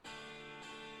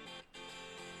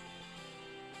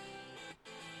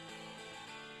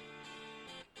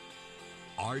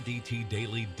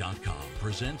RDTDaily.com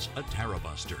presents a Tara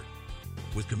Buster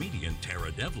with comedian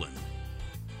Tara Devlin.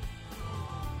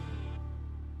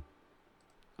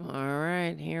 All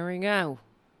right, here we go.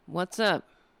 What's up?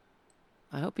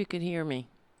 I hope you could hear me.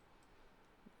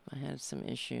 I had some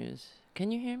issues.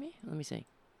 Can you hear me? Let me see.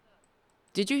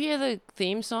 Did you hear the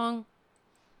theme song?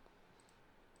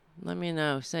 Let me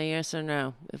know. Say yes or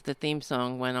no if the theme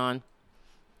song went on.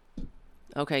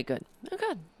 Okay, good. Oh,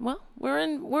 good. Well,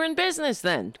 we're in business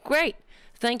then. Great.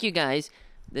 Thank you guys.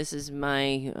 This is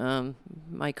my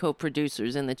my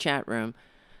co-producers in the chat room.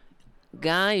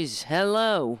 Guys,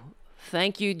 hello.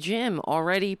 Thank you, Jim,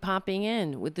 already popping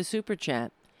in with the super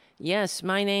chat. Yes,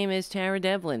 my name is Tara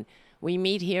Devlin. We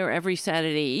meet here every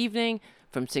Saturday evening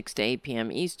from 6 to 8 p.m.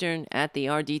 Eastern at the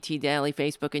RDT Daily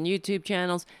Facebook and YouTube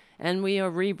channels, and we are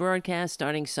rebroadcast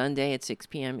starting Sunday at 6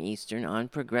 p.m. Eastern on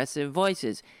Progressive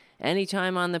Voices,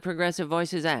 anytime on the Progressive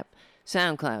Voices app,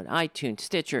 SoundCloud, iTunes,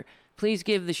 Stitcher. Please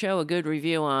give the show a good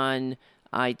review on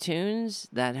iTunes.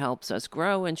 That helps us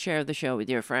grow, and share the show with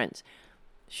your friends.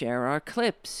 Share our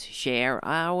clips. Share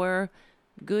our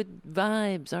good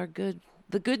vibes,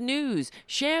 the good news.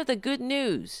 Share the good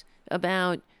news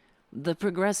about the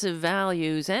progressive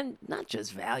values, and not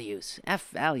just values,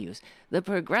 values, the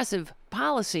progressive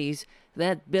policies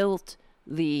that built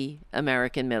the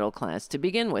American middle class to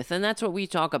begin with. And that's what we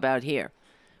talk about here.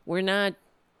 We're not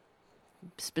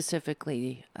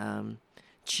specifically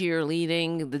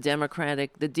cheerleading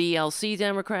the DLC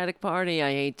Democratic Party.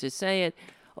 I hate to say it,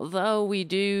 although we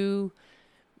do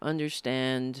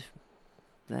understand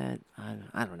that,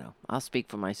 I don't know, I'll speak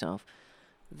for myself,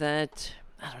 that,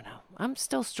 I don't know, I'm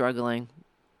still struggling.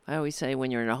 I always say, when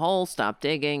you're in a hole, stop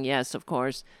digging. Yes, of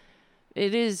course,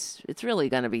 it's really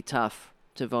going to be tough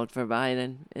to vote for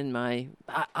Biden.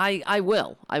 I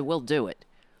will do it.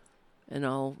 And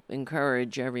I'll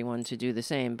encourage everyone to do the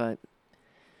same. But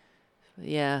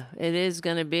yeah, it is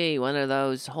going to be one of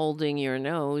those holding your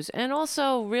nose, and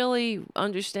also really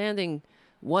understanding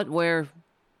what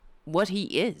he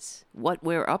is, what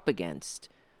we're up against,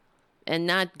 and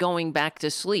not going back to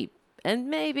sleep. And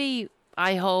maybe,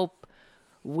 I hope,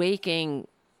 waking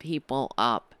people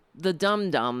up. The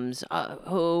dum-dums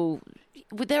who,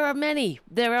 there are many,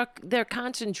 they're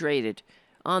concentrated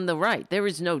on the right. There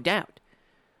is no doubt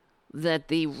that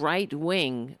the right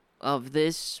wing of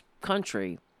this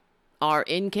country are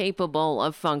incapable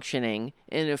of functioning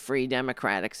in a free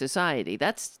democratic society.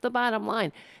 That's the bottom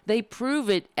line. They prove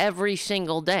it every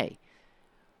single day.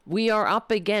 We are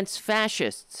up against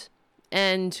fascists,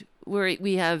 and we're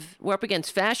up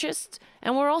against fascists,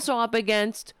 and we're also up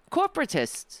against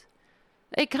corporatists.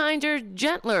 A kinder,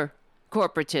 gentler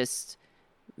corporatists.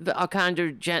 A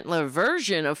kinder, gentler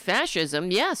version of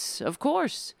fascism, yes, of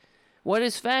course. What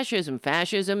is fascism?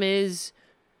 Fascism is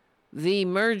the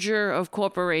merger of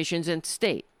corporations and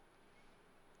state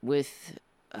with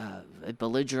a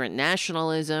belligerent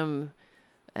nationalism,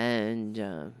 and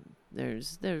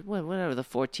what are the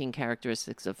 14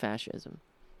 characteristics of fascism?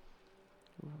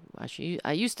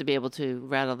 I used to be able to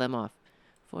rattle them off.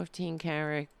 14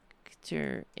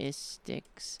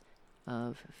 characteristics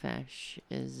of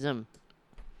fascism.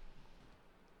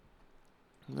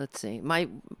 Let's see.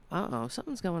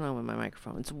 Something's going on with my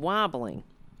microphone. It's wobbling.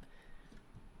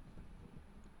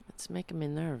 It's making me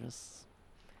nervous.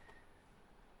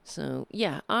 So,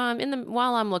 yeah,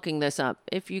 while I'm looking this up,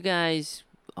 if you guys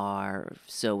are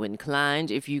so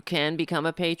inclined, if you can become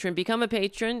a patron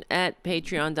at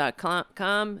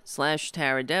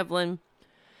patreon.com/Tara Devlin.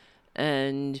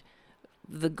 And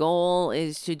the goal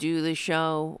is to do the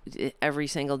show every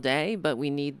single day, but we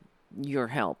need your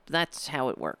help. That's how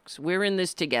it works. We're in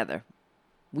this together.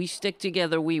 We stick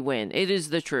together, we win. It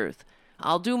is the truth.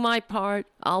 I'll do my part.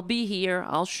 I'll be here.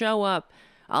 I'll show up.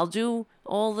 I'll do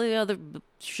all the other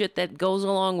shit that goes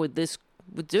along with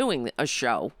doing a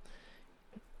show.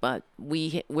 But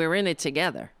we're in it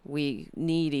together. We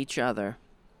need each other.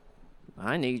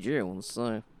 I need you,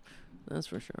 so that's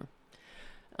for sure.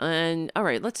 And all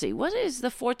right, let's see. What is the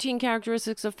 14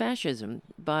 Characteristics of Fascism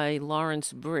by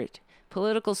Lawrence Britt?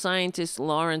 Political scientist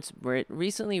Lawrence Britt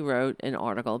recently wrote an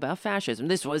article about fascism.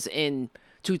 This was in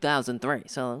 2003,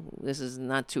 so this is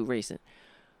not too recent.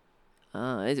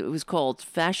 It was called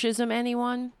Fascism,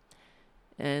 Anyone?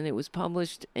 And it was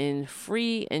published in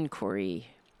Free Inquiry.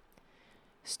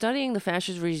 Studying the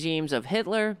fascist regimes of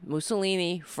Hitler,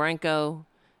 Mussolini, Franco,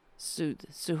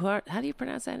 Suharto. How do you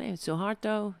pronounce that name?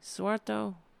 Suharto?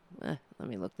 Let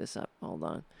me look this up. Hold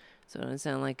on. So it doesn't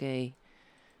sound like a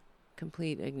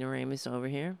complete ignoramus over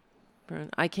here.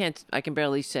 I can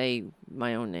barely say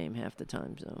my own name half the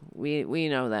time, so we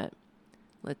know that.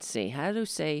 Let's see. How to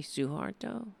say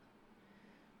Suharto?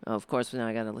 Oh, of course, now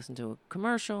I got to listen to a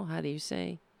commercial. How do you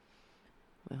say?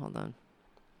 Wait, hold on.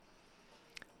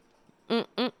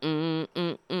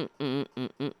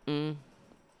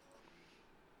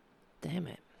 Damn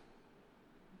it.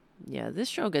 Yeah, this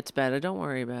show gets better. Don't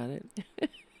worry about it.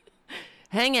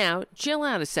 Hang out. Chill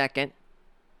out a second.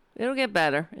 It'll get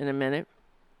better in a minute.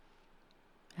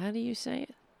 How do you say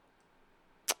it?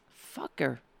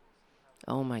 Fucker.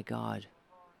 Oh, my God.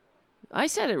 I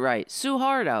said it right.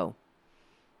 Suharto.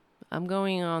 I'm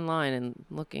going online and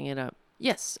looking it up.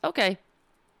 Yes, okay.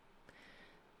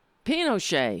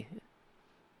 Pinochet.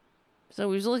 So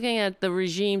he was looking at the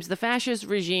regimes, the fascist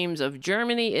regimes of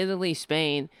Germany, Italy,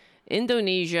 Spain,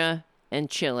 Indonesia, and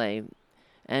Chile,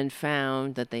 and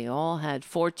found that they all had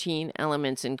 14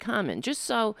 elements in common. Just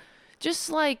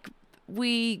like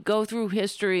we go through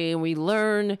history and we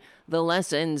learn the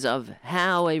lessons of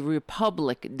how a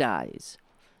republic dies.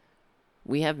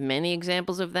 We have many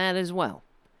examples of that as well.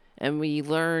 And we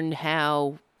learn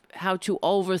how to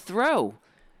overthrow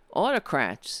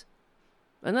autocrats.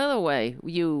 One way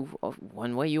you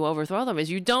overthrow them is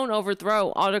you don't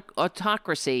overthrow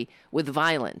autocracy with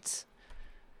violence.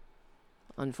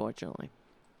 Unfortunately,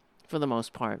 for the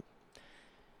most part.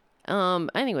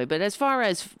 Anyway, but as far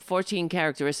as 14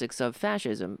 characteristics of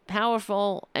fascism,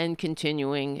 powerful and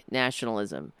continuing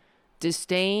nationalism,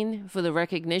 disdain for the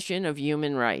recognition of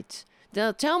human rights.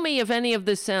 Now, tell me if any of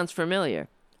this sounds familiar.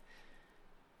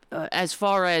 As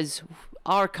far as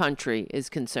our country is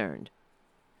concerned.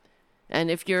 And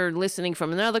if you're listening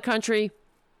from another country,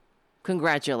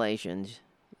 congratulations.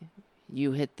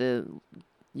 You hit the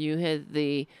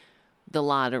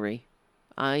lottery.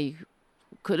 I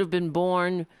could have been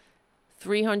born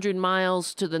 300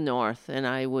 miles to the north, and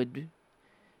I would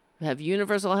have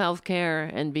universal health care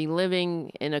and be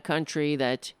living in a country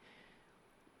that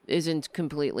isn't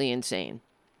completely insane.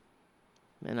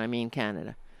 And I mean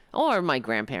Canada. Or my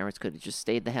grandparents could have just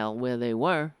stayed the hell where they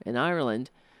were in Ireland.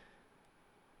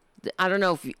 I don't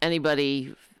know if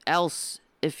anybody else,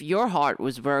 if your heart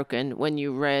was broken when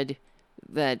you read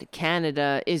that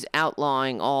Canada is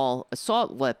outlawing all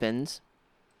assault weapons.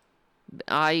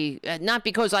 Not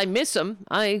because I miss them.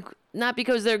 Not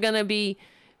because they're not going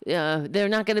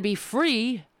to be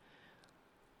free.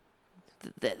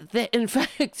 In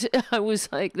fact, I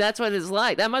was like, that's what it's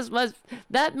like. That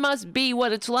must be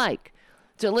what it's like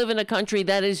to live in a country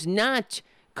that is not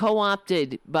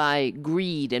co-opted by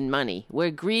greed and money, where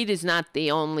greed is not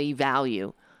the only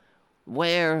value,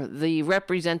 where the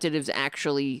representatives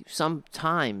actually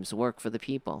sometimes work for the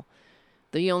people.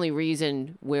 The only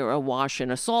reason we're awash in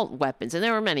assault weapons, and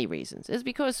there are many reasons, is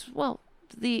because, well,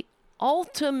 the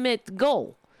ultimate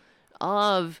goal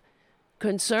of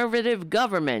conservative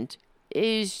government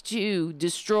is to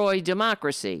destroy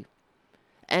democracy.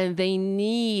 And they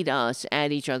need us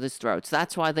at each other's throats.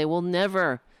 That's why they will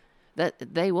never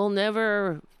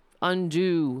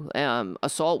undo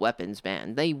assault weapons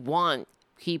ban. They want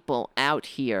people out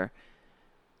here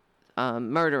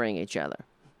murdering each other.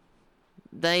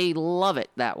 They love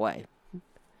it that way.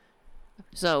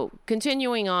 So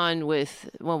continuing on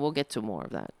with, well, we'll get to more of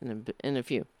that in a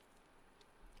few.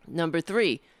 Number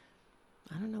 3.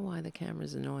 I don't know why the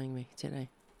camera's annoying me today.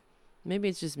 Maybe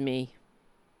it's just me.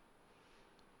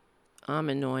 I'm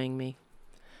annoying me.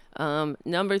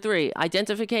 Number 3,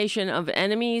 identification of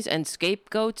enemies and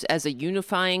scapegoats as a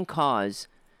unifying cause.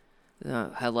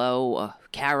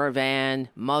 Caravan,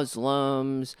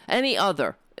 Muslims, any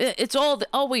other. It's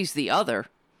always the other.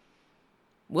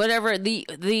 Whatever,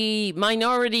 the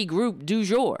minority group du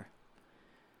jour.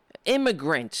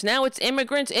 Immigrants. Now it's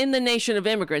immigrants in the nation of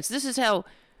immigrants. This is how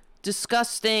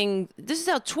disgusting, this is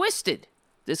how twisted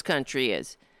this country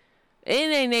is.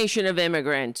 In a nation of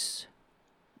immigrants,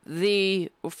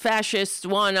 the fascists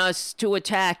want us to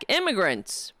attack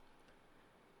immigrants.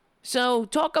 So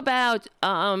talk about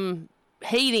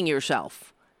hating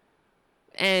yourself.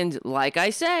 And like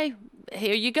I say,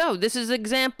 here you go. This is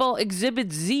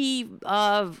Exhibit Z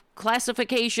of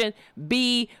classification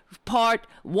B, part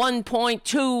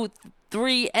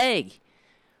 1.23a.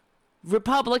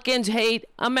 Republicans hate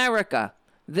America.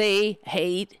 They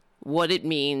hate what it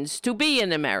means to be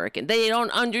an American. They don't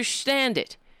understand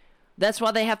it. That's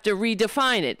why they have to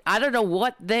redefine it. I don't know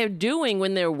what they're doing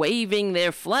when they're waving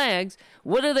their flags.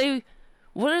 What are they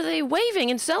waving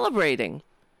and celebrating?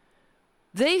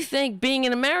 They think being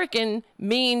an American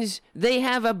means they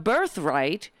have a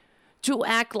birthright to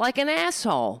act like an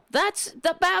asshole. That's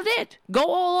about it. Go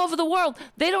all over the world.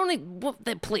 They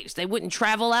wouldn't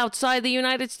travel outside the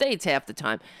United States half the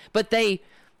time. But they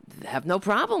have no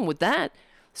problem with that.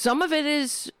 Some of it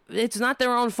is, it's not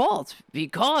their own fault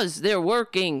because they're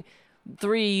working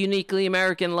 3 uniquely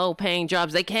American low-paying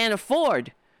jobs. They can't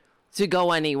afford to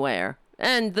go anywhere.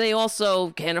 And they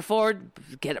also can't afford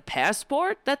to get a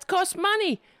passport. That costs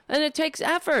money, and it takes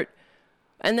effort.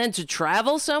 And then to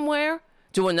travel somewhere,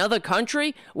 to another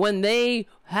country, when they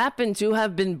happen to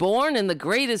have been born in the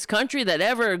greatest country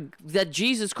that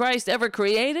Jesus Christ ever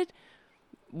created,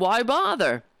 why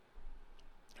bother?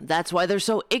 That's why they're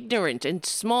so ignorant and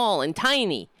small and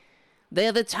tiny.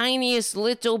 They're the tiniest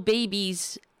little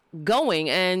babies going,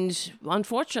 and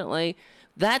unfortunately,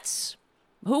 that's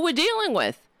who we're dealing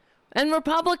with. And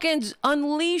Republicans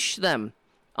unleash them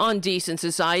on decent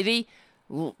society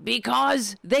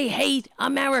because they hate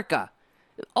America.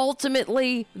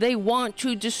 Ultimately, they want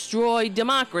to destroy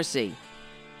democracy.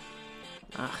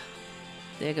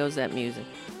 There goes that music.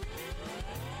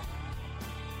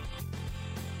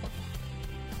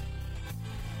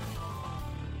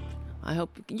 I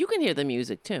hope you can hear the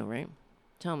music too, right?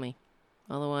 Tell me.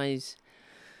 Otherwise,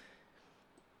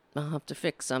 I'll have to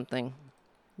fix something.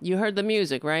 You heard the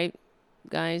music, right,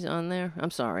 guys, on there?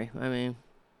 I'm sorry. I mean,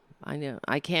 I know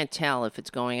I can't tell if it's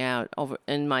going out over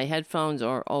in my headphones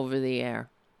or over the air.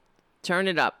 Turn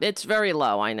it up. It's very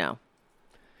low, I know.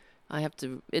 I have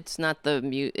to, it's not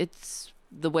the it's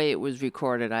the way it was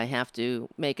recorded. I have to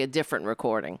make a different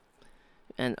recording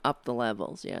and up the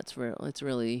levels. Yeah, it's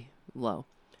really low.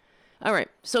 All right,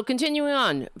 so continuing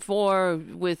on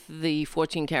with the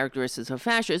 14 characteristics of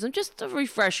fascism, just a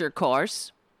refresher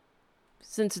course,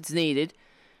 since it's needed.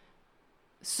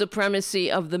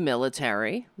 Supremacy of the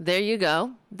military. There you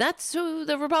go. That's who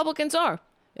the Republicans are.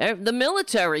 The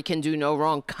military can do no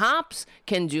wrong. Cops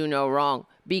can do no wrong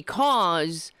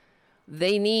because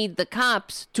they need the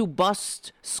cops to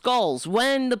bust skulls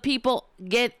when the people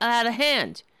get out of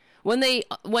hand. When they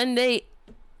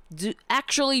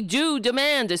actually do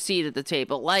demand a seat at the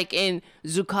table, like in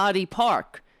Zuccotti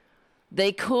Park.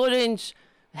 They couldn't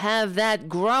have that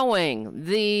growing.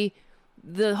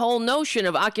 The whole notion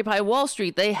of Occupy Wall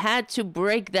Street, they had to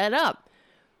break that up.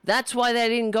 That's why they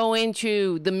didn't go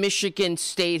into the Michigan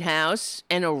State House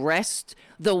and arrest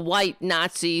the white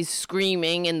Nazis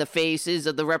screaming in the faces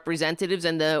of the representatives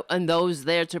and those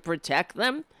there to protect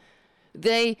them.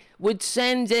 They would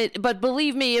send it, but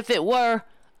believe me, if it were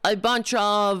a bunch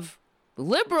of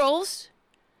liberals,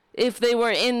 if they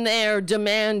were in there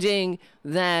demanding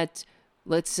that,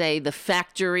 let's say, the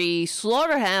factory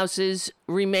slaughterhouses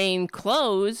remain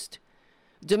closed,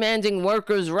 demanding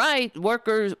workers'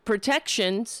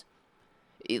 protections,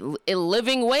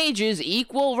 living wages,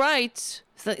 equal rights,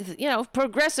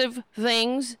 progressive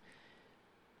things,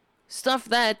 stuff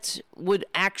that would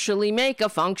actually make a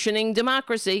functioning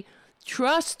democracy,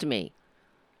 trust me,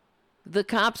 the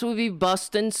cops would be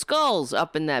busting skulls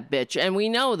up in that bitch, and we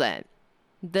know that.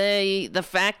 The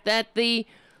fact that the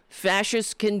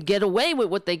fascists can get away with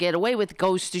what they get away with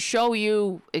goes to show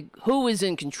you who is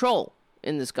in control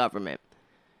in this government.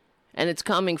 And it's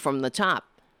coming from the top.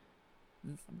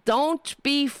 Don't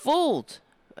be fooled.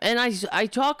 And I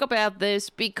talk about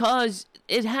this because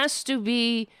it has to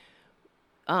be,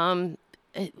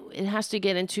 it has to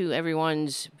get into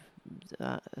everyone's,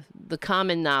 the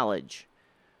common knowledge.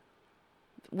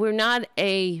 We're not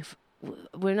a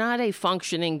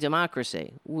functioning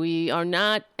democracy. We are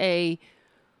not we're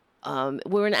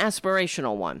an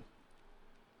aspirational one.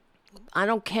 I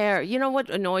don't care. You know what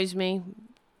annoys me,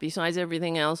 besides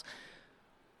everything else?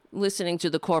 Listening to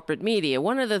the corporate media.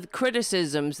 One of the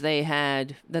criticisms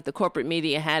that the corporate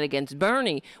media had against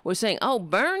Bernie was saying,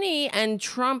 Bernie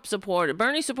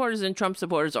supporters and Trump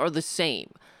supporters are the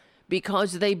same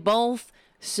because they both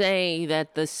say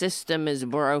that the system is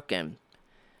broken.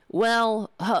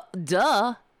 Well,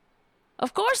 duh.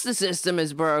 Of course the system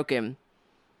is broken.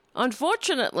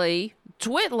 Unfortunately,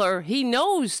 Twitler, he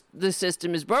knows the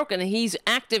system is broken and he's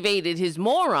activated his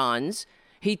morons.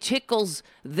 He tickles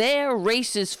their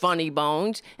racist funny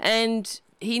bones and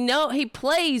he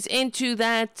plays into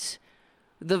that,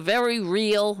 the very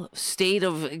real state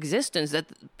of existence that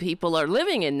people are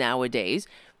living in nowadays,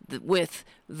 with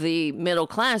the middle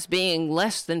class being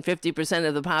less than 50%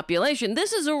 of the population.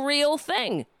 This is a real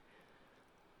thing.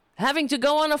 Having to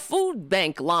go on a food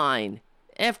bank line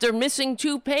after missing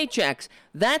 2 paychecks.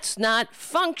 That's not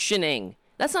functioning.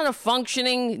 That's not a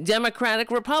functioning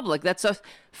democratic republic. That's a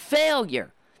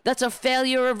failure. That's a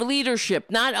failure of leadership,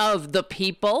 not of the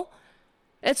people.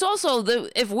 It's also,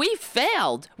 if we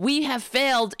have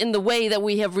failed in the way that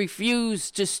we have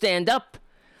refused to stand up,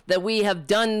 that we have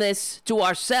done this to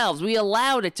ourselves. We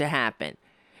allowed it to happen.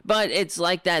 But it's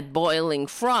like that boiling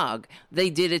frog.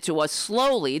 They did it to us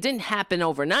slowly. It didn't happen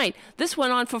overnight. This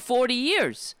went on for 40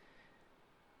 years.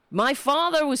 My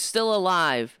father was still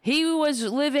alive. He was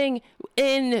living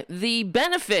in the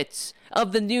benefits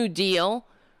of the New Deal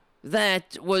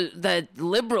that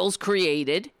liberals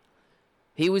created.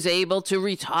 He was able to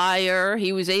retire.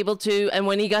 He was able to, and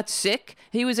when he got sick,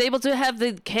 he was able to have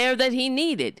the care that he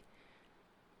needed.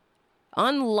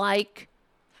 Unlike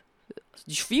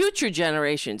future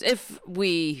generations, if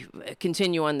we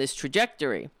continue on this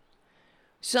trajectory.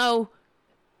 So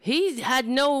he had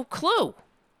no clue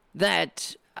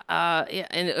that,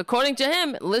 and according to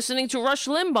him, listening to Rush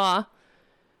Limbaugh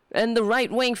and the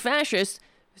right-wing fascists,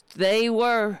 they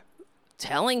were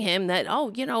telling him that,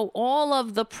 oh, you know, all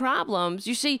of the problems,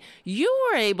 you see, you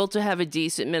were able to have a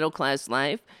decent middle-class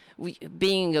life,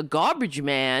 being a garbage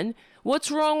man.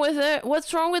 What's wrong with it?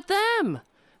 What's wrong with them?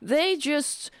 They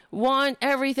just want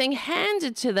everything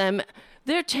handed to them.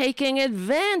 They're taking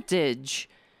advantage.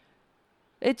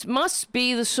 It must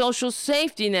be the social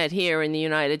safety net here in the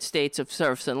United States of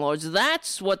serfs and lords.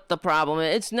 That's what the problem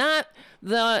is. It's not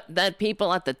that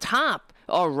people at the top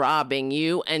are robbing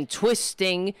you and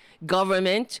twisting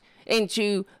government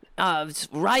into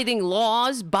writing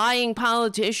laws, buying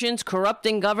politicians,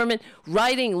 corrupting government,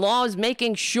 writing laws,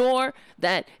 making sure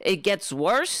that it gets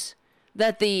worse,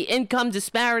 that the income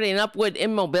disparity and upward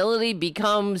immobility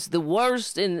becomes the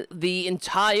worst in the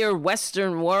entire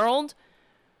Western world.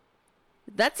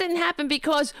 That didn't happen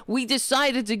because we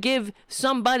decided to give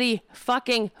somebody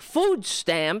fucking food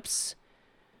stamps,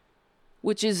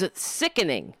 which is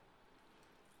sickening.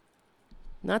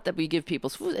 Not that we give people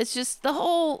food. It's just the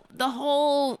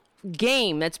whole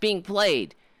game that's being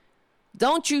played.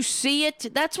 Don't you see it?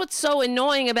 That's what's so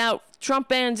annoying about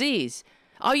Trumpanzees.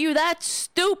 Are you that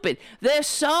stupid? They're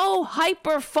so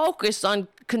hyper-focused on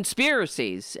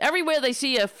conspiracies. Everywhere they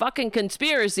see a fucking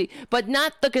conspiracy, but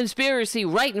not the conspiracy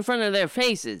right in front of their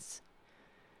faces.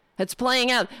 That's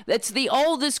playing out. That's the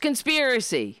oldest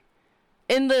conspiracy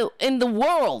in the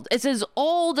world. It's as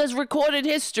old as recorded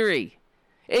history.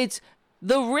 It's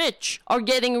the rich are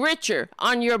getting richer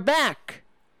on your back,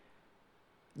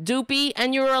 Doopy,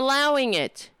 and you're allowing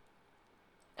it.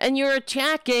 And you're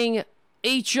attacking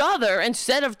each other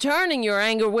instead of turning your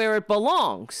anger where it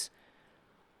belongs.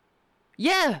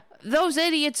 Yeah, those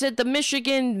idiots at the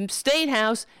Michigan State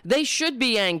House, they should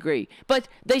be angry, but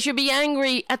they should be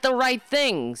angry at the right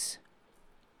things.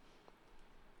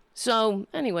 So,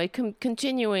 anyway,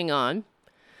 continuing on.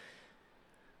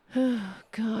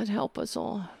 God help us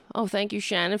all. Oh, thank you,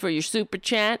 Shannon, for your super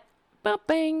chat.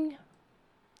 Ba-bing.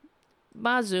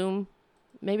 Ba-zoom.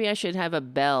 Maybe I should have a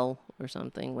bell or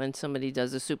something when somebody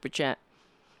does a super chat.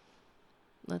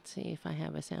 Let's see if I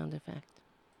have a sound effect.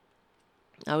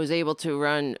 I was able to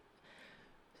run...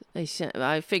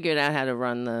 I figured out how to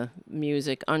run the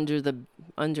music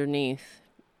underneath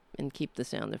and keep the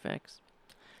sound effects.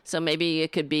 So maybe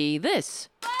it could be this.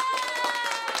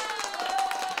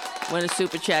 When a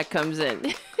super chat comes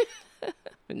in.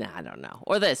 Nah, I don't know.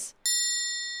 Or this.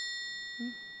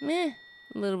 Meh,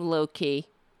 a little low key.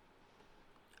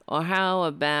 Or how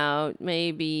about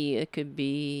maybe it could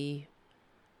be...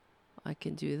 I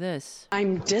can do this.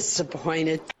 I'm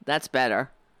disappointed. That's better.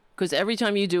 Because every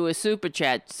time you do a super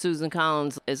chat, Susan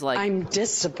Collins is like... I'm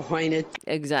disappointed.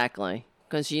 Exactly.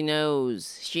 Because she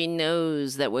knows. She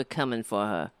knows that we're coming for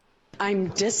her. I'm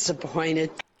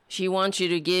disappointed. She wants you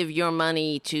to give your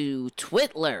money to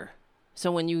Twitler.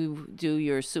 So when you do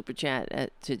your super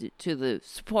chat to the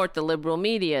support the liberal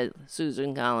media,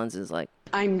 Susan Collins is like...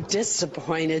 I'm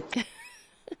disappointed.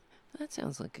 That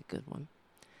sounds like a good one.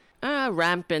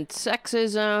 Rampant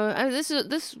sexism.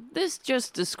 This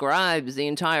just describes the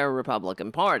entire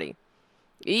Republican Party.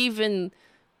 Even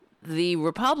the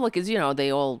Republicans, you know,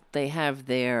 they have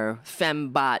their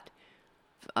fembot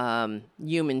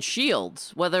human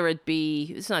shields. Whether it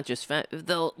be, it's not just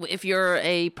if you're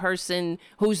a person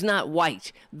who's not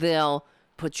white, they'll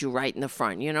put you right in the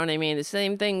front. You know what I mean? The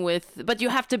same thing with, but you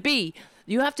have to be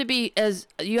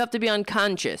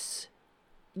unconscious.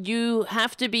 You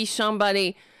have to be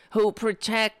somebody who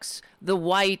protects the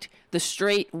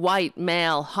straight white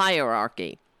male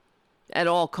hierarchy at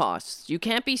all costs. You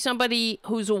can't be somebody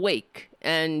who's awake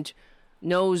and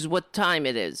knows what time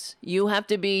it is. You have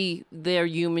to be their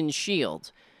human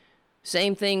shield.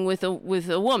 Same thing with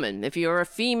a woman. If you're a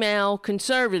female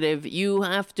conservative, you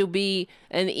have to be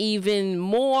an even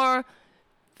more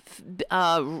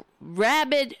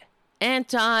rabid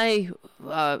a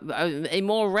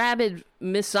more rabid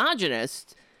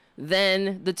misogynist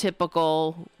than the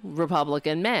typical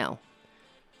Republican male.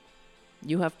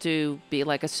 You have to be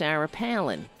like a Sarah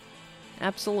Palin.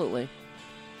 Absolutely.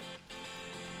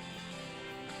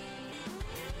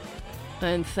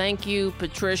 And thank you,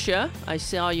 Patricia. I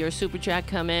saw your super chat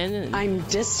come in. I'm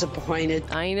disappointed.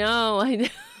 I know.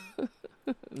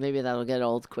 Maybe that'll get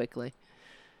old quickly.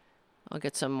 I'll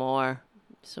get some more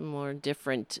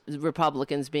different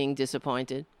Republicans being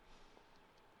disappointed.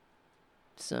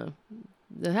 So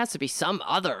there has to be some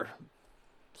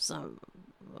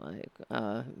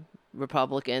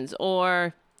Republicans,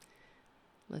 or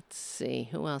let's see,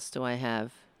 who else do I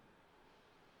have?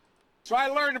 So I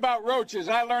learned about roaches.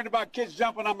 I learned about kids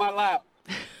jumping on my lap.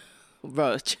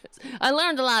 Roaches. I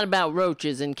learned a lot about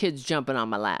roaches and kids jumping on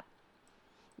my lap.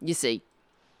 You see.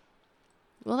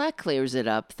 Well, that clears it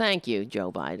up. Thank you,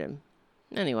 Joe Biden.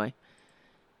 Anyway,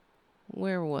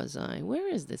 where was I? Where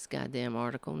is this goddamn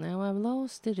article now? I've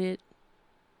lost it.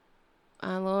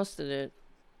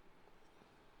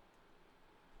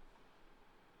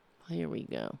 Here we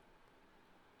go.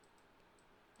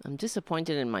 I'm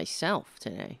disappointed in myself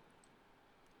today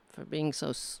for being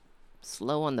so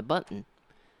slow on the button.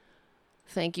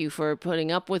 Thank you for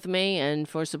putting up with me and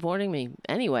for supporting me.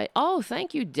 Anyway,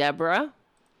 thank you, Deborah.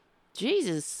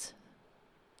 Jesus.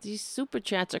 These super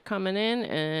chats are coming in,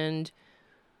 and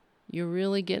you're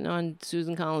really getting on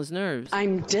Susan Collins' nerves.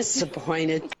 I'm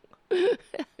disappointed.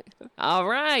 All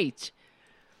right.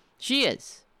 She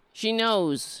is. She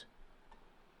knows.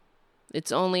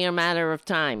 It's only a matter of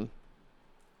time.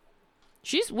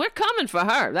 We're coming for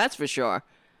her, that's for sure.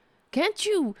 Can't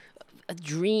you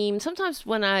dream? Sometimes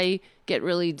when I get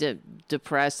really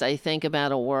depressed, I think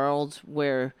about a world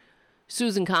where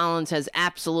Susan Collins has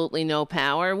absolutely no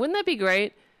power. Wouldn't that be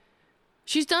great?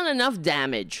 She's done enough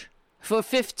damage for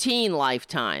 15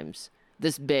 lifetimes,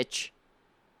 this bitch.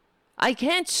 I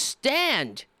can't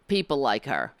stand people like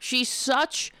her. She's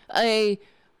such a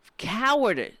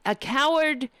coward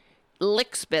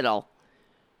lickspittle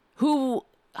who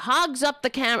hogs up the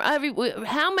camera.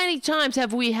 How many times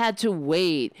have we had to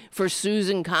wait for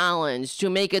Susan Collins to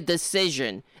make a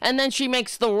decision, and then she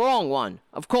makes the wrong one?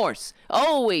 Of course,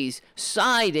 always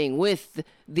siding with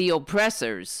the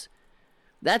oppressors.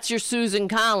 That's your Susan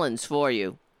Collins for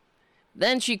you.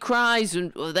 Then she cries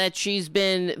that she's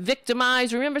been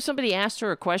victimized. Remember, somebody asked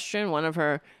her a question. One of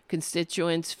her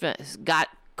constituents got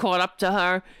caught up to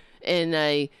her in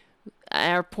a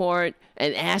airport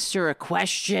and asked her a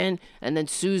question, and then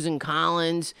Susan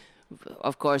Collins,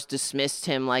 of course, dismissed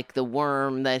him like the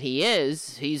worm that he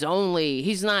is. He's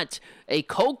not a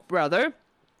Koch brother.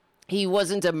 He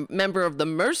wasn't a member of the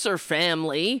Mercer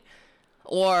family,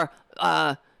 or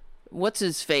what's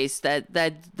his face? That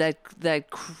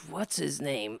what's his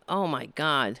name? Oh my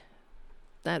God,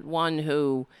 that one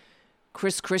who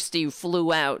Chris Christie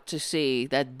flew out to see,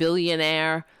 that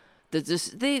billionaire. He's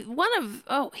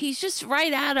just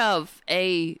right out of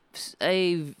a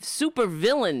super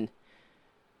villain.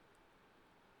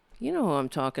 You know who I'm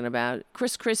talking about.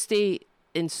 Chris Christie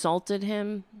insulted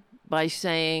him by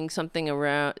saying something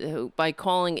by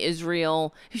calling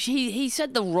Israel. He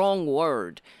said the wrong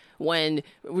word when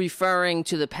referring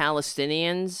to the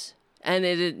Palestinians, and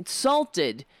it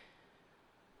insulted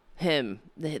him,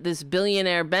 this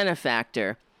billionaire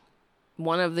benefactor.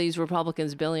 One of these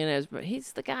Republicans, billionaires, but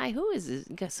he's the guy. Who is this?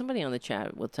 Somebody on the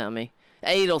chat will tell me.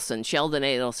 Sheldon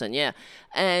Adelson, yeah.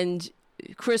 And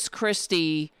Chris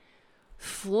Christie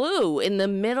flew in the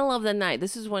middle of the night.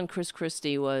 This is when Chris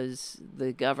Christie was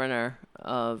the governor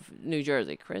of New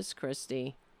Jersey. Chris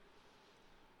Christie.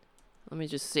 Let me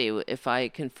just see if I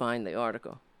can find the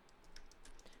article.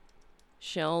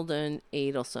 Sheldon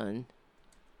Adelson.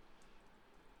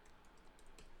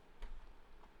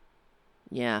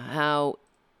 Yeah, how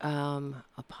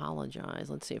apologize.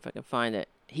 Let's see if I can find it.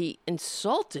 He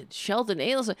insulted Sheldon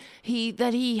Adelson.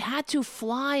 That he had to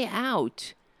fly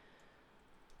out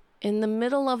in the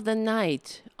middle of the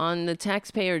night on the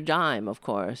taxpayer dime, of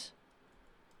course,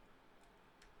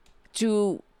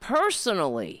 to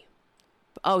personally.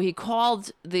 He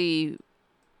called he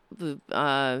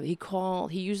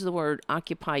used the word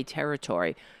occupy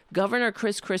territory. Governor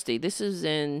Chris Christie, this is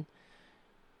in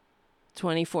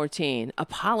 2014,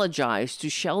 apologized to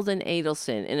Sheldon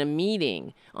Adelson in a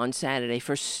meeting on Saturday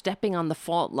for stepping on the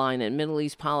fault line in Middle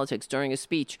East politics during a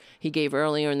speech he gave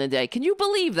earlier in the day. Can you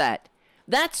believe that?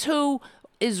 That's who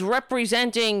is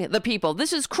representing the people.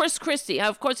 This is Chris Christie.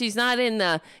 Of course, he's not in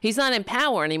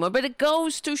power anymore, but it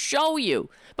goes to show you.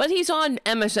 But he's on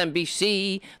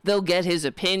MSNBC. They'll get his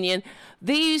opinion.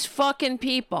 These fucking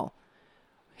people.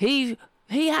 He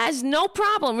has no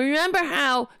problem. Remember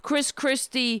how Chris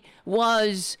Christie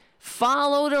was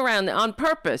followed around on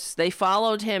purpose. They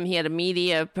followed him. He had a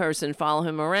media person follow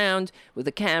him around with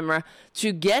a camera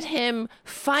to get him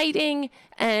fighting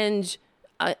and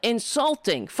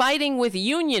fighting with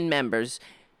union members,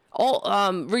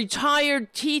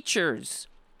 retired teachers.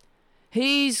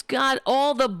 He's got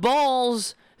all the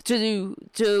balls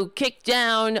to kick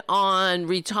down on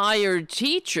retired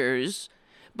teachers,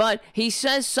 but he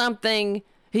says something.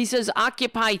 He says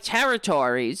occupy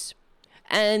territories,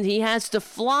 and he has to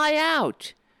fly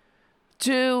out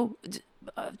to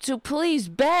please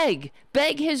beg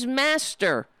his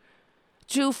master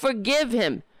to forgive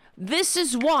him. This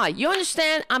is why. You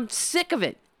understand? I'm sick of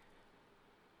it.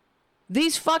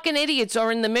 These fucking idiots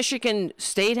are in the Michigan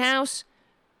State House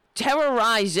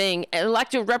terrorizing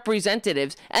elected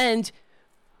representatives. And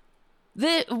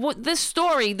this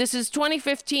story, this is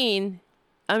 2014.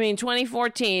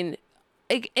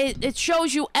 It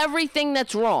shows you everything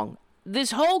that's wrong.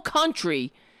 This whole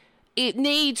country, we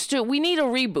need a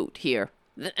reboot here.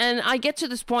 And I get to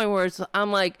this point where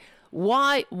I'm like,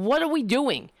 why? What are we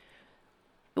doing?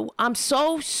 I'm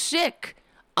so sick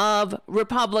of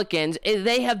Republicans.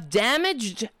 They have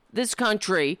damaged this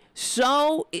country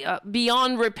so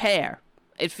beyond repair,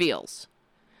 it feels.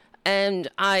 And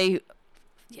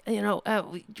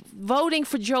voting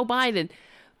for Joe Biden,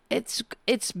 it's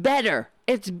better.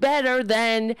 It's better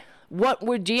than what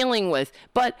we're dealing with.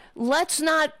 But let's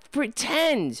not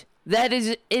pretend that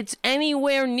it's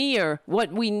anywhere near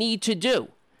what we need to do.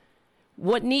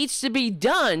 What needs to be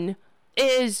done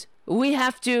is we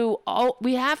have to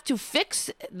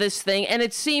fix this thing, and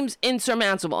it seems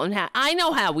insurmountable. And I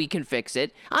know how we can fix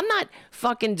it. I'm not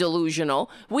fucking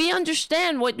delusional. We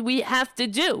understand what we have to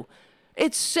do.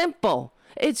 It's simple.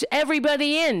 It's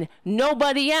everybody in,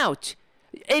 nobody out.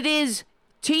 It is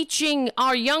teaching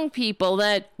our young people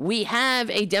that we have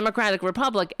a democratic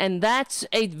republic, and that's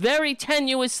a very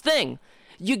tenuous thing.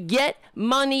 You get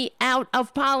money out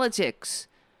of politics.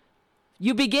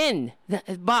 You begin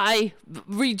by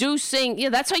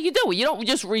reducing, that's how you do it. You don't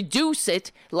just reduce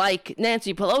it like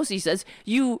Nancy Pelosi says.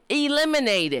 You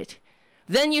eliminate it.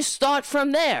 Then you start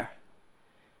from there.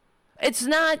 It's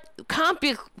not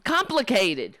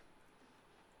complicated.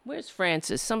 Where's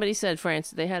Francis? Somebody said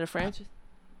Francis. They had a Francis?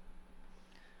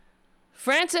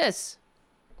 Francis!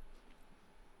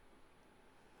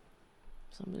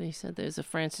 Somebody said there's a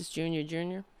Francis Jr.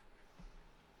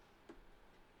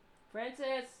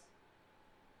 Francis!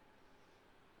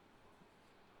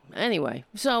 Anyway,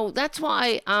 so that's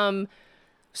why a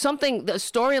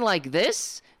story like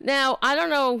this. Now, I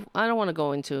don't want to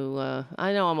go into,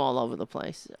 I know I'm all over the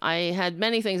place. I had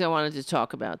many things I wanted to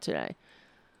talk about today.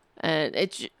 And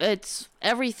it's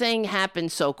everything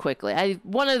happened so quickly.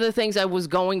 One of the things I was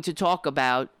going to talk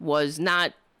about was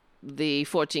not the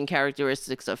 14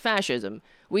 characteristics of fascism.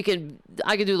 I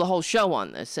could do the whole show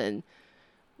on this, and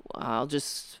I'll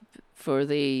just, for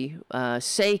the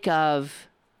sake of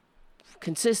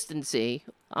consistency,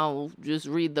 I'll just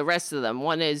read the rest of them.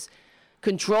 One is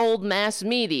controlled mass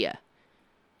media,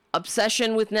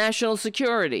 obsession with national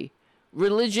security,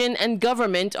 religion and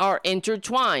government are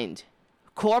intertwined,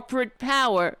 corporate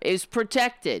power is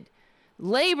protected,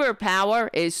 labor power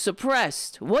is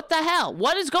suppressed. What the hell?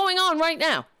 What is going on right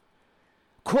now?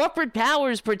 Corporate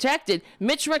power is protected.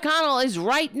 Mitch McConnell is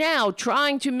right now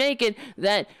trying to make it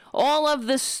that all of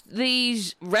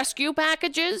these rescue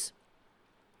packages,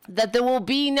 that there will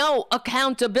be no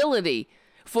accountability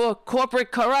for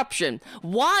corporate corruption,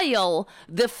 while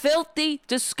the filthy,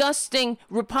 disgusting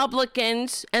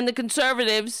Republicans and the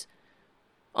conservatives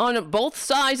on both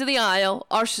sides of the aisle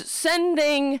are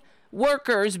sending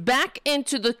workers back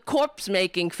into the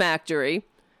corpse-making factory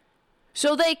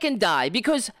so they can die.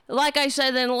 Because, like I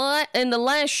said in the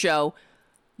last show,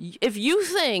 if you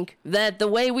think that the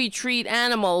way we treat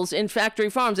animals in factory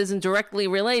farms isn't directly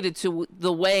related to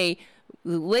the way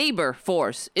the labor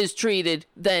force is treated,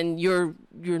 then you're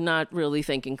not really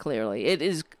thinking clearly. It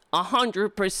is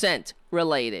 100%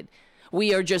 related.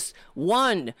 We are just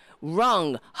one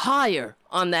rung higher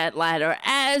on that ladder,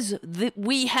 as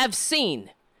we have seen.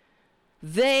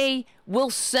 They will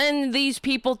send these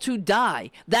people to die.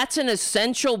 That's an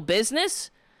essential business.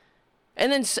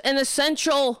 And then an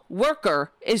essential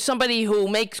worker is somebody who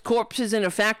makes corpses in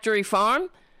a factory farm?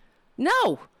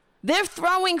 No. They're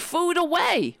throwing food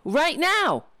away right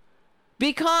now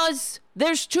because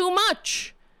there's too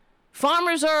much.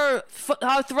 Farmers are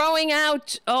throwing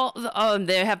out,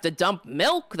 they have to dump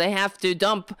milk. They have to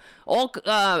dump all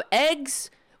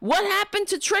eggs. What happened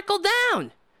to trickle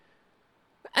down?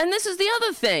 And this is the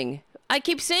other thing. I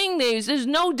keep seeing there's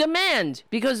no demand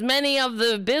because many of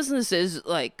the businesses,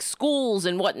 like schools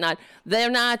and whatnot, they're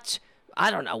not,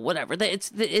 I don't know, whatever.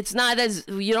 It's not as,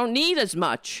 you don't need as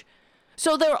much.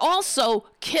 So they're also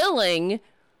killing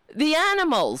the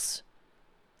animals.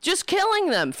 Just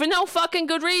killing them for no fucking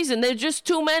good reason. There's just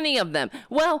too many of them.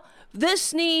 Well,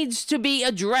 this needs to be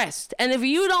addressed. And if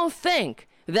you don't think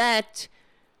that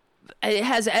it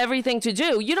has everything to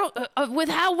do, with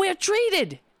how we're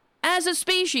treated as a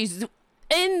species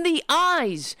in the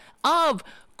eyes of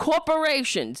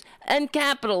corporations and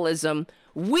capitalism.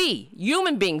 We,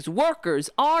 human beings, workers,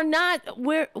 are not,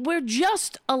 we're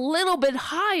just a little bit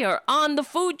higher on the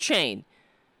food chain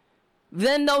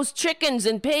than those chickens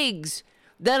and pigs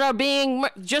that are being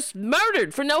just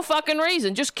murdered for no fucking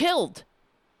reason, just killed.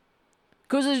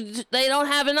 Because they don't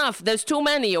have enough. There's too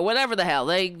many or whatever the hell.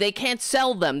 They can't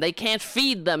sell them. They can't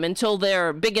feed them until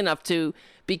they're big enough to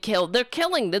be killed. They're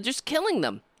just killing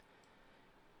them.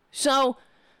 So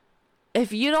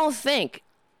if you don't think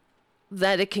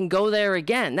that it can go there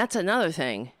again, that's another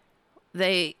thing.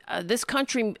 This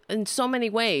country in so many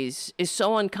ways is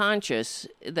so unconscious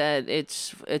that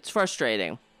it's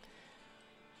frustrating.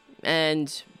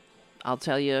 And I'll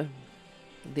tell you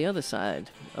the other side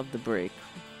of the break.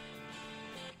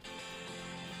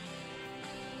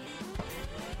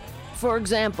 For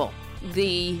example,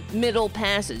 the Middle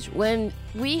Passage. When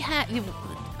we had...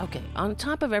 Okay, on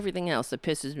top of everything else that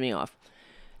pisses me off,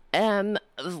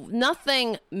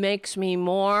 nothing makes me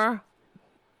more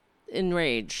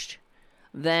enraged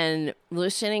than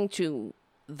listening to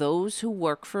those who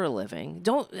work for a living.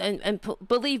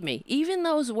 Believe me, even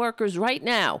those workers right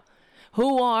now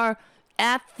who are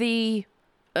at the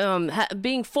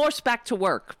being forced back to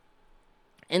work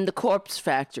in the corpse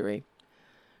factory.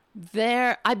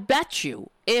 I bet you,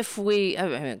 if we, I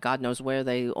mean, God knows where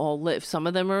they all live. Some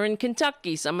of them are in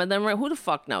Kentucky. Some of them are, who the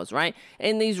fuck knows, right?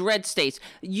 In these red states.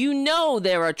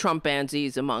 There are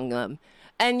Trumpanzees among them.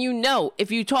 And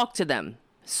if you talk to them,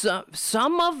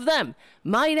 some of them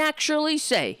might actually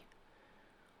say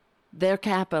they're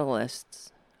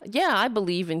capitalists. Yeah, I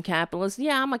believe in capitalists.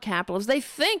 Yeah, I'm a capitalist. They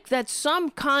think that's some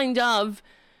kind of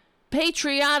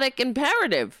patriotic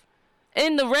imperative.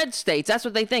 In the red states, that's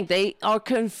what they think. They are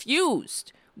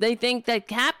confused. They think that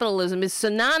capitalism is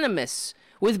synonymous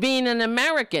with being an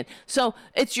American. So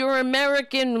it's your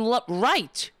American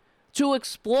right to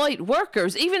exploit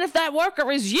workers, even if that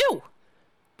worker is you.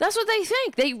 That's what they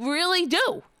think. They really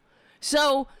do.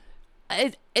 So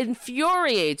it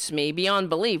infuriates me beyond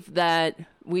belief that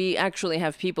we actually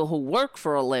have people who work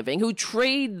for a living, who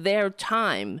trade their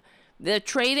time. They're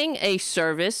trading a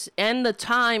service and the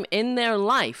time in their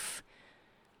life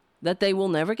that they will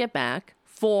never get back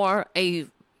for a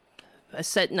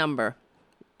set number,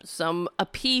 a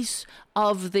piece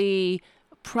of the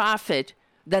profit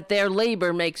that their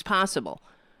labor makes possible.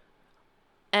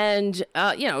 And,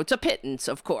 it's a pittance,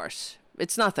 of course.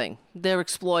 It's nothing. They're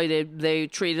exploited. They're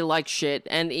treated like shit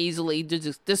and easily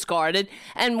discarded.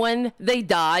 And when they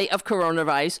die of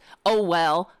coronavirus, oh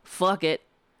well, fuck it.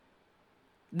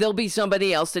 There'll be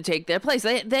somebody else to take their place.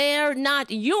 They're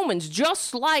not humans,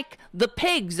 just like the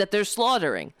pigs that they're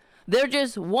slaughtering. They're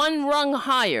just one rung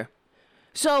higher.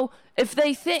 So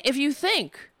if you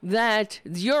think that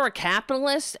you're a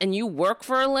capitalist and you work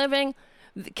for a living,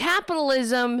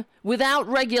 capitalism without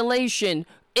regulation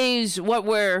is what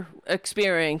we're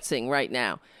experiencing right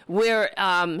now. We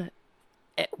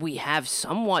have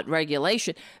somewhat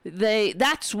regulation.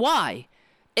 That's why.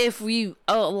 If we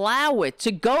allow it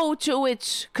to go to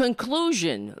its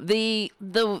conclusion,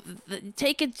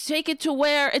 take it to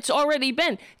where it's already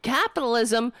been,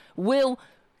 capitalism will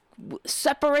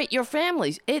separate your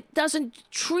families. It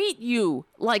doesn't treat you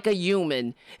like a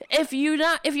human. If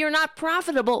you're not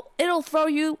profitable, it'll throw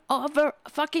you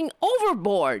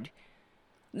overboard.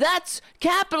 That's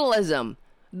capitalism.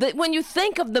 When you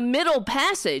think of the Middle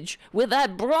Passage,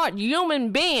 that brought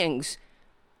human beings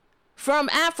from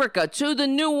Africa to the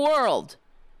New World,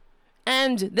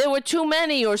 and there were too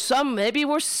many, or some maybe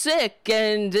were sick,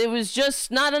 and it was just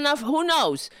not enough, who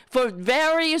knows, for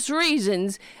various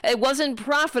reasons, it wasn't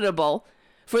profitable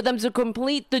for them to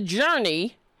complete the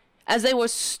journey, as they were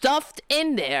stuffed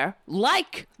in there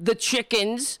like the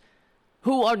chickens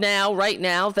who are right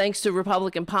now, thanks to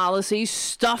Republican policies,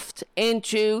 stuffed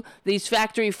into these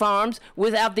factory farms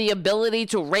without the ability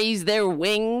to raise their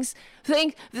wings.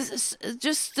 This is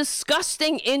just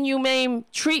disgusting, inhumane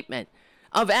treatment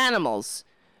of animals.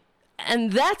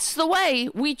 And that's the way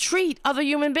we treat other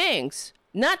human beings.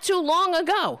 Not too long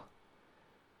ago.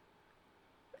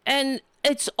 And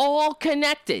it's all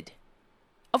connected.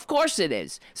 Of course it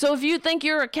is. So if you think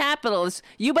you're a capitalist,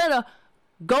 you better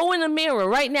go in the mirror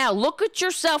right now, look at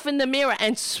yourself in the mirror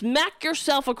and smack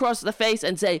yourself across the face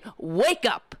and say, wake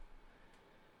up.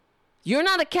 You're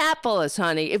not a capitalist,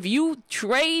 honey. If you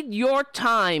trade your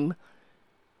time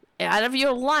out of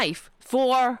your life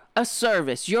for a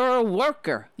service, you're a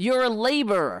worker, you're a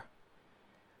laborer.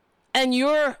 And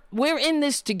we're in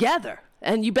this together.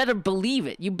 And you better believe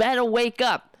it. You better wake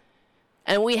up.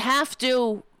 And we have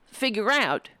to figure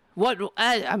out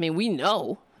I mean, we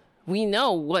know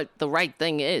what the right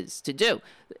thing is to do.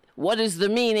 What is the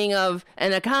meaning of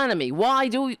an economy? Why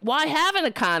have an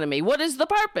economy? What is the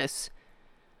purpose?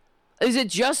 Is it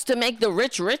just to make the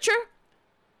rich richer?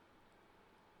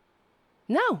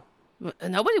 No,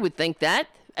 nobody would think that,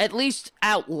 at least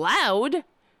out loud.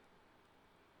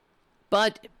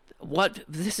 But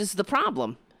this is the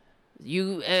problem.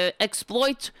 You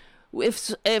exploit.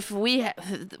 If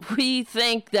we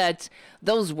think that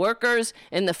those workers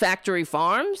in the factory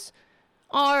farms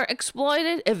are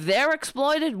exploited, if they're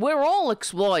exploited, we're all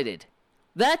exploited.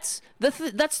 That's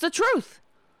the truth.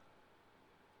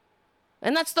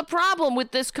 And that's the problem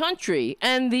with this country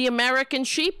and the American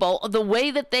sheeple, the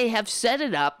way that they have set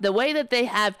it up, the way that they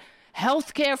have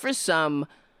health care for some,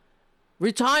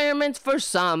 retirement for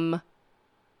some,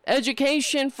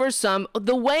 education for some,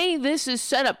 the way this is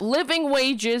set up, living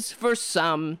wages for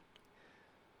some.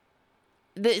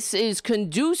 This is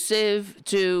conducive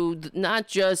to not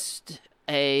just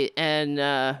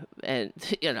the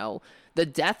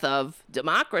death of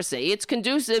democracy. It's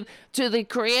conducive to the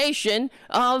creation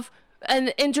of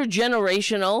an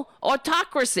intergenerational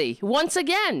autocracy once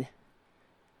again.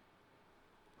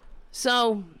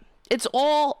 So it's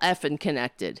all effing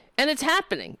connected, and it's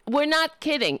happening. We're not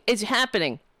kidding. It's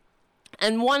happening.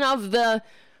 And one of the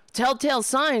telltale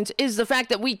signs is the fact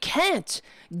that we can't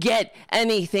get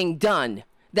anything done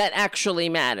that actually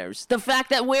matters. The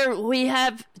fact that we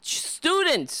have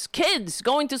students, kids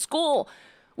going to school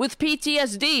with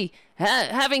PTSD,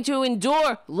 having to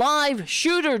endure live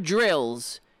shooter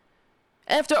drills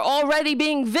after already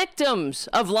being victims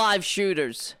of live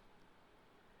shooters.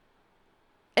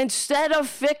 Instead of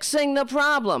fixing the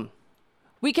problem.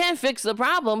 We can't fix the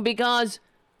problem because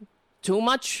too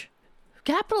much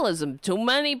capitalism. Too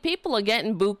many people are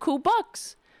getting buku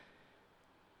bucks.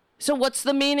 So what's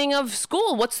the meaning of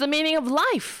school? What's the meaning of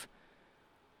life?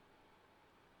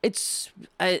 It's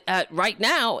right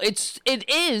now. It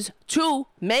is to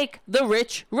make the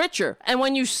rich richer. And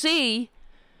when you see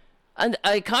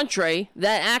a country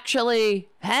that actually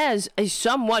has a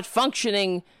somewhat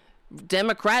functioning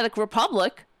democratic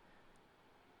republic,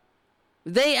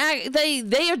 they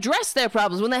address their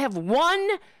problems. When they have one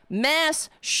mass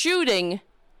shooting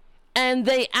and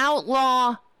they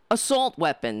outlaw assault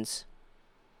weapons,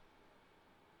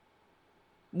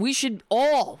 we should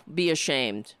all be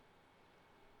ashamed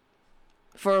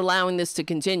for allowing this to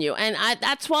continue. And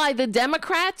that's why the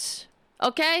Democrats,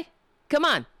 okay, come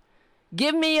on,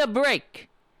 give me a break.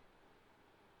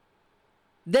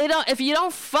 If you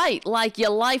don't fight like your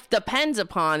life depends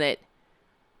upon it,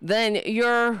 then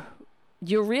you're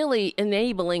really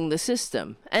enabling the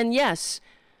system. And yes,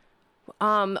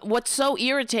 what's so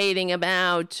irritating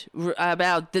about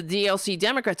the DLC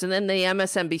Democrats and then the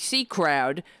MSNBC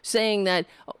crowd saying that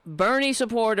Bernie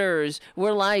supporters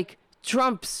were like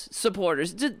Trump's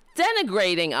supporters,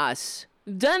 denigrating us,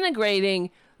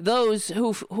 denigrating those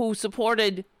who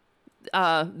supported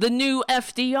the new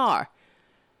FDR,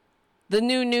 the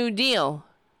New Deal,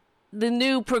 the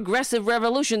new progressive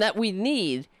revolution that we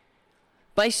need,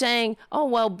 by saying, oh,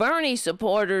 well, Bernie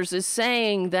supporters is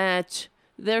saying that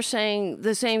they're saying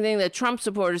the same thing that Trump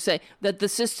supporters say, that the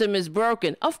system is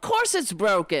broken. Of course it's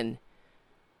broken.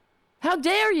 How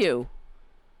dare you?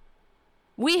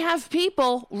 We have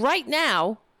people right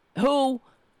now who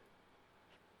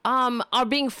are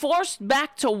being forced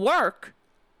back to work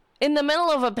in the middle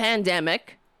of a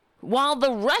pandemic while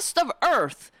the rest of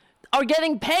Earth are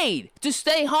getting paid to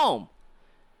stay home.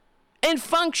 In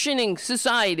functioning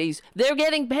societies, they're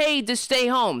getting paid to stay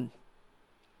home.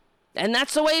 And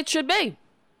that's the way it should be.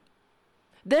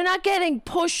 They're not getting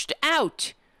pushed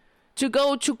out to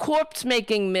go to corpse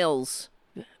making mills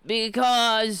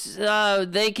because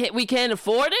we can't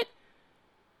afford it.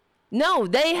 No,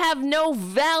 they have no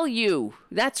value.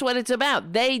 That's what it's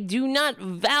about. They do not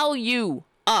value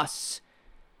us.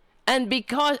 And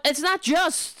because it's not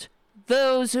just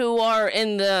those who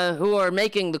are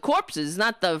making the corpses,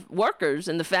 not the workers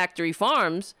in the factory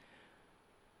farms.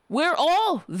 We're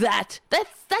all that.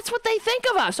 That's what they think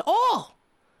of us, all.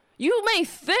 You may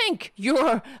think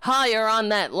you're higher on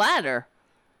that ladder,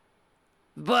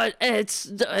 but it's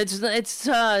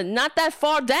not that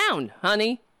far down,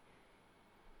 honey.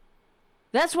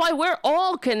 That's why we're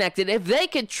all connected. If they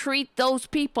could treat those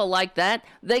people like that,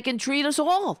 they can treat us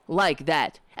all like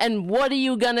that. And what are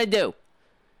you gonna do?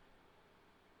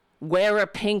 Wear a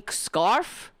pink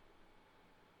scarf?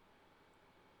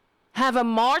 Have a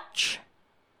march?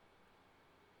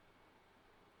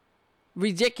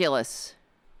 Ridiculous.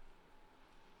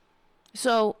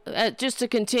 So, just to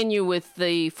continue with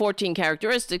the 14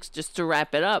 characteristics, just to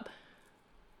wrap it up,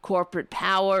 Corporate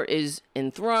power is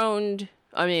enthroned.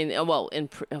 I mean, well,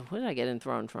 what did I get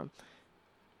enthroned from?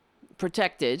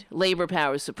 Protected. Labor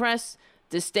power is suppressed.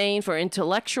 Disdain for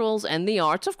intellectuals and the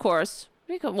arts, of course.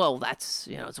 Because, well, that's,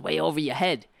 it's way over your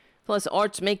head. Plus,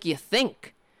 arts make you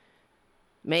think.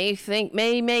 May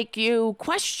make you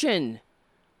question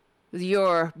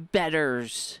your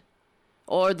betters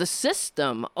or the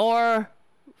system or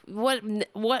what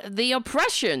the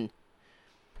oppression.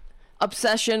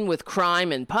 Obsession with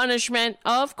crime and punishment,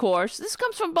 of course. This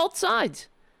comes from both sides.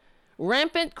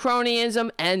 Rampant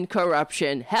cronyism and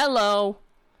corruption. Hello.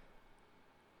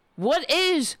 What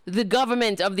is the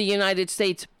government of the United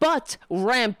States but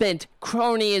rampant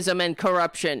cronyism and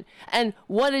corruption? And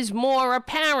what is more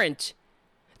apparent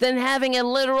than having a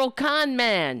literal con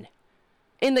man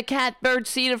in the catbird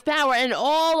seat of power and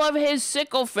all of his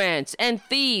sycophants and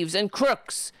thieves and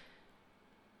crooks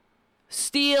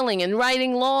stealing and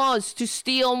writing laws to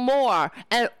steal more?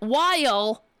 And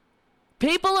while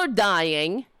people are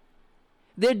dying,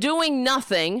 they're doing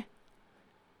nothing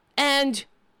and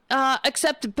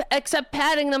except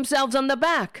patting themselves on the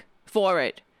back for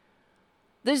it.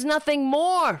 There's nothing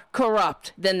more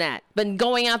corrupt than that, than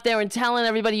going out there and telling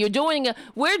everybody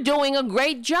we're doing a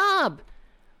great job.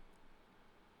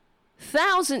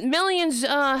 Millions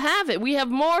have it. We have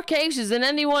more cases than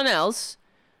anyone else.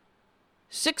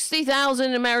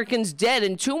 60,000 Americans dead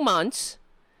in 2 months.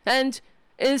 And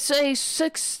it's a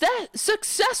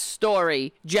success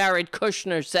story, Jared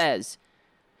Kushner says.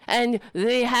 And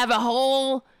they have a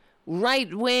whole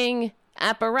right-wing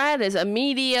apparatus, a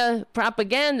media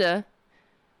propaganda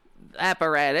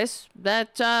apparatus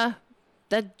that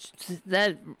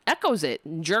echoes it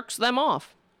and jerks them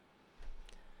off.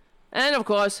 And, of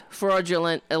course,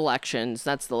 fraudulent elections.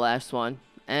 That's the last one.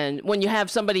 And when you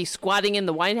have somebody squatting in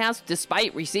the White House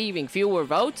despite receiving fewer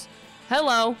votes,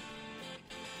 hello.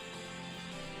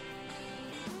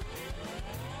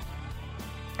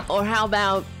 Or how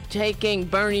about taking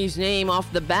Bernie's name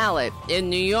off the ballot in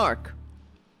New York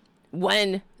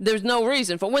when there's no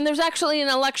reason for, when there's actually an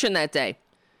election that day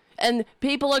and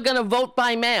people are going to vote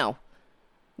by mail,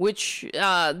 which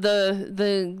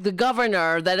the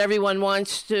governor that everyone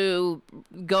wants to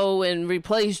go and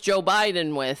replace Joe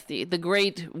Biden with, the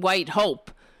great white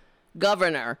hope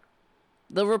governor,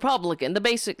 the Republican,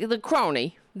 the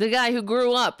crony, the guy who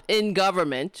grew up in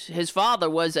government. His father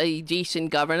was a decent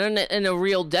governor and a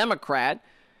real Democrat,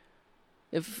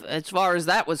 if as far as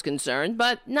that was concerned,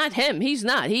 but not him. He's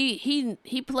not.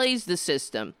 He plays the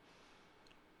system.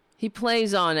 He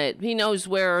plays on it. He knows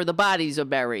where the bodies are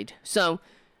buried. So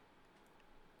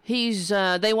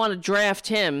they want to draft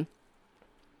him,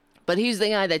 but he's the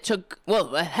guy that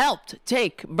helped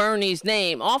take Bernie's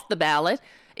name off the ballot,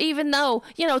 even though,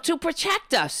 to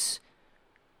protect us,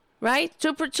 right?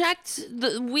 To protect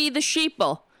we the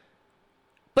sheeple,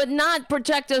 but not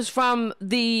protect us from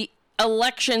the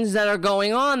elections that are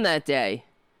going on that day.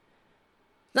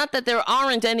 Not that there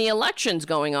aren't any elections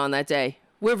going on that day.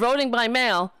 We're voting by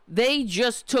mail. They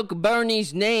just took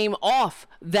Bernie's name off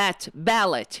that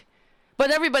ballot.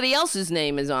 But everybody else's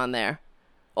name is on there.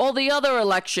 All the other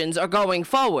elections are going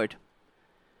forward.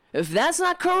 If that's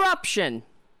not corruption,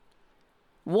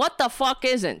 what the fuck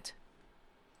isn't?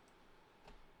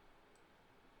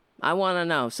 I want to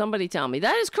know. Somebody tell me.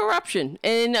 That is corruption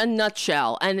in a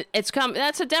nutshell. And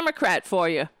that's a Democrat for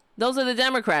you. Those are the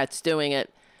Democrats doing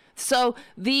it. So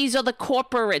these are the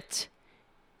corporate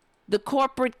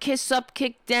kiss up,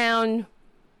 kick down,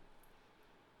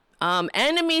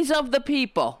 enemies of the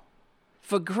people.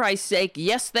 For Christ's sake,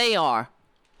 yes, they are.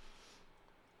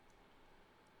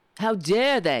 How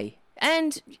dare they?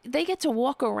 And they get to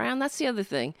walk around. That's the other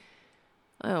thing.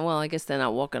 Well, I guess they're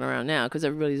not walking around now because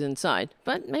everybody's inside.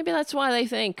 But maybe that's why they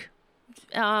think,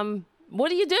 what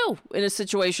do you do in a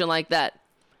situation like that?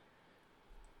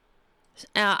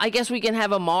 I guess we can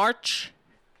have a march.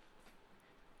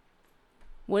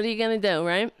 What are you going to do,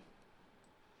 right?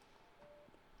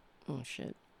 Oh,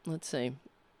 shit. Let's see.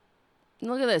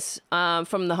 Look at this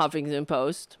from the Huffington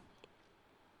Post.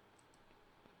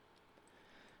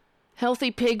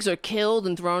 Healthy pigs are killed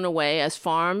and thrown away as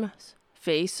farms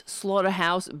face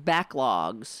slaughterhouse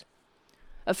backlogs.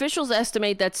 Officials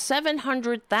estimate that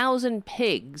 700,000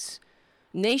 pigs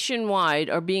nationwide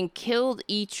are being killed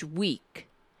each week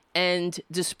and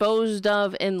disposed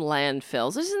of in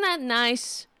landfills. Isn't that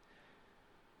nice?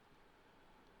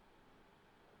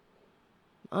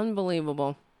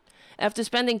 Unbelievable. After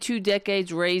spending 2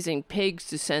 decades raising pigs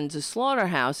to send to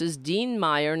slaughterhouses, Dean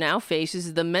Meyer now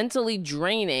faces the mentally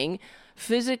draining,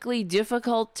 physically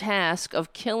difficult task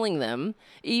of killing them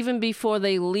even before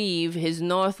they leave his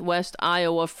northwest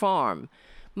Iowa farm.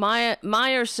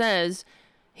 Meyer says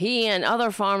He and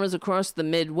other farmers across the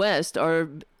Midwest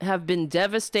have been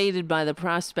devastated by the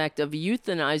prospect of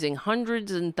euthanizing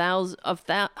hundreds of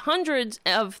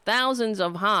thousands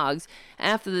of hogs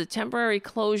after the temporary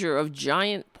closure of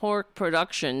giant pork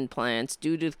production plants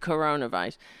due to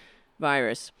coronavirus.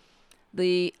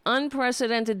 The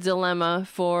unprecedented dilemma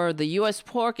for the U.S.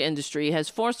 pork industry has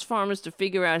forced farmers to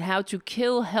figure out how to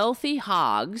kill healthy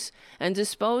hogs and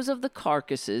dispose of the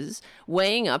carcasses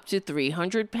weighing up to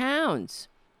 300 pounds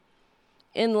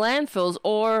in landfills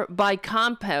or by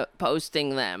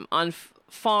composting them on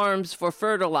farms for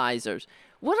fertilizers.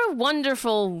 What a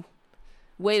wonderful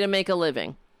way to make a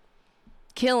living.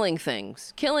 Killing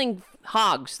things. Killing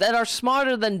hogs that are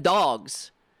smarter than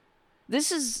dogs.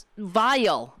 This is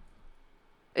vile.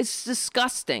 It's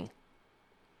disgusting.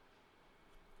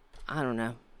 I don't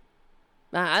know.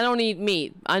 I don't eat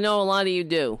meat. I know a lot of you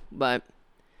do, but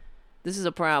this is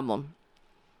a problem.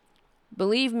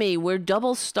 Believe me, we're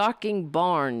double stocking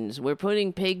barns. We're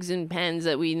putting pigs in pens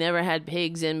that we never had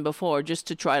pigs in before just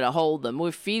to try to hold them.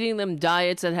 We're feeding them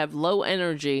diets that have low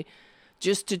energy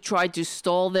just to try to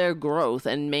stall their growth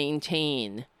and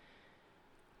maintain,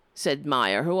 said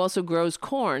Meyer, who also grows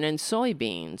corn and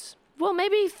soybeans. Well,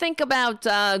 maybe think about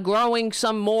growing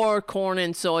some more corn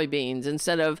and soybeans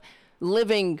instead of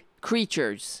living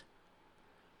creatures.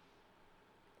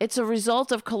 It's a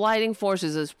result of colliding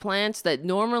forces as plants that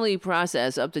normally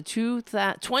process up to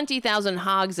 20,000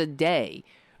 hogs a day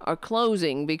are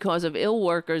closing because of ill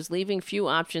workers, leaving few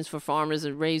options for farmers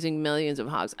and raising millions of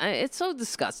hogs. It's so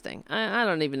disgusting. I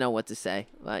don't even know what to say.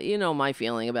 You know my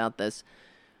feeling about this.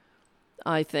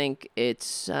 I think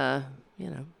it's, I've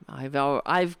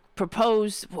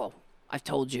proposed, well, I've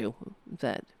told you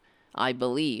that I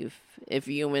believe if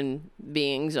human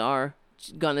beings are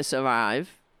going to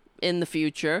survive in the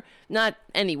future, not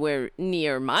anywhere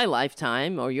near my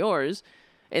lifetime or yours,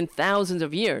 in thousands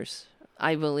of years,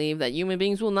 I believe that human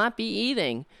beings will not be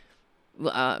eating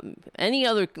any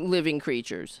other living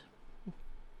creatures.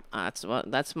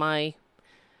 That's my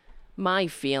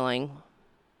feeling.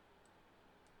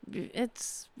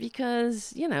 It's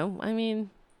because,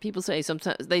 people say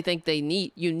sometimes they think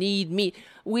you need meat.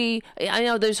 I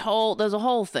know there's a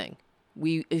whole thing.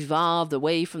 We evolved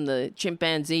away from the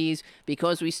chimpanzees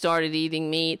because we started eating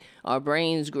meat. Our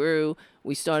brains grew.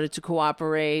 We started to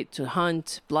cooperate, to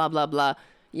hunt, blah, blah, blah.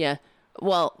 Yeah.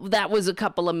 Well, that was a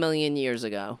couple of million years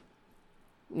ago.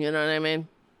 You know what I mean?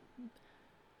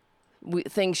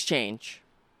 Things change.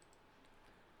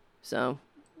 So,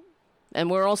 and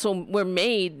we're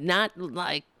made not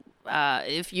like,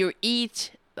 if you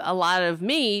eat a lot of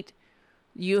meat,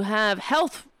 you have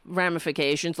health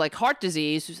ramifications like heart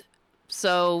disease.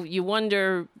 So you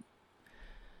wonder,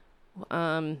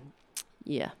 if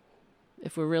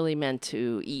we're really meant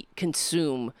to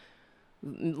consume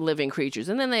living creatures.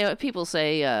 And then people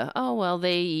say,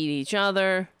 they eat each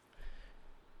other.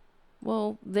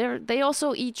 Well, they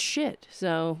also eat shit.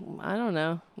 So I don't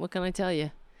know. What can I tell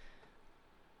you?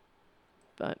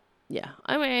 But yeah,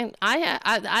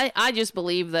 I just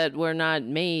believe that we're not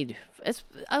made. It's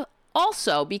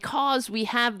also because we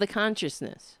have the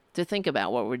consciousness to think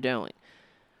about what we're doing.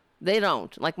 They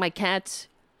don't. Like my cats,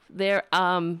 they're,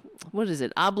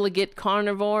 obligate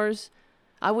carnivores.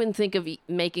 I wouldn't think of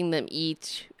making them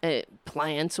eat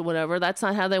plants or whatever. That's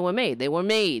not how they were made. They were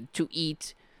made to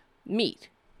eat meat.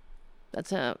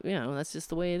 That's how, that's just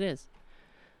the way it is.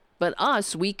 But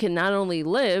us, we can not only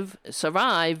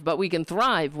survive, but we can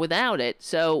thrive without it.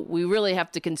 So we really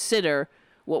have to consider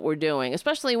what we're doing,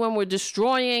 especially when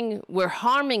we're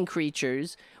harming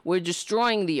creatures, we're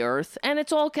destroying the earth, and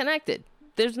it's all connected.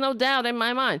 There's no doubt in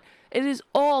my mind. It is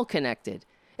all connected.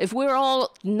 If we're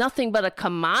all nothing but a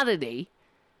commodity,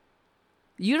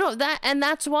 and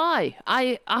that's why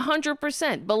I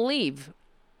 100% believe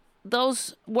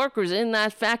those workers in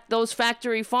those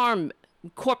factory farm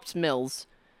corpse mills,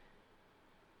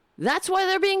 that's why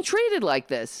they're being treated like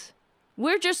this.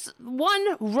 We're just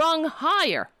one rung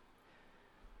higher.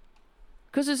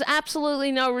 Because there's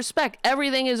absolutely no respect.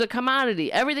 Everything is a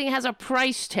commodity. Everything has a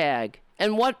price tag.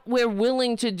 And what we're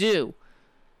willing to do.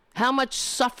 How much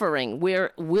suffering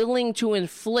we're willing to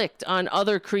inflict on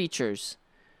other creatures.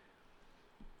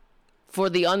 For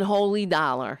the unholy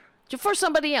dollar. For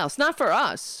somebody else, not for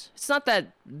us. It's not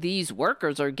that these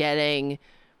workers are getting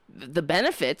the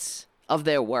benefits of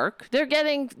their work. They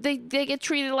get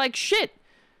treated like shit.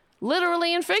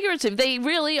 Literally and figurative. They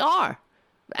really are.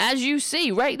 As you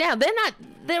see right now,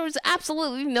 there is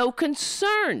absolutely no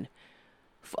concern.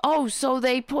 Oh, so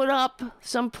they put up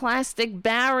some plastic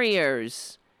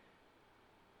barriers.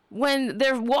 When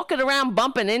they're walking around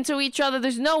bumping into each other,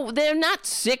 they're not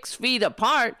 6 feet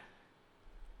apart.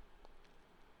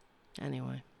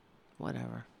 Anyway,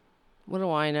 whatever. What do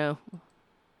I know?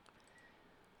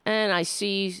 And I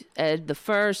see Ed the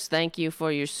First. Thank you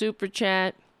for your super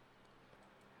chat.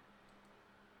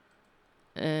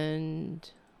 And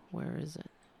where is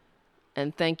it?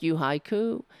 And thank you,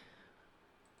 Haiku.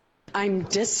 I'm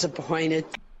disappointed.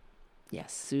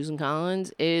 Yes, Susan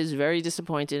Collins is very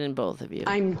disappointed in both of you.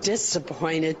 I'm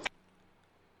disappointed.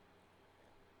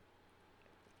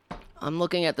 I'm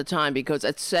looking at the time because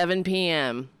at 7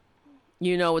 p.m.,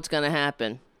 you know what's going to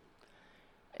happen.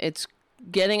 It's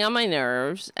getting on my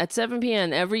nerves. At 7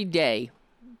 p.m. every day,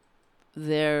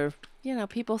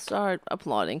 people start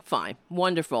applauding. Fine.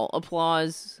 Wonderful.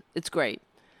 Applause. It's great.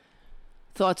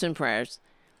 Thoughts and prayers.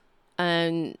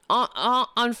 And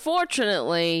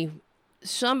unfortunately,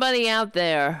 somebody out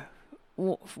there,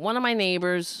 one of my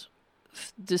neighbors,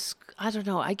 I don't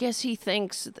know, I guess he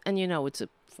thinks, and it's a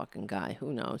fucking guy.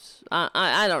 Who knows?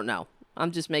 I don't know.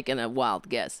 I'm just making a wild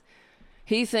guess.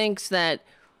 He thinks that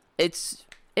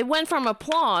it went from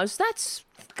applause. That's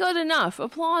good enough.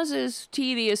 Applause is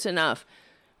tedious enough.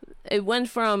 It went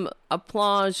from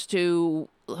applause to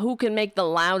who can make the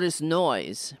loudest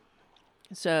noise.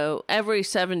 So every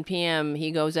 7 p.m.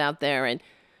 he goes out there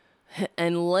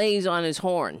and lays on his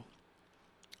horn.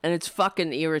 And it's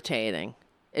fucking irritating.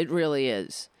 It really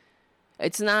is.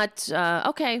 It's not,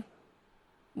 okay.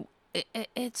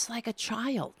 It's like a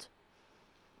child.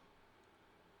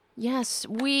 Yes,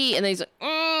 and he's like,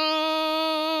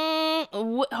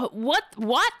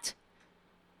 what?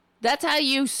 That's how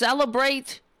you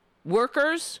celebrate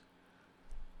workers?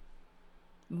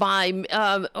 By,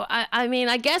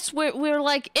 I guess we're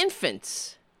like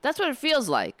infants. That's what it feels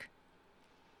like.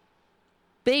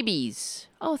 Babies.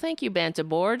 Oh, thank you, Banta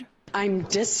Board. I'm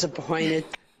disappointed.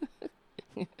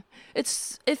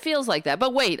 It feels like that.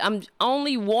 But wait, I'm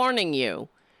only warning you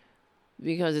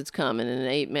because it's coming in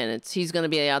 8 minutes. He's going to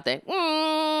be out there.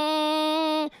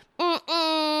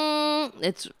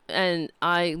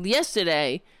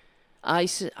 Yesterday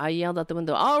I yelled out the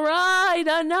window, "All right,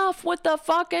 enough with the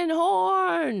fucking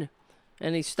horn."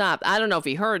 And he stopped. I don't know if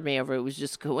he heard me or if it was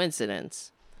just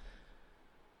coincidence.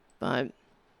 But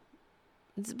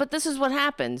this is what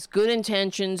happens. Good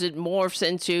intentions, it morphs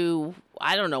into,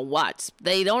 I don't know what.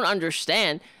 They don't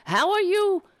understand. How are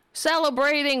you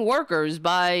celebrating workers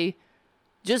by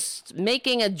just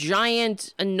making a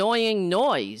giant, annoying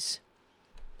noise?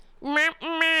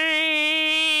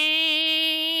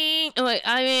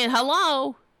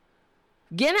 Hello?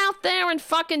 Get out there and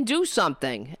fucking do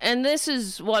something. And this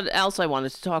is what else I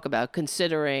wanted to talk about,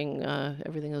 considering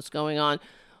everything that's going on.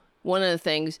 One of the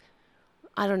things,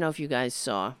 I don't know if you guys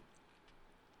saw, a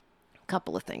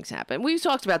couple of things happened. We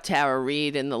talked about Tara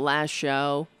Reid in the last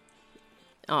show.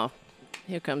 Oh,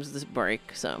 here comes this break.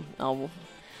 So I'll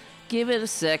give it a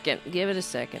second.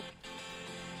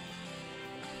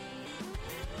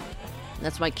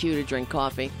 That's my cue to drink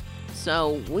coffee.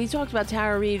 So we talked about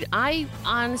Tara Reid. I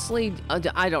honestly,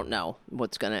 I don't know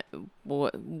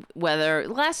whether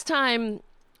last time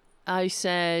I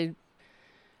said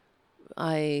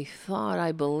I thought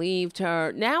I believed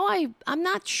her. Now I'm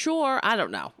not sure. I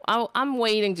don't know. I'm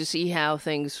waiting to see how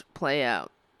things play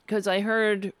out. Because I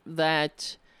heard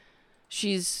that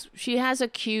she has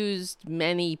accused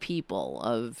many people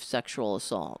of sexual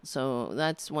assault. So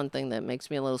that's one thing that makes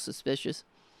me a little suspicious.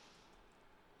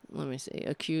 Let me see.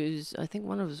 Accused. I think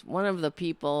one of the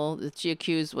people that she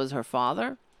accused was her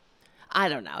father. I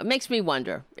don't know. It makes me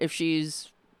wonder if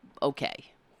she's okay.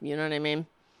 You know what I mean?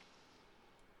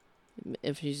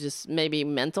 If she's just maybe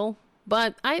mental.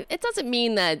 But it doesn't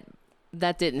mean that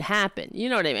didn't happen. You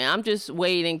know what I mean? I'm just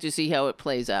waiting to see how it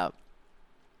plays out.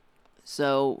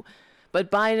 So,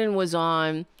 but Biden was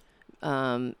on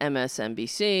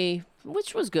MSNBC,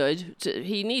 which was good.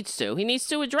 He needs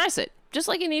to address it. Just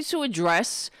like he needs to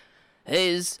address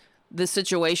the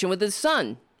situation with his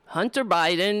son, Hunter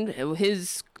Biden,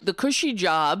 the cushy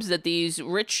jobs that these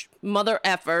rich mother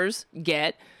effers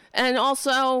get, and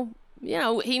also,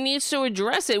 he needs to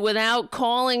address it without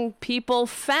calling people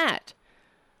fat,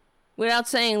 without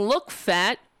saying, "Look,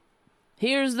 fat,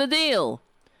 here's the deal."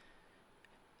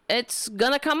 It's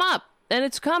gonna come up, and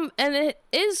it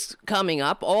is coming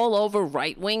up all over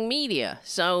right-wing media.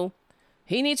 So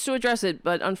he needs to address it,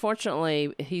 but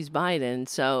unfortunately, he's Biden,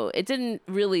 so it didn't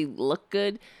really look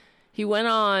good. He went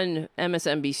on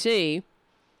MSNBC,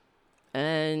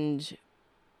 and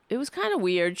it was kind of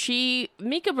weird.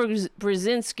 Mika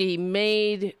Brzezinski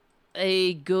made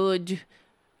a good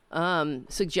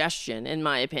suggestion, in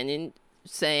my opinion,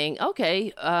 saying,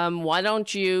 okay, why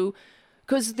don't you,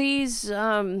 because these,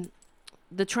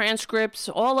 the transcripts,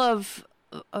 all of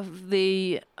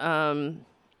the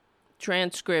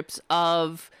transcripts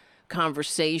of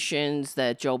conversations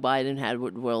that Joe Biden had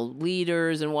with world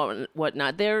leaders and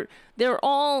whatnot. They're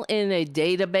all in a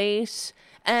database,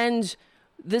 and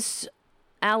this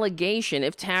allegation,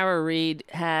 if Tara Reade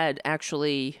had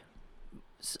actually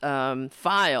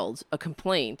filed a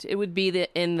complaint, it would be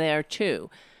in there too.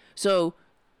 So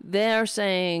they're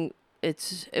saying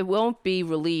it won't be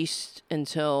released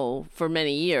until for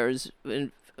many years,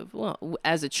 well,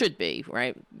 as it should be,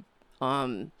 right?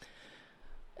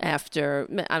 After,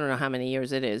 I don't know how many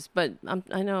years it is, but I'm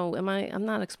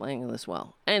not explaining this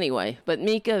well. Anyway, but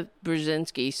Mika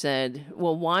Brzezinski said,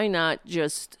 well, why not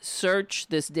just search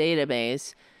this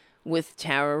database with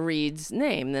Tara Reade's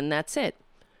name? Then that's it.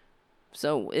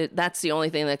 So that's the only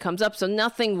thing that comes up. So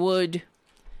nothing would,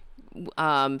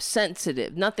 nothing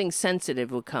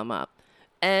sensitive would come up.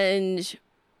 And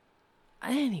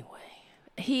anyway,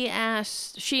 she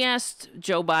asked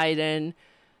Joe Biden,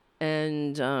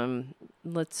 and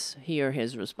let's hear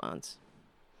his response.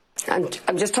 I'm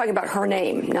just talking about her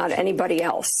name, not anybody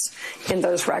else in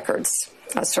those records.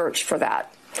 A search for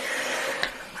that.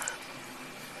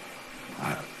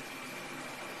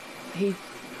 He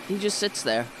just sits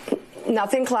there.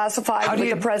 Nothing classified with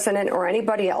the president or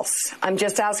anybody else. I'm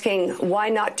just asking, why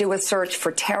not do a search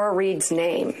for Tara Reade's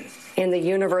name in the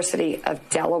University of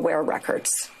Delaware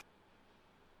records?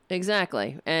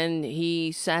 Exactly. And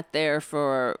he sat there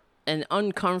for an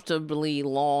uncomfortably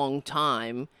long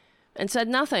time and said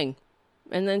nothing.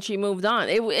 And then she moved on.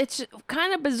 It's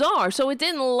kind of bizarre. So it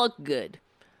didn't look good.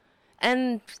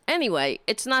 And anyway,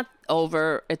 it's not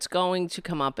over. It's going to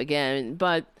come up again.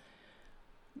 But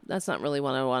that's not really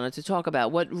what I wanted to talk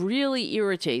about. What really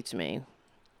irritates me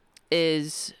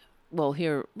is, well,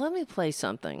 here, let me play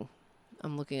something.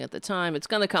 I'm looking at the time. It's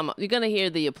going to come up. You're going to hear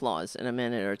the applause in a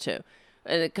minute or two.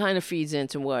 And it kind of feeds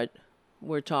into what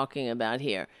we're talking about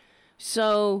here.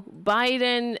 So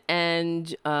Biden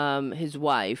and his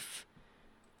wife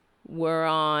were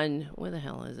on, where the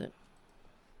hell is it?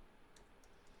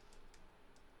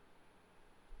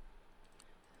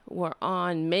 We're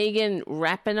on Megan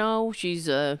Rapinoe. She's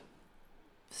a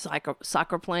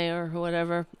soccer player or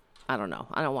whatever. I don't know.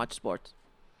 I don't watch sports.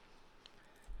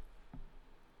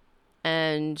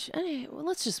 And anyway, well,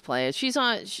 let's just play it.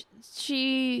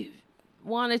 She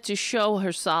wanted to show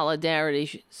her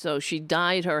solidarity, so she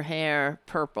dyed her hair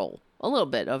purple. A little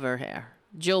bit of her hair.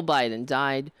 Jill Biden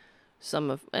dyed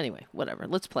anyway, whatever.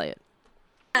 Let's play it.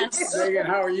 Megan,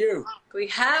 how are you? We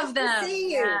have them. Nice to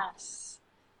see you. Yes.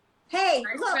 Hey,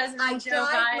 Vice look, President I Joe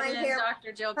dyed my Biden, hair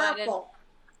Dr. Joe purple.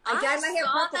 I I dyed my hair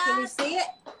saw purple. Can you that. see it?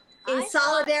 In I saw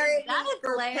solidarity that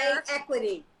for pay glare.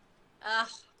 equity. Ugh,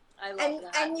 I love And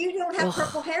that. and you don't have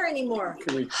purple hair anymore.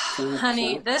 Can we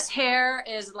Honey, this hair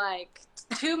is like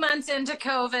 2 months into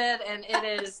COVID, and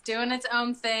it is doing its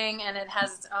own thing, and it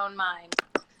has its own mind.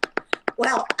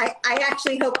 Well, I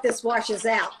actually hope this washes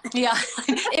out. Yeah,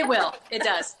 it will. It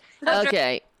does.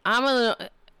 Okay,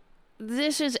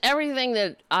 this is everything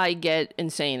that I get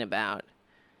insane about.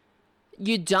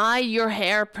 You dye your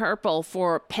hair purple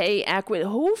for pay equity.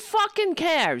 Who fucking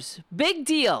cares? Big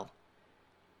deal.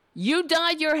 You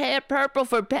dyed your hair purple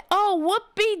for pay. Oh,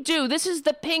 whoopee-doo. This is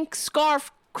the pink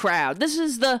scarf crowd. This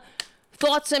is the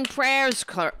thoughts and prayers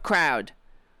crowd.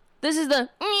 This is the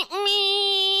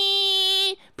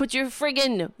put your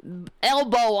friggin'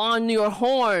 elbow on your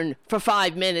horn for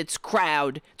 5 minutes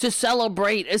crowd to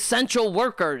celebrate essential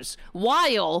workers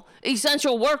while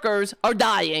essential workers are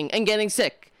dying and getting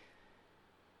sick.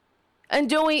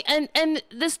 And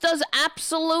this does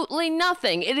absolutely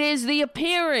nothing. It is the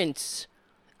appearance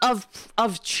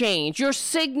of change. You're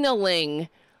signaling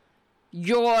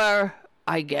your,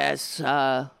 I guess,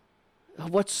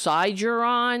 what side you're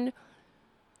on.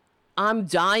 I'm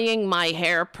dyeing my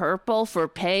hair purple for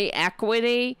pay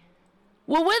equity.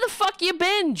 Well, where the fuck you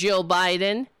been, Jill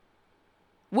Biden?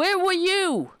 Where were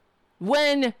you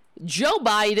when Joe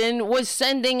Biden was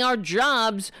sending our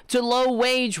jobs to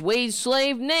low-wage,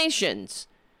 wage-slave nations?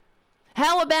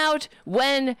 How about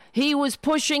when he was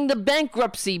pushing the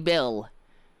bankruptcy bill?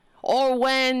 Or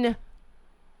when,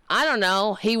 I don't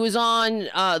know, he was on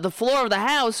the floor of the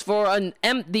House for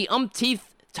the umpteenth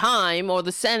time, or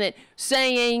the Senate,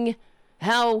 saying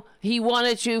how he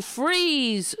wanted to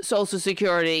freeze Social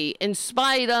Security in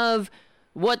spite of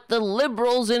what the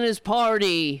liberals in his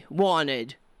party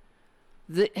wanted.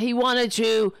 He wanted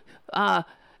to,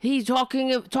 he's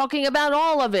talking about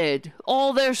all of it,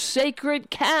 all their sacred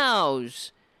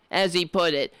cows, as he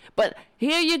put it. But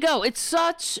here you go.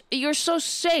 You're so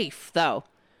safe, though,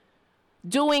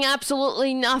 doing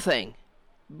absolutely nothing,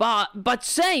 but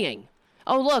saying,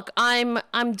 oh, look, I'm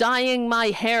dyeing my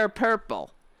hair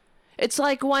purple. It's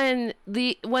like when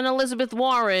Elizabeth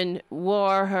Warren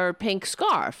wore her pink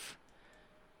scarf.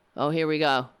 Oh, here we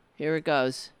go. Here it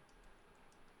goes.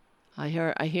 I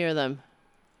hear them.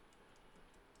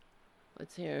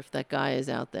 Let's hear if that guy is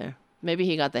out there. Maybe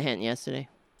he got the hint yesterday.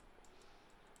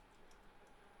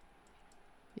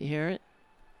 You hear it?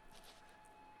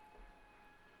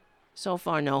 So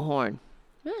far, no horn.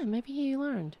 Yeah, maybe he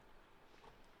learned.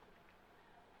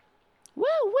 Woo,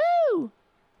 woo!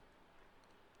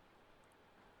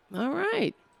 All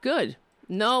right, good.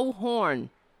 No horn.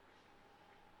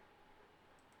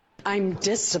 I'm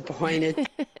disappointed.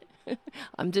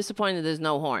 I'm disappointed there's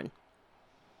no horn.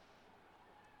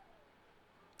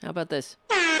 How about this?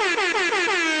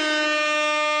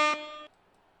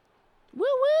 Woo,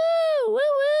 woo! Woo,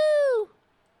 woo!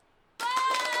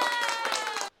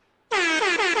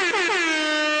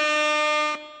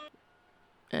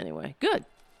 Anyway, good.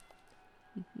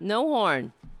 No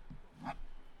horn.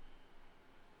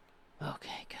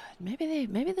 Okay, good.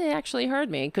 Maybe they actually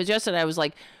heard me, because yesterday I was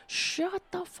like, shut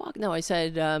the fuck. No, I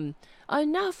said,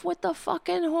 enough with the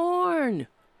fucking horn.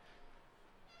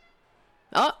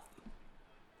 Oh,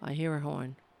 I hear a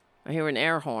horn. I hear an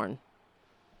air horn.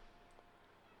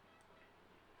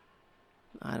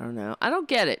 I don't know. I don't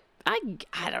get it. I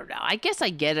don't know. I guess I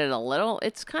get it a little.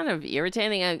 It's kind of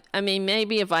irritating. I mean,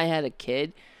 maybe if I had a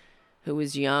kid who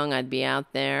was young, I'd be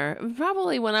out there.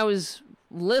 Probably when I was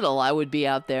little, I would be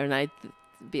out there and I'd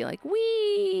be like,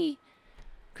 wee.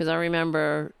 Because I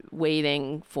remember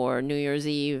waiting for New Year's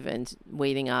Eve and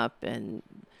waiting up and,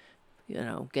 you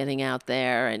know, getting out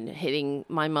there and hitting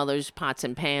my mother's pots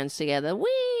and pans together.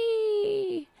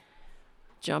 Wee!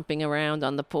 Jumping around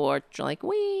on the porch like,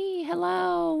 wee,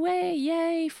 hello, way,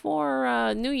 yay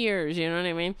for New Year's, you know what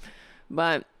I mean?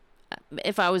 But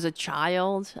if I was a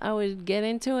child, I would get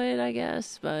into it, I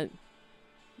guess. But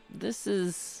this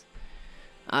is,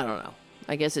 I don't know.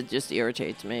 I guess it just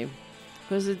irritates me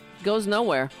because it goes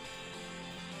nowhere.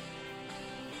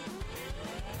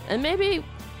 And maybe,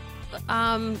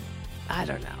 I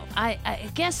don't know. I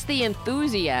guess the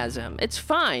enthusiasm, it's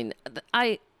fine.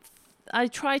 I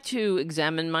try to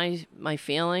examine my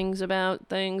feelings about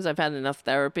things. I've had enough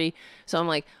therapy. So I'm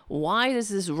like, why does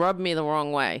this rub me the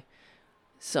wrong way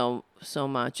so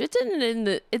much? It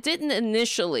didn't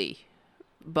initially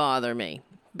bother me,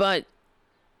 but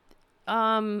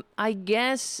I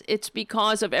guess it's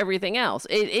because of everything else.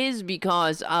 It is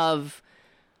because of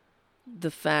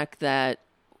the fact that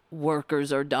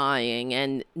workers are dying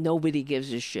and nobody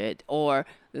gives a shit, or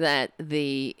that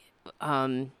the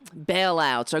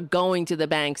bailouts are going to the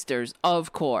banksters,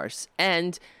 of course.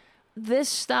 And this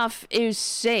stuff is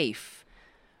safe.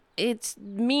 It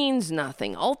means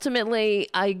nothing. Ultimately,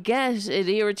 I guess it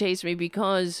irritates me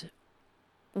because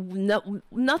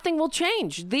nothing will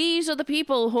change. These are the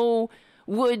people who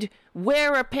would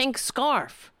wear a pink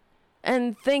scarf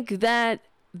and think that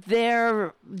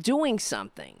they're doing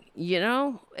something, you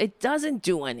know? It doesn't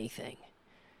do anything.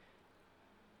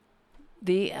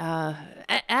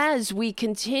 As we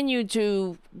continue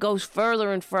to go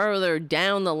further and further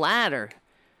down the ladder,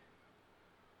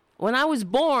 when I was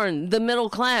born, the middle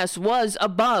class was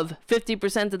above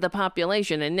 50% of the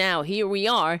population, and now here we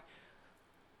are.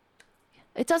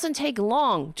 It doesn't take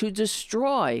long to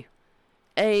destroy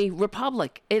a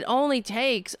republic. It only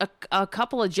takes a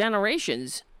couple of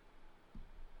generations.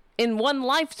 In one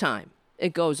lifetime,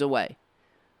 it goes away.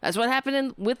 That's what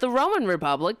happened with the Roman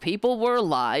Republic. People were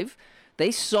alive.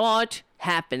 They saw it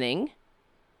happening.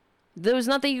 There was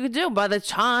nothing you could do. By the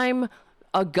time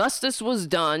Augustus was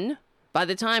done, by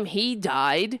the time he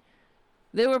died,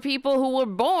 there were people who were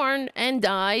born and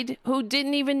died who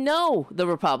didn't even know the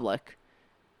Republic.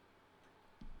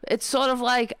 It's sort of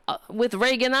like with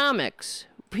Reaganomics.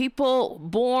 People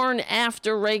born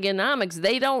after Reaganomics,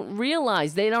 they don't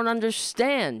realize, they don't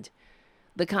understand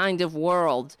the kind of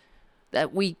world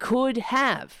that we could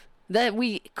have, that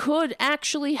we could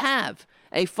actually have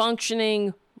a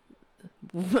functioning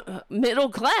middle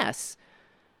class.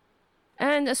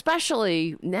 And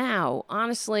especially now,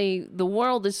 honestly, the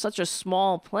world is such a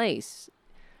small place.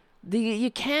 You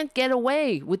can't get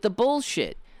away with the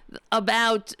bullshit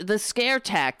about the scare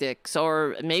tactics,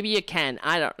 or maybe you can,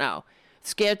 I don't know.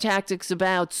 Scare tactics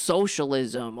about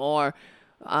socialism, or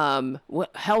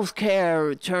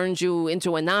healthcare turns you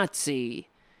into a Nazi.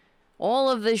 All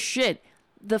of this shit.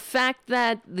 The fact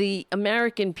that the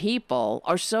American people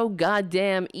are so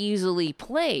goddamn easily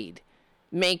played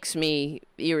makes me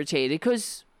irritated,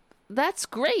 because that's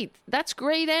great. That's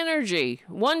great energy.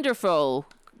 Wonderful.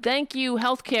 Thank you,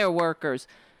 healthcare workers.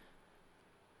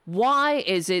 Why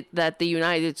is it that the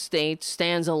United States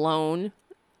stands alone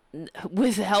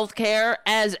with healthcare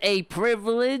as a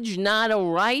privilege, not a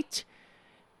right.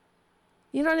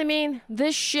 You know what I mean?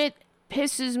 This shit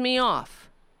pisses me off.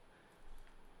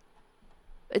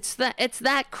 It's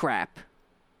that crap.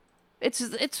 It's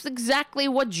exactly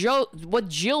what Jill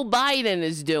Biden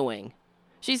is doing.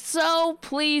 She's so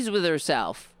pleased with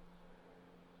herself.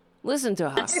 Listen to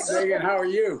her. Megan, how are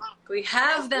you? We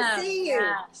have them. Nice to see you.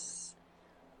 Yes.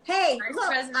 Hey, Vice look,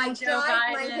 I President Joe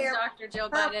dyed my Biden, hair Dr. Joe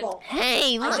Biden. purple.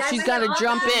 Hey, look, dyed she's my got to hair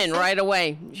jump in purple. right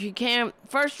away. She can't,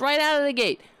 first, right out of the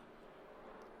gate.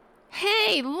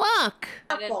 Hey, look,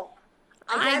 Purple.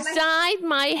 I dyed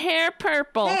my hair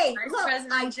purple. Hey, Vice look, I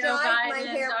President Joe dyed my Biden,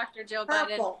 hair Dr. Joe Biden.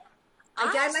 purple.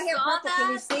 I dyed my hair saw purple. Can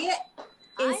you that. see it?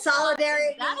 I In saw- solidarity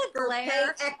is that a for pay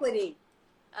glare? equity.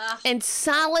 And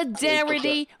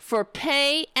solidarity for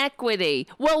pay equity.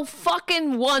 Well,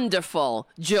 fucking wonderful,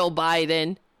 Jill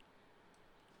Biden.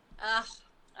 I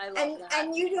love And that.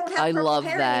 and you don't have I purple love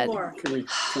hair that. anymore.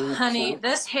 Honey,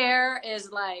 this hair is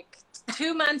like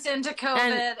 2 months into COVID,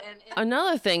 and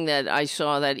Another thing that I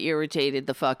saw that irritated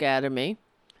the fuck out of me.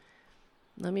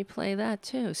 Let me play that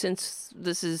too, since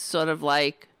this is sort of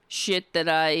like shit that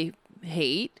I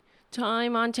hate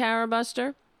time on Tara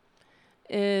Buster,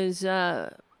 is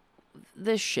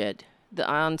this shit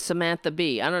on Samantha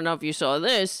Bee. I don't know if you saw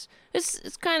this.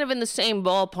 It's kind of in the same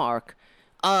ballpark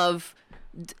of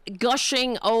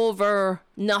gushing over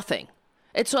nothing.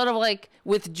 It's sort of like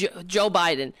with Joe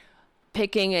Biden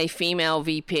picking a female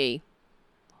VP.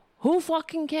 Who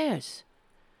fucking cares?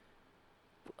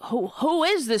 Who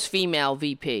is this female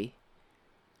VP?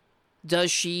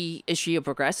 Is she a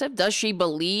progressive? Does she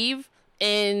believe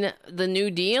in the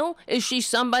New Deal? Is she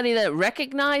somebody that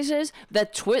recognizes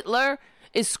that Twitler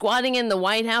is squatting in the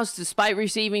White House despite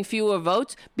receiving fewer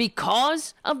votes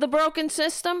because of the broken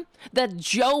system that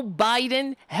Joe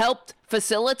Biden helped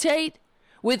facilitate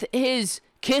with his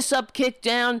kiss up, kick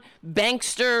down,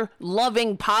 bankster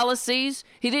loving policies?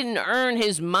 He didn't earn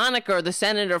his moniker, the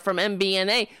senator from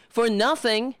MBNA, for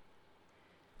nothing.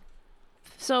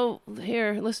 So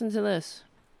here, listen to this.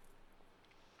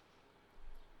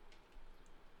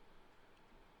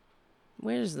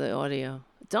 Where's the audio?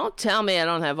 Don't tell me I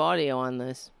don't have audio on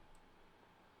this.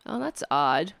 Oh, that's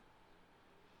odd.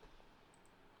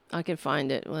 I can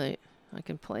find it. Wait, I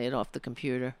can play it off the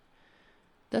computer.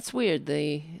 That's weird.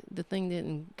 The thing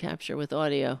didn't capture with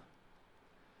audio.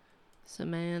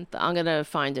 Samantha. I'm going to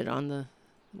find it on the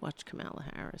Watch Kamala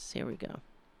Harris. Here we go.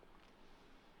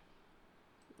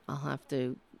 I'll have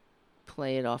to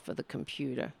play it off of the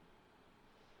computer.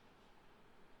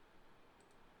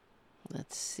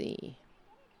 Let's see.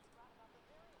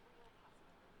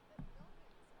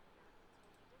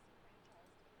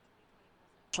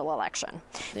 Election.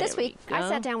 There This week, we I go.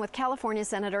 sat down with California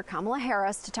Senator Kamala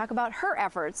Harris to talk about her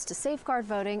efforts to safeguard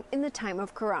voting in the time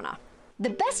of Corona. The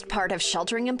best part of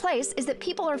sheltering in place is that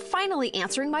people are finally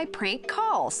answering my prank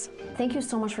calls. Thank you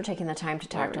so much for taking the time to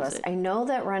talk to Where is us. it? I know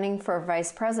that running for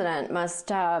vice president must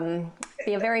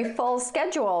be a very full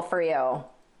schedule for you.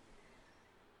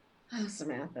 Oh,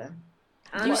 Samantha.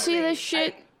 You see this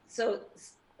shit?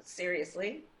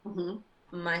 Seriously,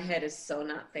 my head is so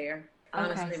not there.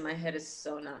 Honestly, my head is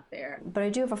so not there. But I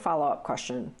do have a follow-up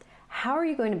question. How are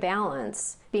you going to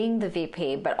balance being the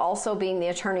VP but also being the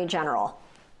Attorney General?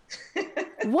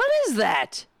 What is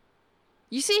that?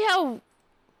 You see how...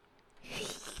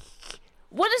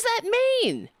 What does that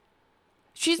mean?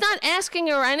 She's not asking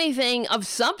her anything of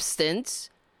substance.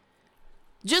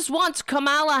 Just wants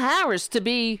Kamala Harris to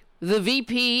be the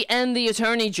VP and the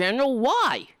Attorney General.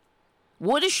 Why?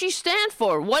 What does she stand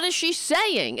for? What is she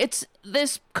saying? It's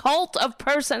this cult of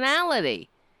personality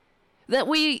that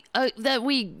we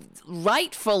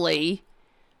rightfully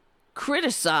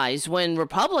criticize when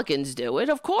Republicans do it.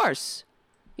 Of course,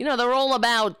 you know they're all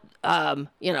about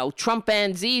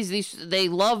Trumpanzees. They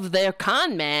love their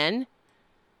con man.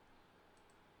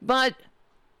 But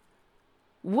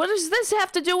what does this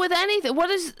have to do with anything?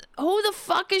 Who the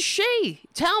fuck is she?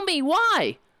 Tell me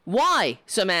why. Why,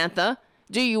 Samantha,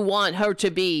 do you want her to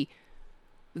be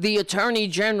the Attorney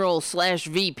General /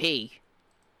 VP?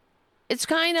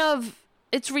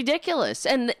 It's ridiculous.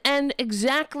 And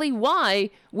exactly why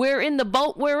we're in the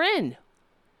boat we're in.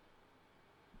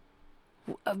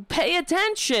 Pay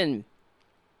attention.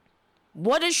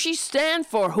 What does she stand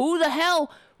for? Who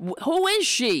is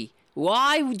she?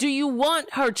 Why do you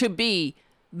want her to be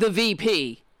the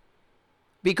VP?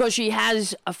 Because she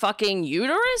has a fucking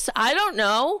uterus? I don't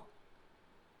know.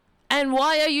 And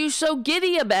why are you so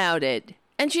giddy about it?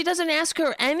 And she doesn't ask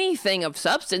her anything of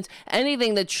substance,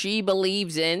 anything that she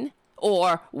believes in,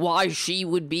 or why she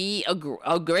would be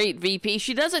a great VP.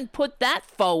 She doesn't put that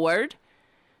forward.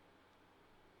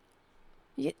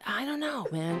 Yeah, I don't know,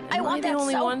 man. I want that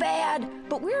only so one? bad,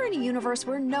 but we're in a universe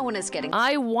where no one is getting.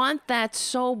 I want that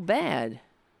so bad.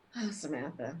 Oh,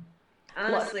 Samantha.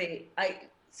 Honestly,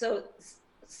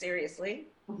 seriously,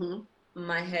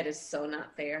 my head is so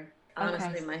not there.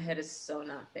 Honestly, my head is so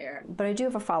not there. But I do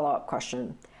have a follow-up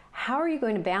question. How are you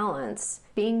going to balance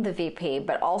being the VP,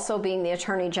 but also being the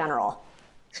Attorney General?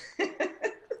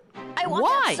 I want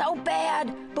that so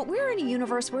bad, but we're in a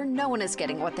universe where no one is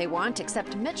getting what they want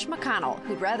except Mitch McConnell,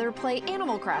 who'd rather play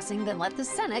Animal Crossing than let the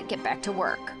Senate get back to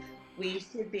work. We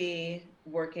should be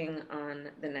working on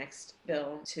the next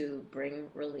bill to bring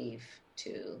relief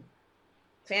to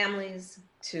families,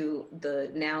 to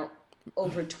the now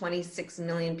over 26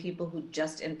 million people who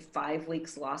just in 5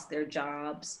 weeks lost their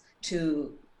jobs,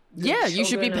 to you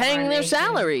should be paying their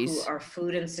salaries. Who are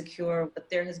food insecure. But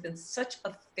there has been such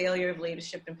a failure of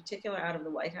leadership, in particular out of the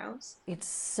White House. It's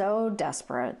so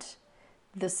desperate.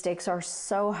 The stakes are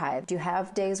so high. Do you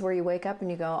have days where you wake up and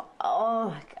you go,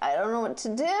 oh, I don't know what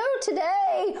to do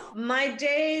today? My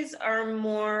days are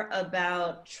more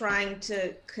about trying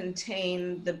to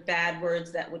contain the bad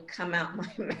words that would come out my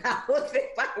mouth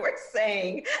if I were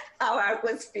saying how I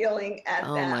was feeling at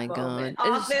that moment. Oh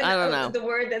my God. Often, I don't know. The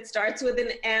word that starts with an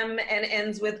M and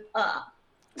ends with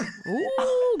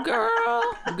Ooh,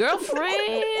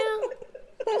 girlfriend.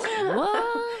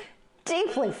 What?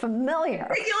 Deeply familiar.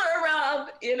 Regular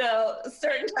around,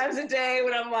 certain times of day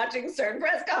when I'm watching certain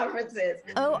press conferences.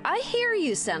 Oh, I hear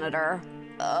you, Senator.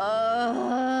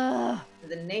 The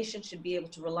nation should be able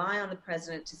to rely on the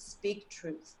president to speak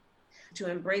truth, to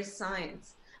embrace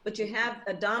science. But you have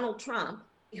a Donald Trump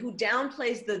who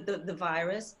downplays the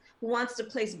virus, who wants to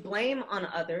place blame on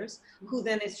others, who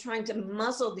then is trying to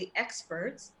muzzle the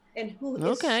experts, and who is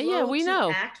slow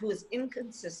to act, who is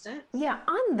inconsistent. Yeah,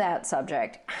 on that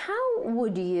subject, how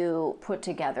would you put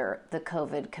together the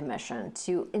COVID Commission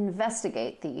to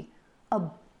investigate the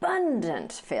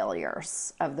abundant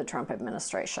failures of the Trump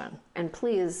administration? And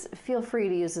please feel free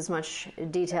to use as much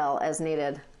detail as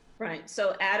needed. Right.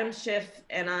 So Adam Schiff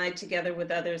and I, together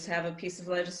with others, have a piece of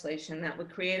legislation that would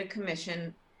create a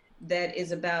commission that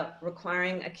is about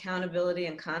requiring accountability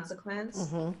and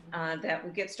consequence that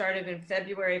would get started in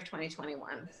February of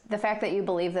 2021. The fact that you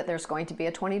believe that there's going to be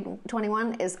a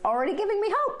 2021 is already giving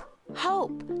me hope.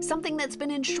 Hope, something that's been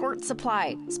in short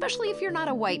supply, especially if you're not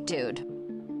a white dude.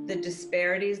 The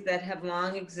disparities that have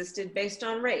long existed based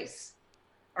on race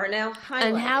are now highlighted.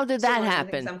 And how did that One of the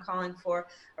happen? things I'm calling for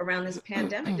around this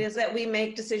pandemic is that we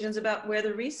make decisions about where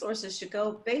the resources should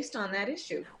go based on that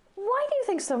issue. Why do you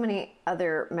think so many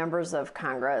other members of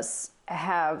Congress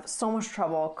have so much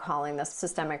trouble calling this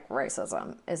systemic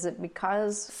racism? Is it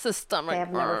because they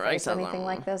have never faced anything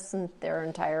like this in their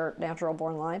entire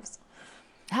natural-born lives?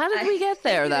 How did we get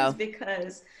there, though? It's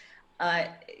because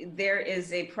there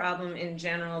is a problem in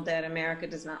general that America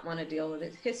does not want to deal with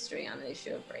its history on the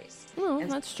issue of race. Well,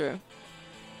 that's true.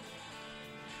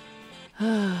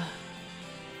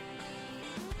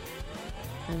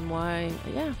 And why?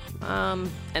 Yeah.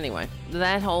 Anyway,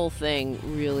 that whole thing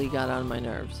really got on my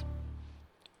nerves.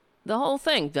 The whole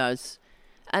thing does.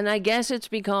 And I guess it's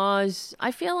because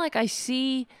I feel like I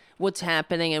see what's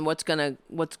happening and what's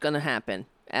gonna happen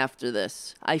after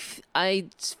this. I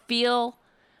feel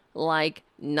like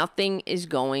nothing is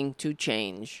going to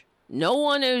change. No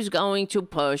one is going to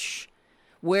push.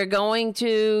 We're going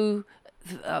to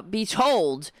be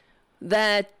told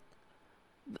that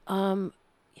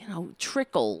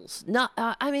trickles. Not.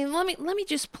 I mean, let me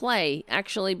just play.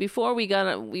 Actually, before we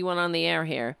went on the air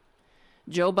here,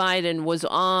 Joe Biden was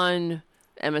on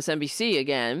MSNBC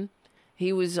again.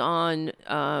 He was on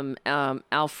Al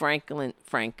Franken.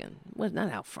 What? Not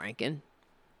Al Franken.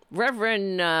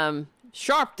 Reverend Al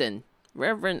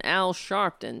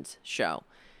Sharpton's show,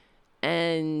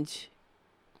 and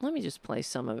let me just play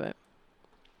some of it.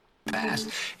 Passed.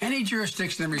 Any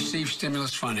jurisdiction that receives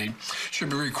stimulus funding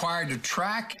should be required to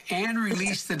track and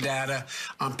release the data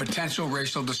on potential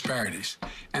racial disparities.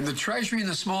 And the Treasury and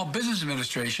the Small Business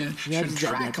Administration should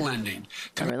track lending.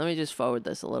 All right, let me just forward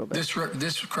this a little bit.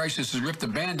 This crisis has ripped the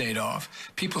Band-Aid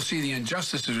off. People see the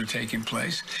injustices that are taking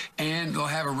place, and they'll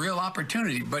have a real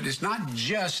opportunity. But it's not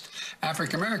just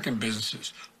African-American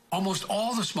businesses. Almost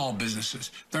all the small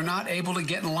businesses, they're not able to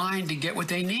get in line to get what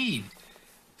they need.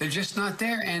 They're just not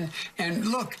there. And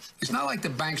look, it's not like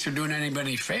the banks are doing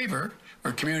anybody a favor,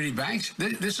 or community banks.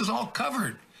 This is all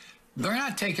covered. They're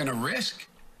not taking a risk,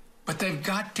 but they've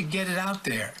got to get it out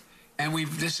there. And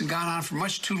this has gone on for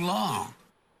much too long.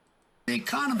 the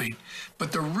economy.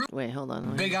 But the root Wait, hold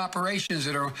on. big operations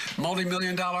that are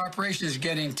multi-million-dollar operations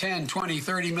getting 10, 20,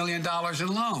 30 million dollars in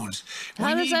loans.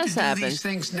 How does this happen? We need to do these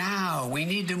things now. We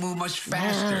need to move much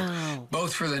faster,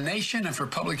 both for the nation and for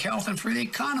public health and for the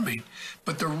economy.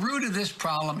 But the root of this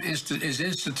problem is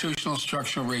institutional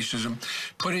structural racism,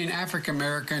 putting African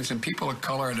Americans and people of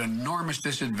color at an enormous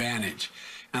disadvantage.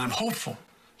 And I'm hopeful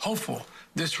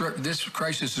this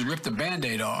crisis has ripped the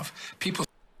Band-Aid off. People.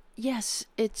 Yes,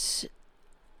 it's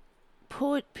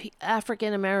put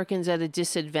African Americans at a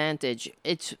disadvantage.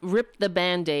 It's ripped the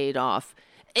Band-Aid off.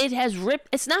 It has ripped.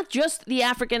 It's not just the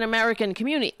African American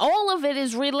community. All of it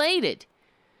is related.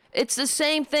 It's the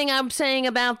same thing I'm saying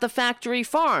about the factory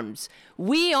farms.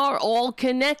 We are all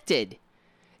connected.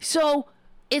 So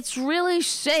it's really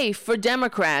safe for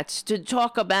Democrats to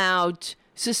talk about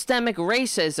systemic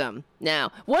racism.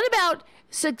 Now, what about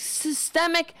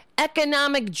systemic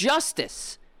economic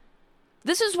justice?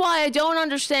 This is why I don't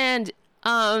understand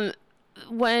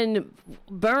when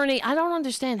Bernie, I don't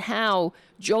understand how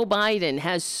Joe Biden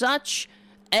has such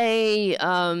a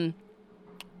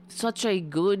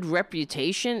good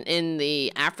reputation in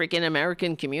the African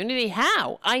American community.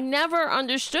 How? I never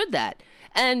understood that.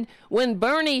 And when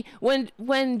Bernie,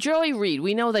 when Joy Reid,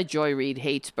 we know that Joy Reid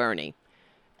hates Bernie,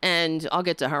 and I'll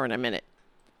get to her in a minute.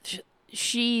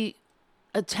 She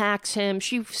attacks him.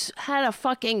 She had a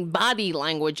fucking body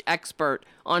language expert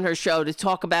on her show to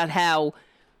talk about how,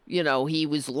 you know, he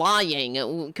was lying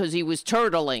because he was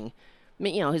turtling.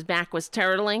 You know, his back was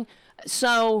turtling.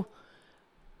 So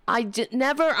I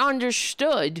never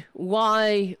understood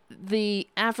why the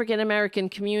African American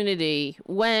community,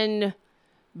 when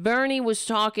Bernie was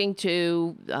talking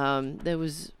to,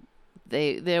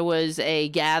 there was a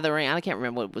gathering, I can't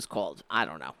remember what it was called, I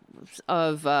don't know,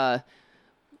 of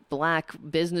black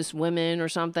business women or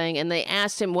something, and they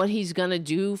asked him what he's going to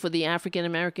do for the African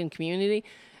American community,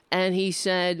 and he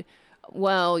said,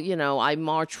 well, you know, I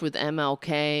marched with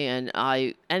MLK,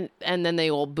 and then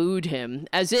they all booed him,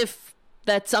 as if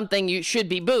that's something you should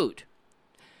be booed.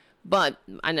 But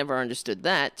I never understood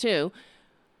that, too.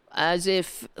 As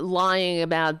if lying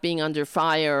about being under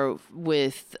fire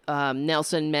with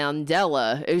Nelson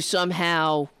Mandela is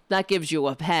somehow, that gives you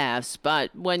a pass.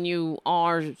 But when you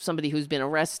are somebody who's been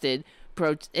arrested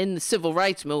in the civil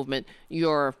rights movement,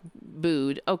 you're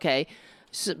booed. Okay.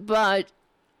 So, but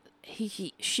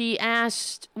she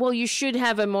asked, well, you should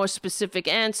have a more specific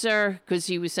answer, because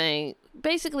he was saying,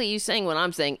 basically he's saying what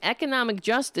I'm saying, economic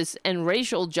justice and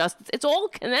racial justice, it's all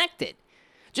connected.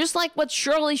 Just like what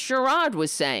Shirley Sherrod was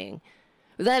saying,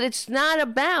 that it's not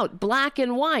about black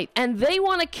and white. And they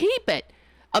want to keep it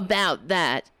about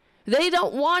that. They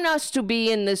don't want us to be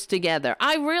in this together.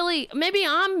 Maybe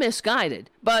I'm misguided,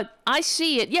 but I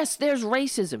see it. Yes, there's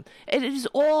racism. It is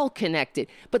all connected.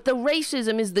 But the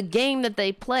racism is the game that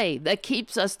they play that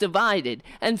keeps us divided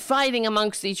and fighting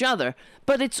amongst each other.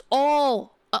 But it's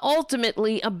all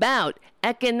ultimately about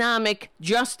economic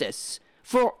justice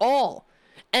for all.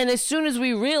 And as soon as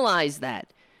we realize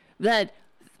that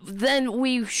then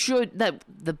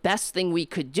the best thing we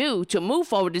could do to move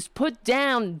forward is put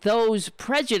down those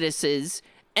prejudices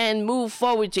and move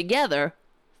forward together.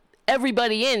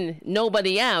 Everybody in,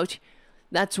 nobody out.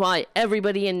 That's why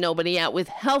everybody in, nobody out, with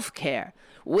health care,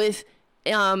 with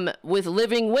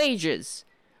living wages,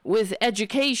 with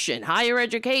education, higher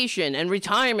education, and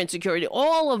retirement security.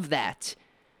 All of that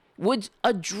would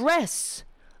address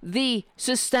the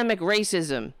systemic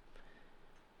racism.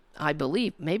 I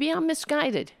believe. Maybe I'm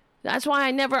misguided. That's why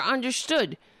I never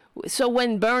understood. So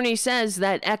when Bernie says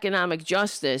that economic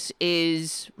justice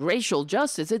is racial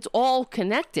justice, it's all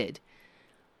connected.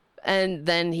 And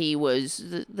then Joy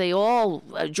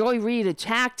Reid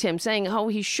attacked him, saying, oh,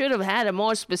 he should have had a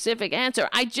more specific answer.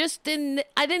 I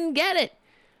didn't get it.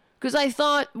 Because I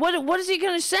thought, what is he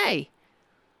going to say?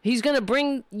 He's going to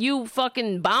bring you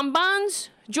fucking bonbons?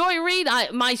 Joy Reid,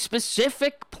 my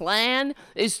specific plan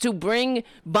is to bring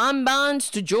bonbons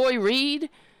to Joy Reid?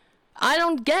 I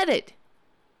don't get it.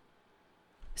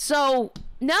 So,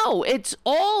 no, it's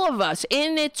all of us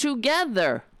in it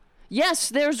together. Yes,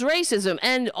 there's racism,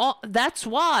 and that's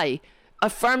why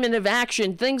affirmative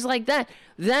action, things like that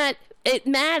it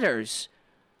matters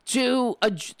to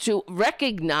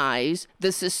recognize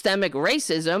the systemic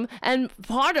racism, and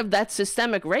part of that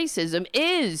systemic racism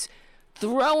is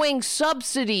throwing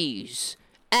subsidies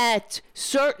at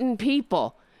certain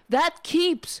people. That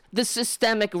keeps the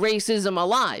systemic racism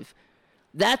alive.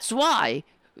 That's why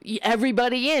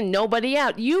everybody in, nobody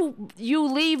out. You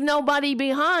leave nobody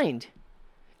behind.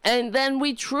 And then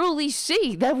we truly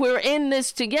see that we're in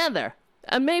this together.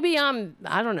 And maybe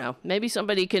I don't know. Maybe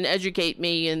somebody can educate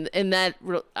me in that.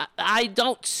 I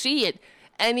don't see it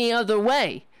any other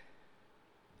way.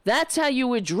 That's how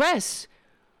you address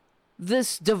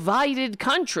this divided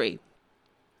country.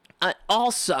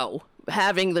 Also,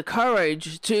 having the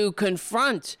courage to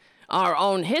confront our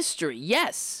own history,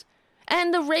 yes.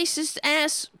 And the racist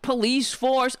ass police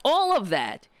force, all of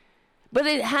that. But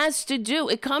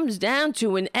it comes down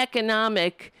to an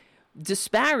economic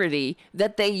disparity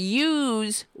that they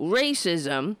use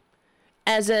racism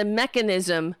as a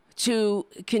mechanism to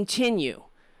continue.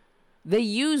 They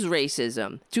use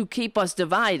racism to keep us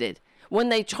divided. When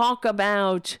they talk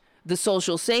about the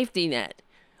social safety net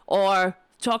or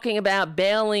talking about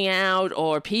bailing out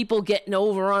or people getting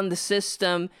over on the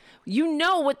system, you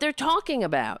know what they're talking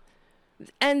about.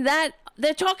 And that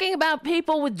they're talking about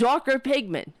people with darker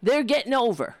pigment. They're getting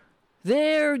over.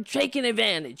 They're taking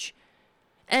advantage.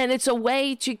 And it's a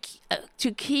way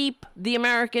to keep the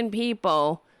American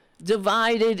people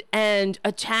divided and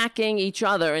attacking each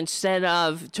other instead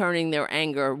of turning their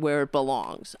anger where it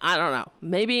belongs. I don't know.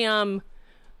 Maybe I'm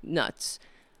nuts.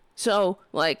 So,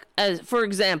 like, for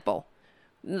example,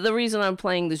 the reason I'm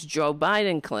playing this Joe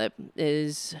Biden clip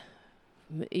is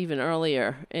even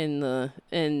earlier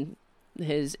in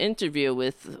his interview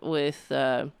with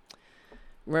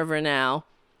Reverend Al.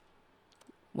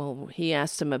 Well, he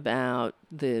asked him about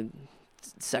the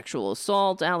sexual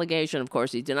assault allegation. Of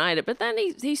course, he denied it. But then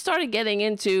he started getting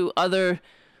into other,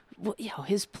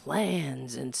 his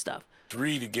plans and stuff.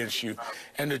 Read against you.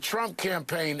 And the Trump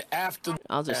campaign after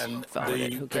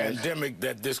the pandemic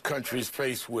that this country is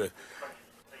faced with.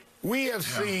 We have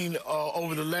seen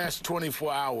over the last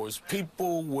 24 hours,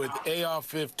 people with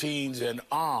AR-15s and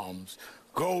arms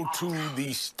go to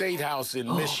the State House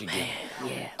in Michigan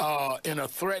in a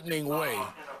threatening way.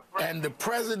 And the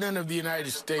President of the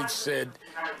United States said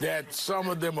that some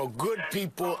of them are good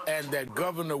people and that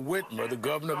Governor Whitmer, the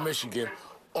governor of Michigan,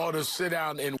 ought to sit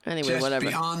down and just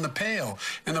beyond the pale.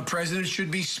 And the President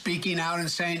should be speaking out and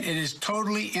saying it is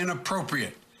totally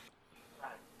inappropriate.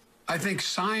 I think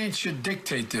science should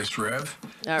dictate this, Rev.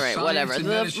 All right, whatever.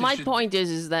 My point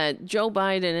is that Joe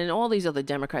Biden and all these other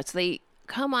Democrats, they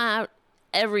come out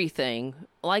everything,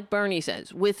 like Bernie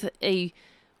says, with an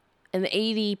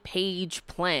 80-page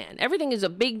plan. Everything is a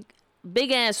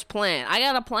big-ass plan. I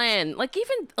got a plan. Like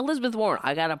even Elizabeth Warren,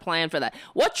 I got a plan for that.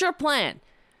 What's your plan?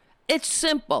 It's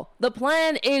simple. The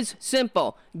plan is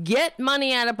simple. Get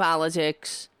money out of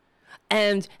politics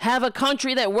and have a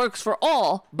country that works for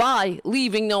all by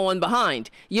leaving no one behind.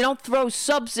 You don't throw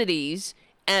subsidies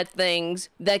at things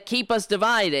that keep us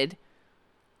divided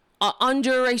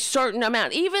under a certain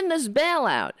amount. Even this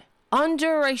bailout,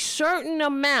 under a certain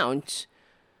amount,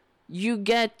 you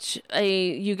get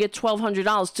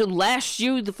 $1,200 to last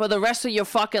you for the rest of your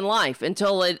fucking life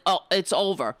until it's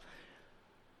over.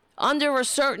 Under a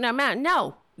certain amount.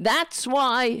 No, that's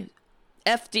why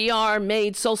FDR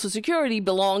made Social Security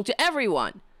belong to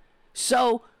everyone,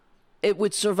 so it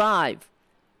would survive.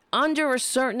 Under a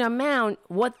certain amount,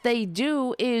 what they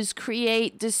do is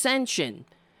create dissension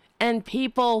and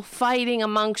people fighting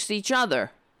amongst each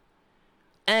other.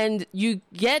 And you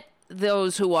get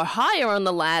those who are higher on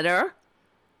the ladder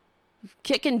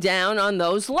kicking down on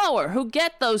those lower who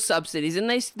get those subsidies, and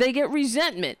they get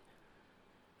resentment.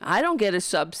 I don't get a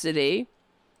subsidy.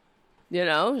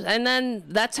 And then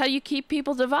that's how you keep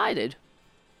people divided.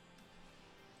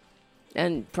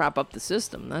 And prop up the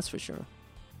system, that's for sure.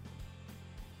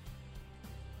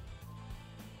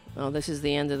 Oh, this is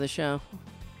the end of the show.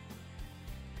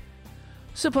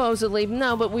 Supposedly.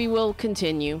 No, but we will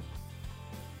continue.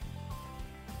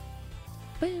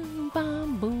 Boom,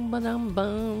 bam, boom, ba-dum,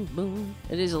 boom, boom.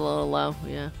 It is a little low,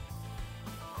 yeah.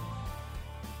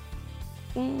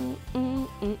 Hold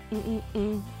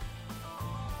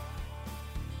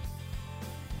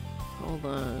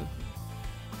on.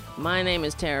 My name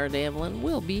is Tara Devlin.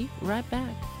 We'll be right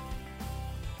back.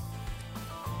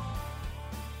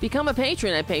 Become a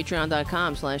patron at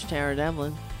patreon.com/Tara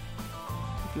Devlin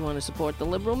if you want to support the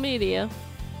liberal media.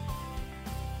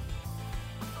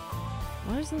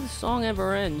 Why doesn't the song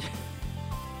ever end?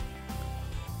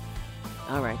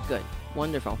 All right, good.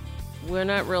 Wonderful. We're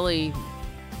not really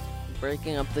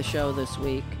breaking up the show this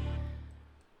week.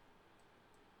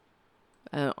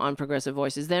 On Progressive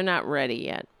Voices. They're not ready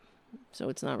yet, so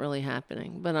it's not really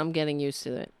happening, but I'm getting used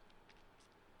to it.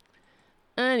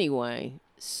 Anyway,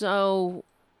 so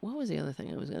what was the other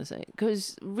thing I was going to say?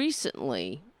 Because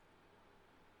recently,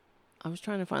 I was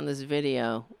trying to find this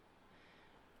video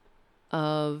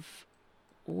of,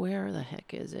 where the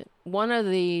heck is it? One of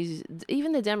these,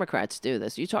 even the Democrats do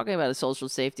this. You're talking about a social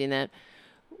safety net.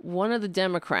 One of the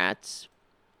Democrats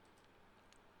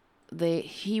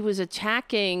he was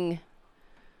attacking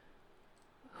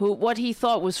what he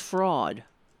thought was fraud,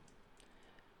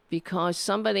 because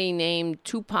somebody named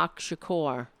Tupac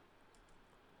Shakur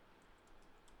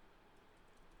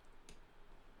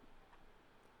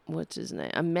what's his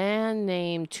name? A man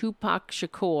named Tupac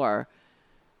Shakur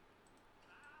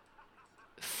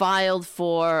filed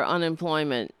for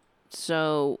unemployment.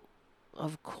 So,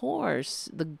 of course,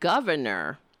 the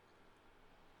governor.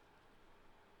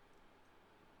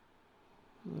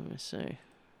 Let me see.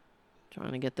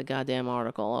 Trying to get the goddamn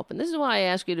article open. This is why I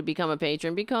ask you to become a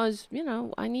patron, because, you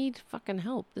know, I need fucking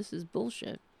help. This is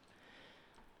bullshit.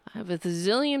 I have a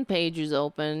zillion pages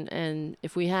open, and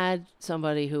if we had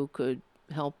somebody who could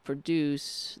help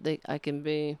produce, I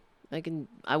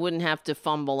wouldn't have to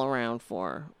fumble around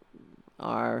for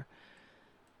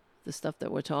the stuff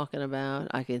that we're talking about.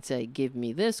 I could say, give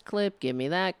me this clip, give me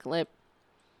that clip.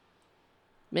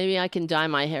 Maybe I can dye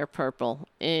my hair purple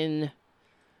in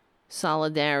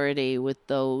solidarity with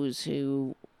those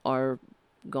who are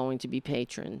going to be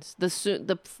patrons,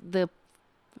 the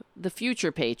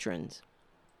future patrons,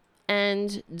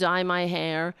 and dye my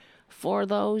hair for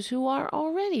those who are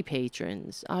already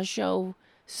patrons. I'll show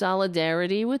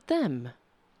solidarity with them.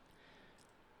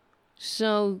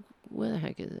 So, where the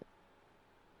heck is it?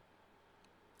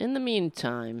 In the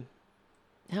meantime,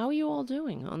 how are you all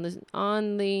doing on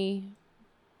the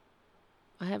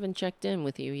I haven't checked in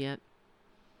with you yet.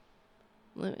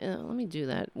 Let me do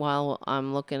that while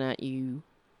I'm looking at you.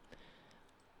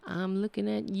 I'm looking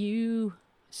at you,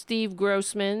 Steve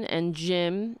Grossman and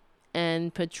Jim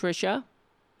and Patricia.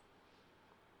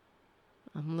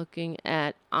 I'm looking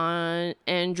at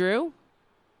Andrew.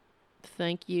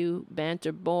 Thank you,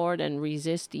 Banter Board and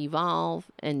Resist Evolve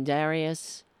and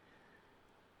Darius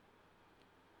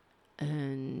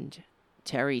and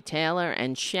Terry Taylor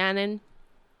and Shannon.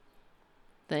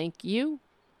 Thank you.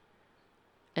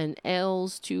 And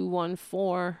Els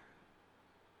 214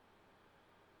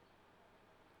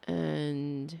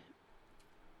 and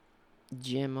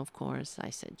Jim, of course. I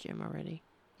said Jim already.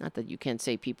 Not that you can't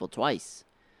say people twice.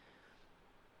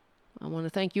 I want to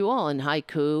thank you all, and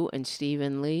Haiku and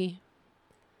Stephen Lee.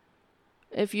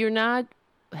 If you're not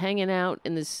hanging out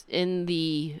and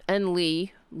Lee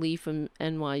from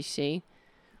NYC,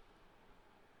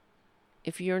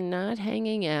 if you're not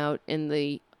hanging out in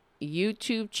the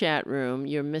YouTube chat room,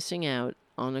 you're missing out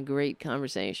on a great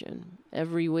conversation.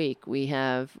 Every week we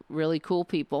have really cool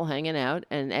people hanging out,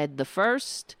 and Ed the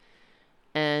First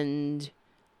and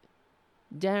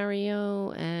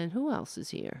Dario, and who else is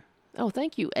here? Oh,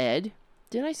 thank you, Ed.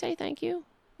 Did I say thank you?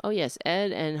 Oh, yes,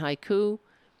 Ed and Haiku.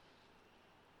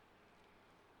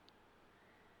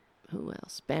 Who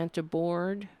else? Banter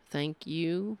Board, thank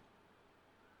you.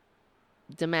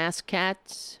 Damask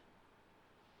Cats.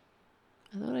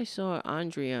 I thought I saw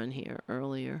Andrea on here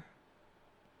earlier.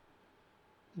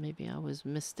 Maybe I was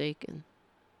mistaken.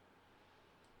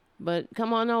 But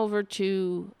come on over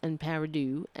to, and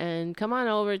Paradu, and come on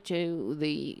over to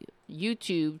the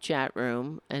YouTube chat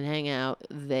room and hang out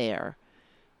there.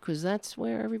 Because that's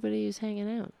where everybody is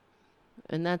hanging out.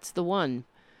 And that's the one.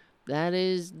 That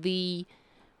is the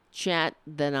chat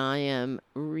that I am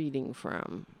reading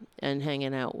from and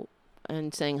hanging out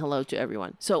and saying hello to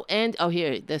everyone. So,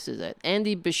 here, this is it.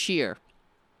 Andy Bashir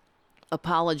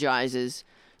apologizes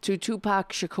to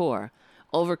Tupac Shakur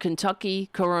over Kentucky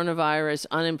coronavirus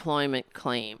unemployment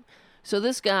claim. So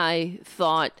this guy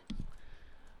thought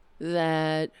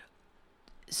that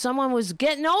someone was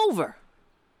getting over.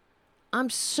 I'm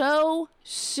so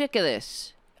sick of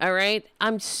this, all right?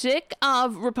 I'm sick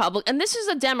of and this is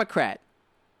a Democrat,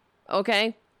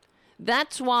 okay?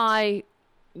 That's why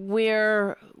we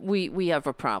have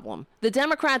a problem. The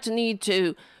Democrats need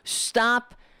to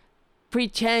stop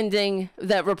pretending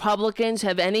that Republicans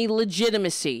have any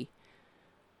legitimacy,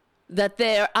 that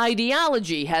their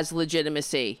ideology has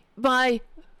legitimacy, by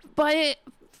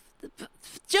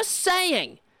just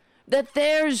saying that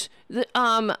there's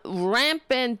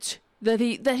rampant that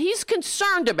he's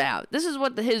concerned about. This is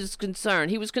what his concern.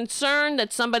 He was concerned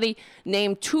that somebody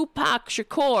named Tupac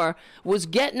Shakur was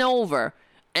getting over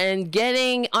and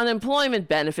getting unemployment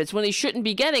benefits when he shouldn't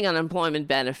be getting unemployment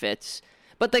benefits.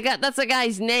 But that's the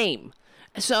guy's name.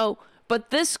 So, but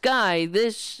this guy,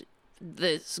 this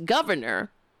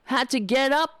governor, had to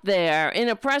get up there in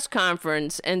a press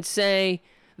conference and say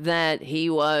that he's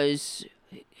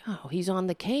on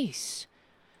the case.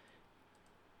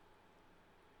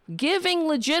 Giving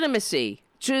legitimacy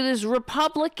to this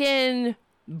Republican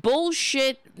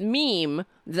bullshit meme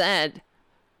that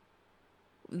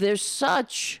there's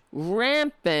such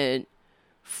rampant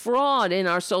fraud in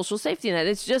our social safety net.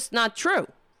 It's just not true.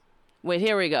 Wait,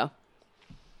 here we go.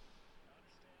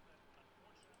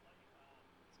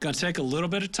 going to take a little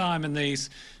bit of time in these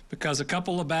because a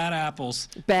couple of bad apples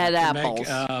make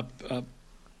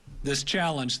this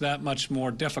challenge that much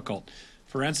more difficult.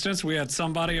 For instance, we had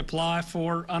somebody apply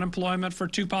for unemployment for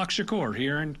Tupac Shakur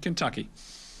here in Kentucky,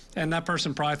 and that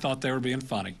person probably thought they were being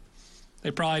funny.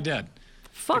 They probably did.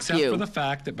 Except for the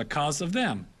fact that because of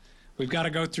them, we've got to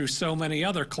go through so many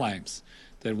other claims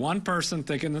that one person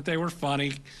thinking that they were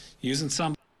funny, using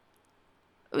some...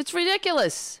 It's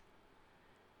ridiculous.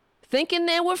 Thinking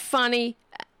they were funny,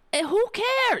 who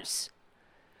cares?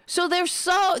 So they're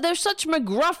such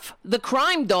McGruff, the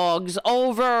crime dogs,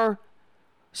 over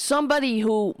somebody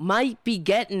who might be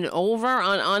getting over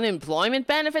on unemployment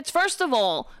benefits. First of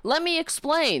all, let me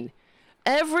explain.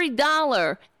 Every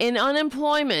dollar in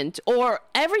unemployment, or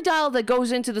every dollar that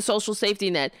goes into the social safety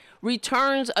net,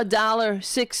 returns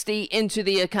 $1.60 into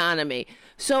the economy.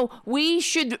 So we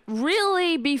should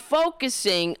really be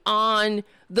focusing on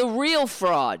the real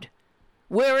fraud,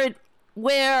 where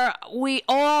we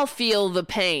all feel the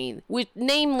pain,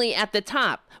 namely at the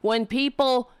top. When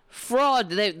people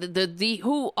fraud,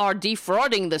 who are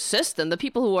defrauding the system, the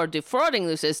people who are defrauding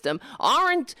the system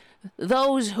aren't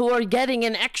those who are getting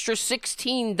an extra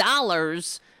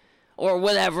 $16 or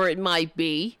whatever it might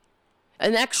be,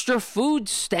 an extra food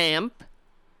stamp.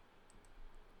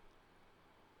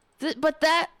 But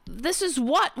this is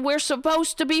what we're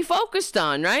supposed to be focused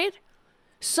on, right?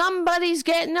 Somebody's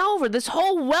getting over. This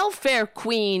whole welfare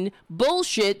queen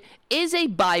bullshit is a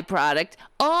byproduct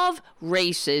of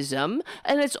racism,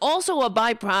 and it's also a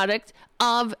byproduct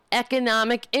of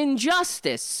economic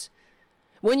injustice.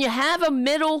 When you have a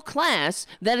middle class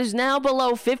that is now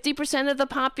below 50% of the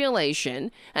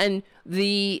population, and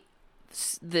the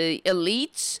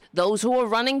elites, those who are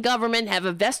running government, have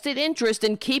a vested interest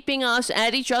in keeping us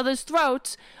at each other's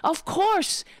throats, of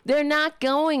course they're not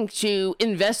going to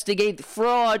investigate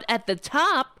fraud at the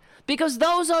top, because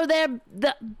those are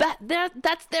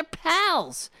that's their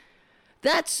pals.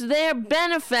 That's their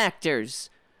benefactors.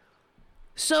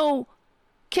 So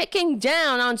kicking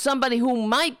down on somebody who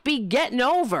might be getting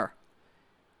over,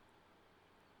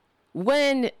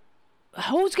 who's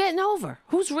getting over?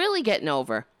 Who's really getting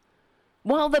over?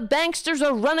 Well, the banksters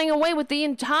are running away with the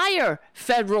entire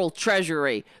federal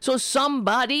treasury. So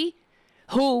somebody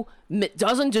who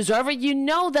doesn't deserve it, you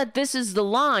know that this is the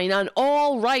line on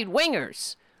all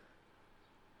right-wingers.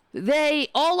 They,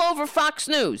 all over Fox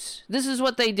News, this is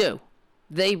what they do.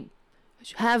 They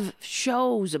have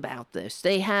shows about this.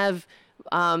 They have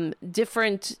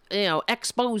different,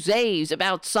 exposés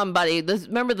about somebody.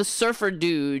 Remember the surfer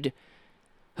dude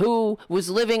who was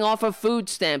living off of food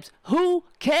stamps? Who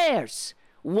cares?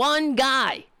 One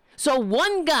guy. So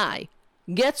one guy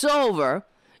gets over,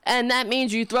 and that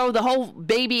means you throw the whole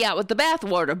baby out with the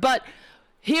bathwater. But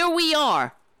here we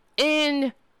are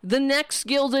in the next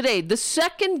Gilded Age, the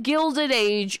second Gilded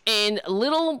Age in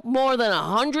little more than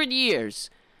 100 years,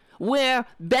 where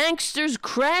banksters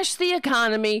crashed the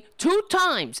economy 2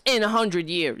 times in 100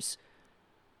 years.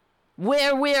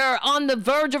 Where we're on the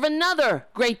verge of another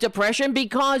Great Depression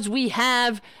because we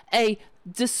have a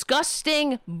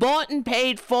disgusting, bought and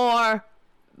paid for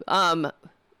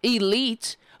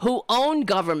elite who own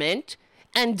government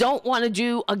and don't want to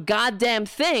do a goddamn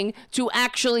thing to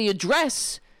actually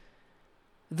address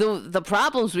the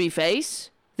problems we face.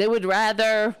 They would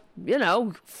rather,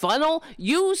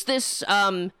 use this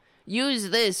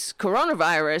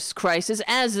coronavirus crisis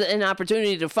as an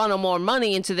opportunity to funnel more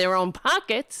money into their own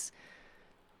pockets.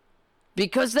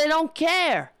 Because they don't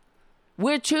care.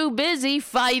 We're too busy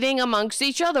fighting amongst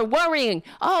each other, worrying,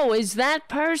 oh, is that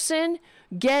person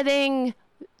getting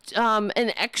an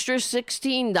extra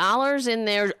 $16 in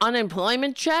their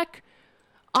unemployment check?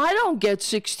 I don't get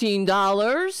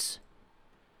 $16.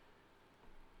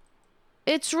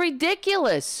 It's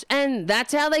ridiculous. And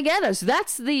that's how they get us.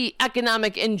 That's the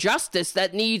economic injustice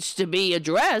that needs to be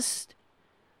addressed.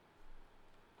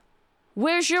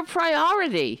 Where's your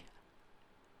priority?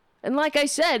 And like I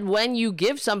said, when you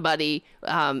give somebody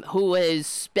who is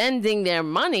spending their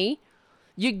money,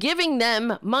 you're giving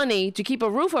them money to keep a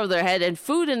roof over their head and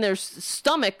food in their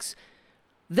stomachs.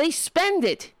 They spend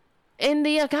it in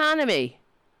the economy.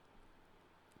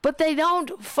 But they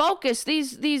don't focus.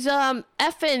 These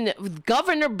effing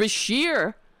Governor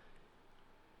Beshear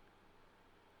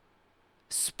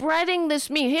spreading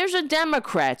this meme. Here's a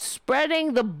Democrat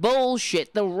spreading the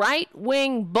bullshit, the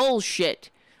right-wing bullshit.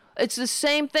 It's the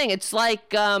same thing. It's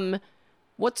like,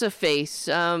 what's-her-face?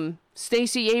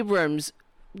 Stacey Abrams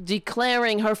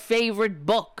declaring her favorite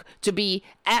book to be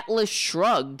Atlas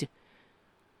Shrugged.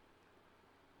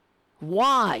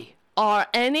 Why are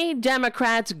any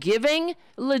Democrats giving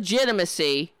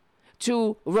legitimacy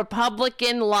to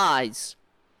Republican lies?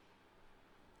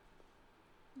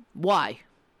 Why?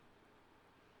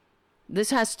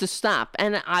 This has to stop.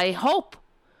 And I hope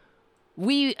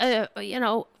we,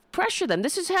 pressure them.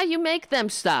 This is how you make them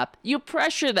stop. You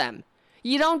pressure them.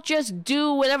 You don't just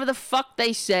do whatever the fuck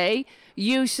they say.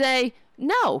 You say,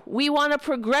 no, we want a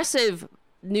progressive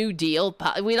New Deal.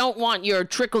 We don't want your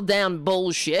trickle-down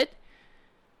bullshit.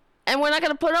 And we're not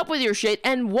going to put up with your shit.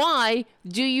 And why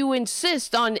do you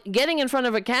insist on getting in front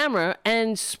of a camera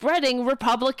and spreading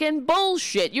Republican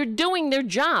bullshit? You're doing their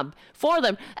job for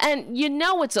them. And you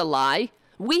know it's a lie.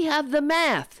 We have the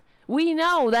math. We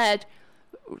know that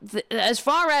as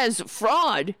far as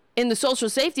fraud in the social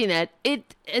safety net,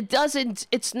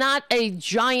 it's not a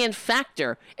giant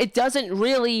factor. It doesn't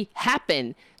really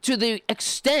happen to the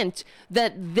extent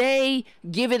that they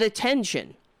give it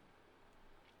attention.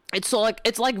 It's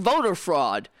like voter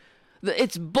fraud.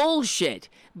 It's bullshit.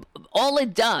 All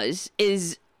it does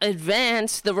is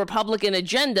advance the Republican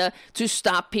agenda to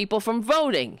stop people from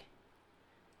voting.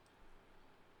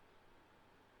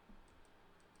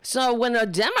 So when a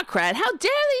Democrat, how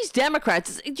dare these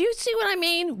Democrats, do you see what I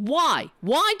mean? Why?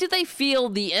 Why do they feel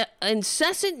the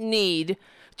incessant need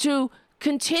to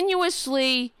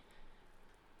continuously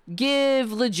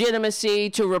give legitimacy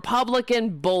to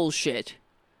Republican bullshit?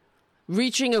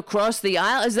 Reaching across the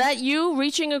aisle? Is that you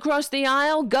reaching across the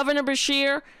aisle, Governor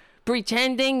Beshear,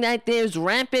 pretending that there's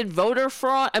rampant voter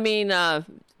fraud?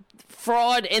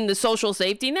 Fraud in the social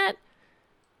safety net?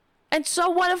 And so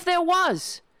what if there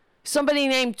was? Somebody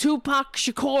named Tupac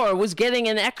Shakur was getting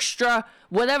an extra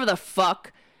whatever the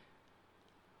fuck.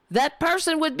 That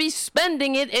person would be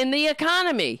spending it in the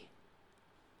economy.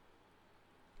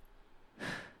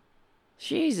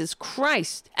 Jesus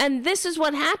Christ. And this is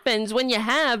what happens when you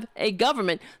have a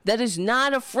government that is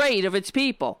not afraid of its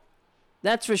people.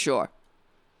 That's for sure.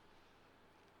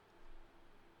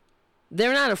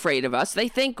 They're not afraid of us. They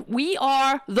think we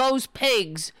are those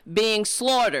pigs being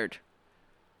slaughtered.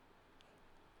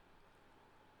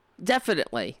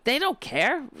 Definitely. They don't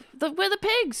care. We're the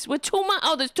pigs. We're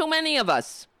there's too many of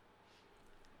us.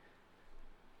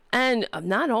 And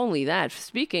not only that,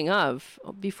 speaking of,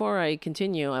 before I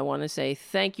continue, I want to say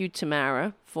thank you,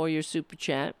 Tamara, for your super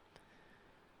chat.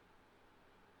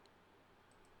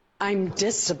 I'm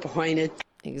disappointed.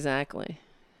 Exactly.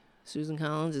 Susan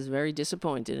Collins is very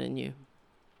disappointed in you.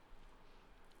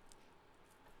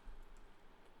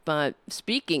 But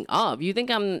speaking of, you think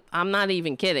I'm not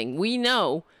even kidding. We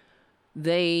know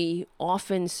they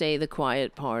often say the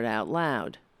quiet part out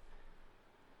loud.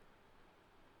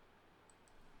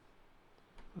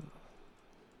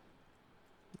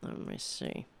 Let me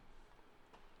see.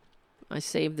 I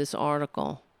saved this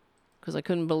article because I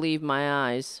couldn't believe my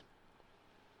eyes.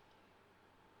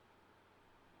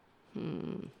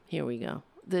 Here we go.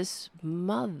 This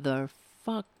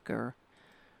motherfucker.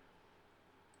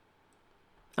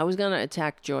 I was going to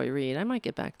attack Joy Reid. I might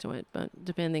get back to it, but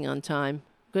depending on time.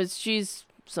 Because she's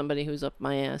somebody who's up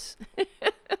my ass.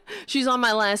 She's on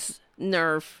my last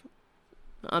nerve.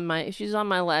 She's on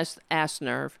my last ass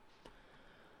nerve.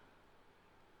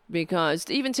 Because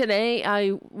even today,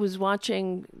 I was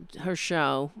watching her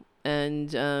show,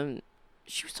 and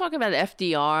she was talking about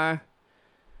FDR.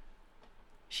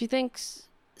 She thinks,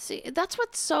 see, that's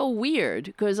what's so weird,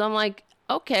 because I'm like,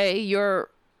 okay, you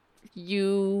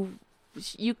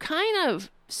kind of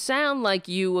sound like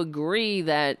you agree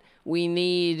that we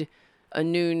need a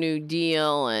New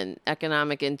Deal, and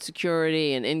economic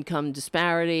insecurity and income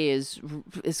disparity is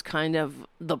kind of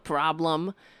the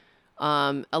problem.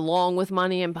 Along with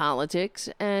money in politics,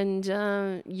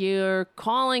 and you're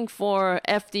calling for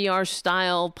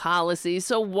FDR-style policies.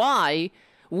 So why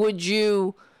would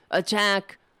you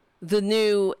attack the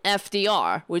new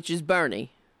FDR, which is Bernie,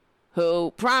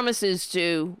 who promises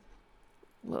to,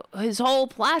 his whole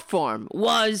platform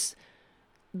was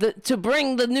to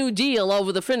bring the New Deal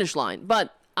over the finish line?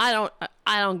 But I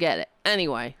don't get it.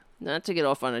 Anyway, not to get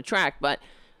off on a track, but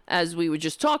as we were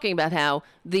just talking about how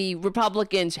the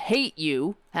Republicans hate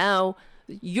you, how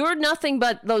you're nothing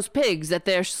but those pigs that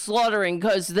they're slaughtering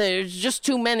because there's just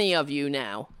too many of you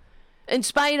now. In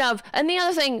spite of, and the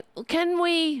other thing, can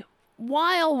we,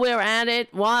 while we're at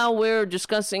it, while we're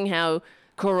discussing how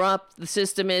corrupt the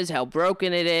system is, how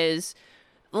broken it is,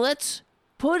 let's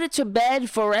put it to bed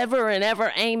forever and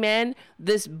ever, amen,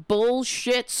 this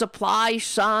bullshit supply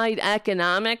side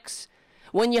economics.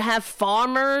 When you have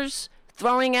farmers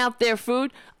throwing out their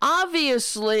food,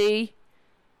 obviously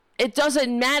it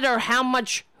doesn't matter how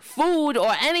much food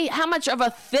or how much of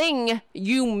a thing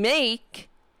you make.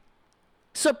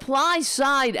 Supply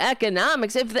side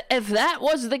economics, if that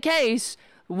was the case,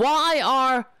 why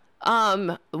are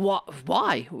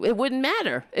Why? It wouldn't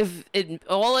matter. If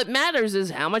all it matters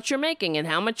is how much you're making and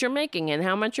how much you're making and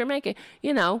how much you're making.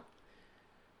 You know,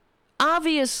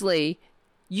 obviously,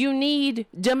 you need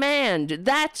demand.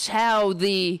 That's how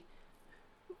the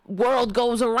world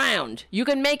goes around. You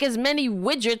can make as many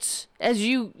widgets as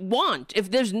you want.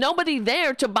 If there's nobody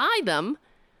there to buy them,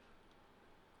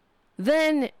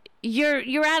 then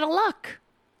you're out of luck.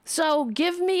 So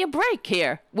give me a break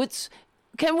here.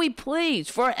 Can we please,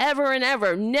 forever and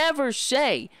ever, never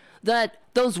say that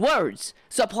those words,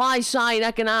 supply side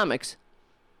economics,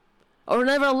 or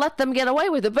never let them get away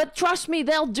with it. But trust me,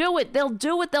 they'll do it. They'll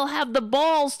do it. They'll have the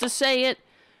balls to say it.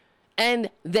 And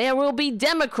there will be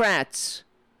Democrats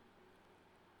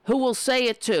who will say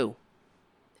it too.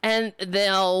 And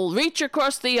they'll reach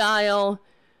across the aisle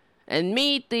and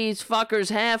meet these fuckers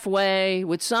halfway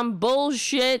with some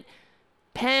bullshit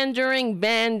pandering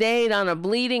Band-Aid on a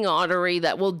bleeding artery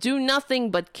that will do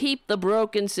nothing but keep the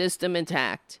broken system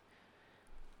intact.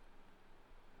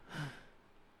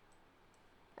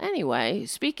 Anyway,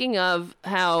 speaking of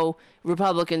how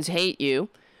Republicans hate you,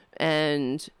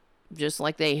 and just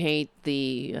like they hate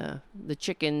the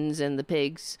chickens and the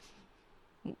pigs,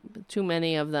 too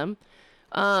many of them,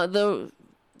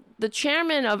 the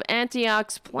chairman of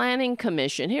Antioch's Planning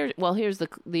Commission, here's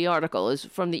the article, is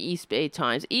from the East Bay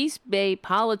Times. East Bay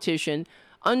politician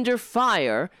under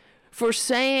fire for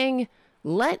saying,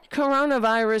 "Let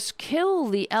coronavirus kill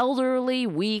the elderly,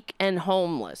 weak, and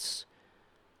homeless."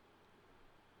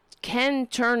 Ken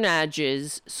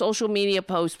Turnage's social media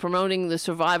post promoting the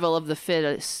survival of the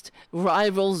fittest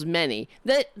rivals many.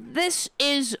 This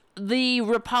is the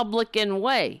Republican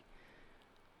way.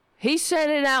 He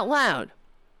said it out loud.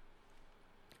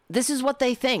 This is what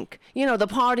they think. You know, the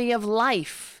party of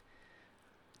life.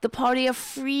 The party of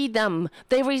freedom.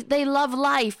 They love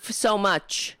life so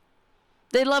much.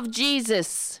 They love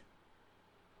Jesus.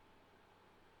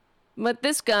 But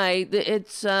this guy,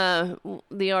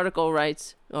 the article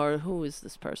writes, or who is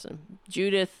this person?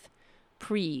 Judith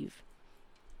Preve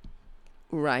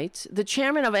writes, the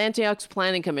chairman of Antioch's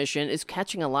Planning Commission is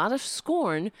catching a lot of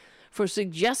scorn for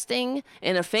suggesting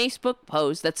in a Facebook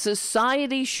post that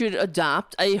society should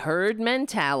adopt a herd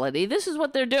mentality. This is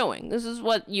what they're doing. This is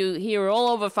what you hear all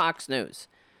over Fox News.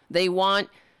 They want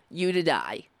you to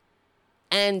die.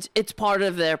 And it's part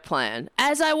of their plan.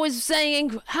 As I was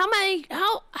saying, how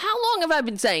long have I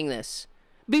been saying this?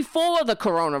 Before the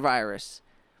coronavirus.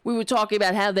 We were talking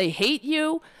about how they hate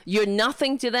you. You're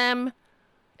nothing to them.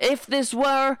 If this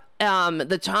were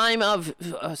the time of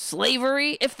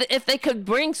slavery, if they could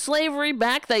bring slavery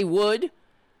back, they would.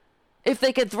 If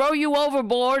they could throw you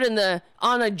overboard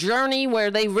on a journey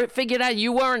where they figured out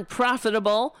you weren't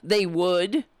profitable, they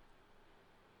would.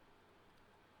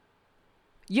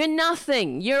 You're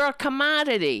nothing. You're a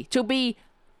commodity to be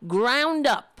ground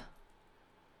up.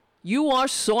 You are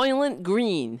Soylent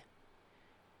Green.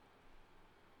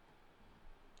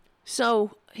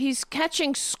 So he's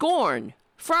catching scorn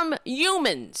from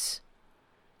humans.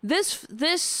 This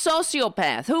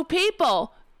sociopath who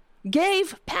people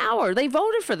gave power. They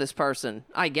voted for this person,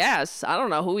 I guess. I don't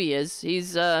know who he is.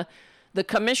 He's the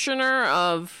commission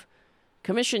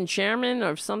chairman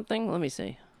or something. Let me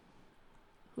see.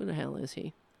 Who the hell is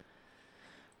he?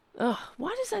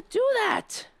 Why does that do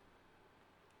that?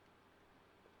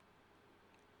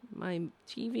 My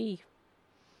TV.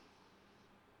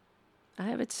 I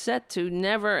have it set to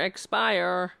never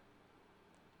expire.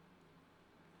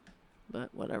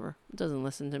 But whatever. It doesn't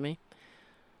listen to me.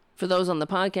 For those on the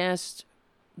podcast,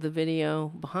 the video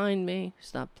behind me,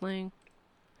 stop playing.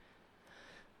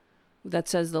 That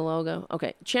says the logo.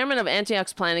 Okay. Chairman of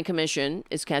Antioch's Planning Commission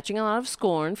is catching a lot of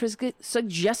scorn for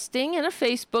suggesting in a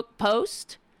Facebook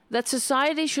post that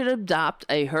society should adopt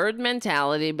a herd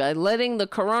mentality by letting the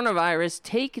coronavirus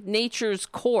take nature's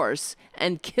course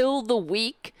and kill the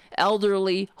weak,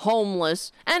 elderly,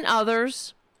 homeless, and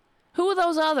others. Who are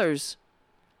those others?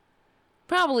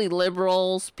 Probably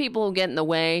liberals, people who get in the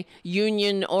way,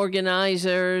 union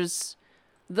organizers,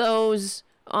 those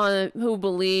who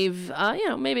believe,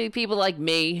 maybe people like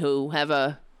me who have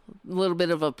a little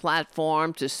bit of a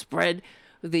platform to spread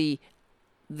the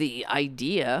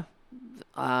idea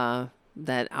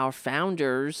that our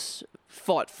founders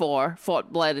fought,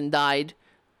 bled, and died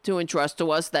to entrust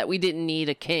to us, that we didn't need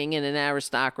a king and an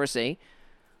aristocracy.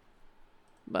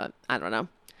 But I don't know.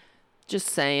 Just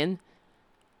saying.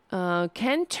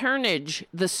 Ken Turnage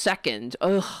II.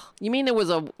 Ugh. You mean there was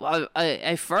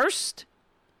a first?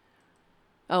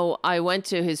 Oh, I went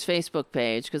to his Facebook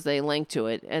page because they linked to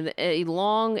it. And a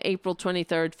long April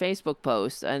 23rd Facebook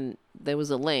post. And there was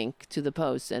a link to the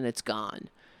post and it's gone.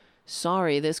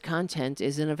 sorry, this content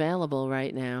isn't available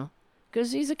right now.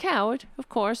 Because he's a coward, of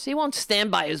course. He won't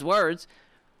stand by his words.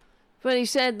 But he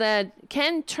said that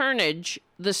Ken Turnage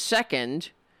II,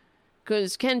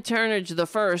 because Ken Turnage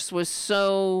I was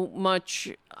so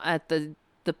much at the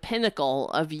pinnacle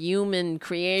of human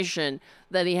creation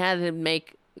that he had to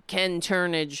make Ken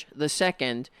Turnage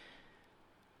II,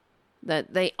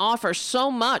 that they offer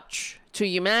so much to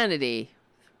humanity,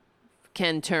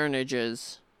 Ken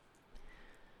Turnages.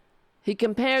 He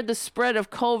compared the spread of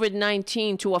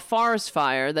COVID-19 to a forest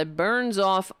fire that burns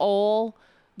off all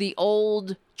the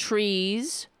old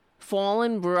trees,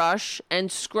 fallen brush,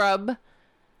 and shrub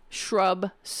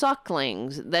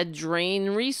sucklings that drain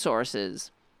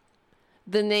resources.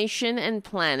 The nation and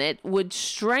planet would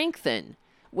strengthen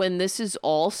when this is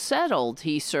all settled,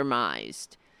 he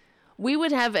surmised. We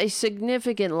would have a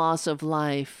significant loss of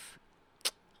life.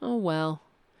 Oh well.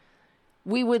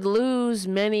 We would lose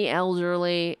many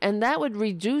elderly, and that would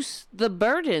reduce the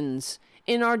burdens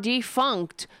in our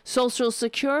defunct Social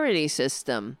Security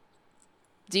system.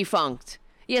 Defunct.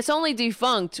 Yeah, it's only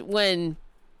defunct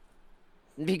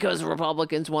because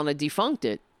Republicans want to defunct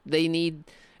it.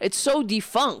 It's so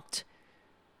defunct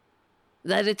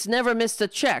that it's never missed a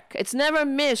check. It's never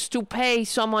missed to pay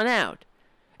someone out.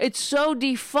 It's so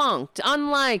defunct,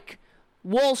 unlike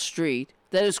Wall Street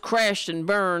that has crashed and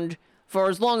burned for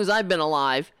as long as I've been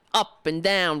alive, up and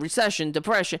down, recession,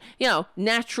 depression,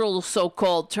 natural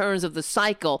so-called turns of the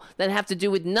cycle that have to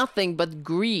do with nothing but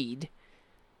greed.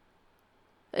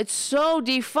 It's so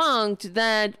defunct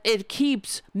that it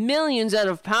keeps millions out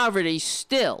of poverty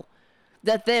still.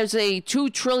 That there's a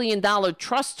 $2 trillion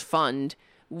trust fund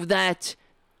that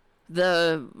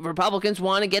the Republicans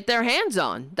want to get their hands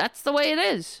on. That's the way it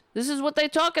is. This is what they're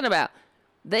talking about.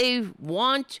 They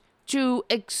want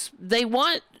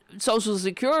Social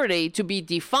Security to be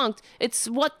defunct. It's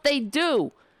what they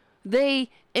do.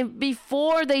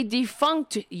 Before they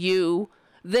defunct you,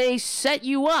 they set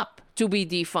you up to be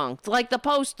defunct, like the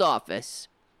post office.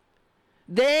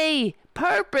 They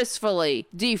purposefully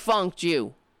defunct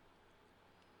you.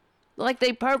 Like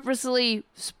they purposely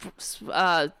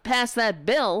passed that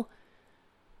bill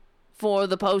for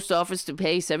the post office to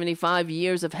pay 75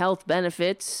 years of health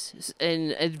benefits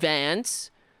in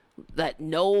advance that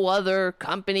no other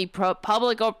company,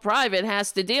 public or private,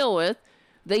 has to deal with.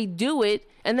 They do it,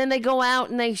 and then they go out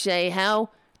and they say how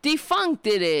defunct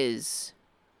it is.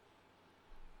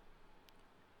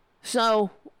 So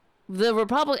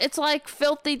it's like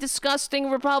filthy,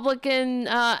 disgusting Republican,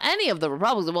 any of the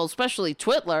Republicans, well, especially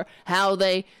Twitler, how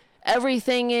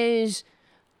everything is,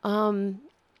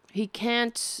 he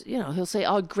can't, he'll say,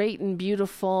 oh, great and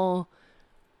beautiful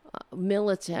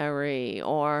military,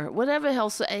 or whatever he'll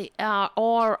say,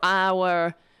 or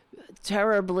our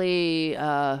terribly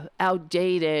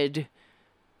outdated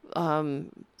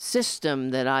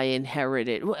system that I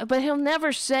inherited. But he'll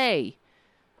never say,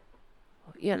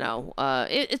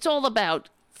 it's all about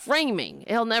framing.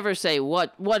 He'll never say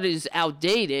what is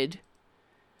outdated.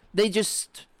 They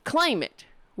just claim it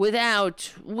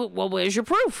without, well, where's your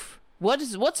proof?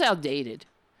 What's outdated?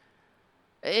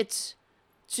 It's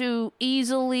to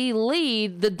easily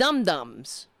lead the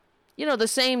dum-dums. The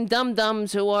same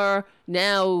dum-dums who are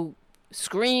now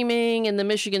screaming in the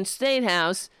Michigan State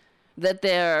House that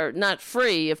they're not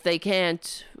free if they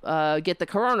can't get the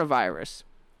coronavirus.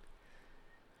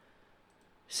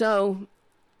 So,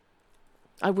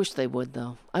 I wish they would,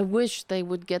 though. I wish they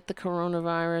would get the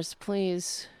coronavirus.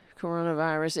 Please,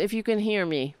 coronavirus. If you can hear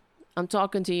me, I'm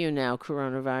talking to you now,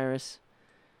 coronavirus.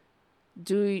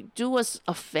 Do us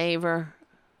a favor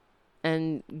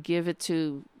and give it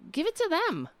to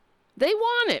them. They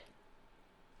want it.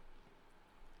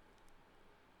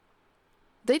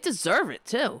 They deserve it,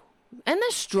 too. And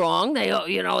they're strong.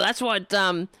 That's what,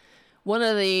 one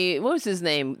of the, what was his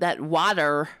name?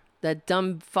 That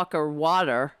dumb fucker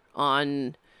Water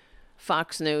on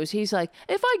Fox News. He's like,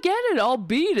 if I get it, I'll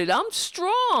beat it. I'm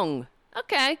strong.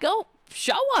 Okay, go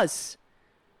show us.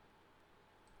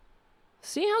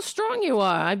 See how strong you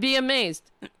are. I'd be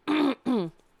amazed.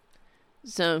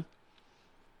 So,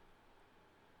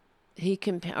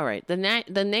 all right,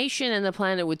 the nation and the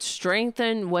planet would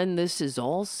strengthen when this is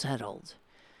all settled.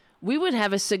 We would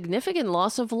have a significant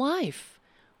loss of life.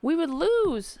 We would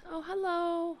lose. Oh,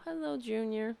 hello. Hello,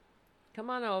 Junior. Come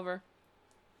on over.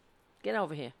 Get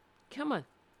over here. Come on.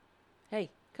 Hey,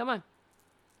 come on.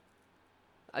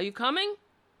 Are you coming?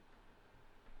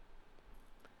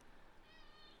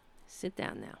 Sit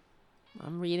down now.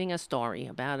 I'm reading a story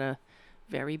about a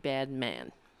very bad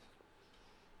man.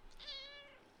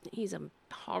 He's a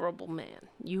horrible man.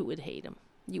 You would hate him.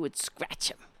 You would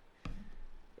scratch him.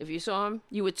 If you saw him,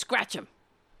 you would scratch him.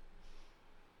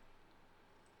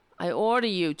 I order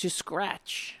you to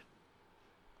scratch.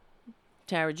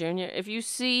 Tara Jr., if you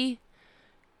see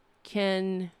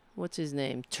Ken, what's his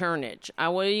name? Turnage.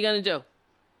 What are you going to do?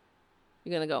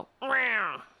 You're going to go,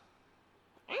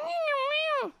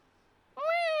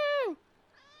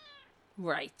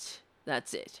 right.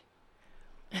 That's it.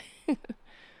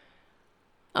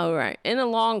 All right. In a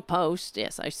long post,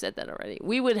 yes, I said that already.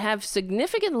 We would have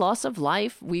significant loss of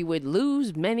life. We would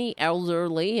lose many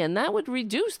elderly, and that would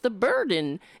reduce the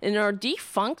burden in our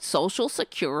defunct Social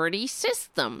Security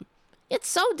system. It's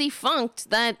so defunct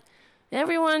that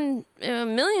everyone,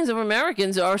 millions of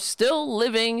Americans are still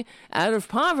living out of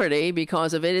poverty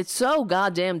because of it. It's so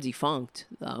goddamn defunct,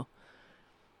 though.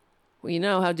 Well, you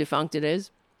know how defunct it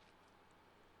is?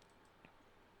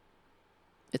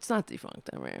 It's not defunct,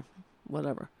 I mean,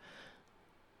 whatever.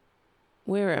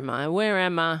 Where am I?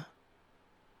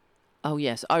 Oh,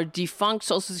 yes. Our defunct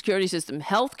Social Security system.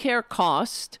 Healthcare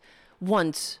cost,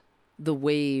 once the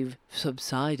wave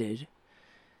subsided,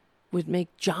 would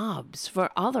make jobs for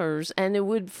others, and it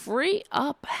would free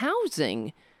up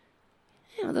housing.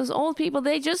 You know, those old people,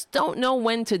 they just don't know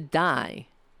when to die.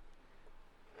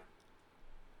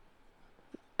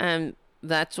 And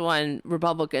that's when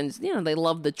Republicans, they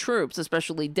love the troops,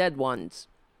 especially dead ones.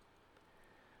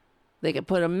 They can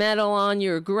put a medal on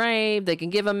your grave. They can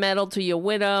give a medal to your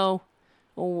widow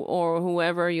or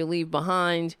whoever you leave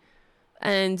behind.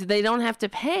 And they don't have to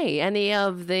pay any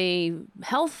of the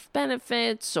health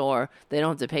benefits, or they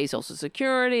don't have to pay Social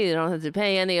Security. They don't have to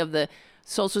pay any of the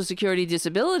Social Security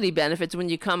disability benefits when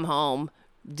you come home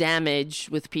damaged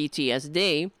with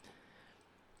PTSD.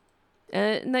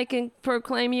 And they can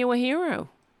proclaim you a hero.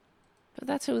 But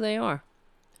that's who they are.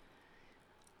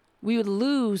 We would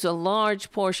lose a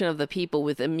large portion of the people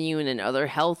with immune and other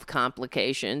health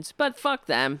complications. But fuck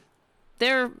them.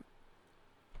 They're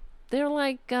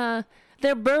like,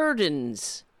 they're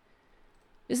burdens.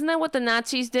 Isn't that what the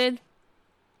Nazis did?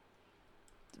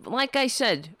 Like I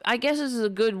said, I guess this is a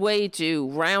good way to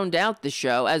round out the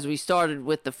show as we started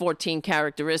with the 14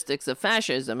 characteristics of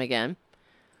fascism again.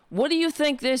 What do you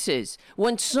think this is?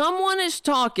 When someone is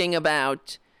talking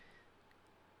about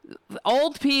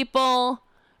old people,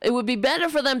 it would be better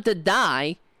for them to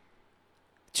die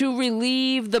to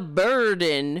relieve the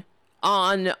burden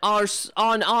on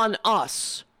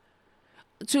us,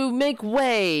 to make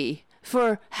way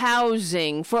for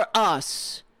housing for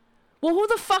us. Well, who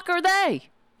the fuck are they?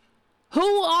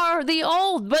 Who are the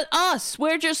old but us?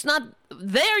 We're just not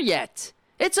there yet.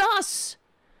 It's us.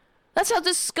 That's how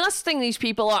disgusting these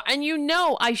people are. And you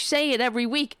know, I say it every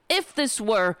week. If this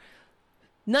were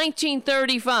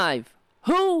 1935,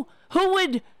 who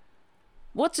would,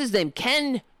 what's his name,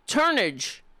 Ken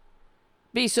Turnage,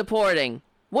 be supporting?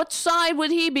 What side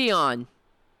would he be on?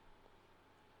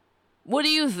 What do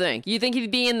you think? You think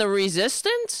he'd be in the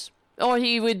resistance? Or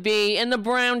he would be in the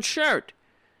brown shirt?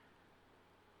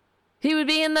 He'd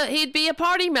be a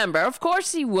party member. Of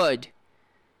course he would.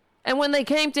 And when they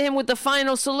came to him with the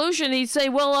final solution, he'd say,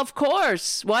 well, of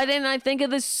course. Why didn't I think of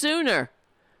this sooner?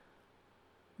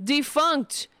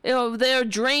 Defunct. They're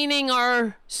draining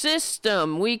our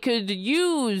system. We could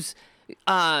use,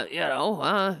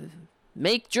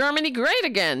 make Germany great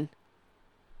again.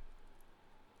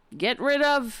 Get rid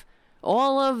of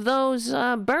all of those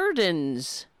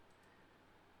burdens.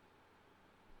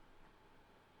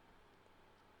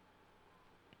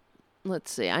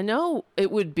 Let's see. I know it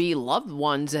would be loved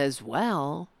ones as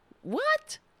well.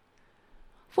 What?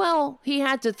 Well, he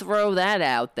had to throw that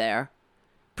out there.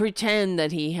 Pretend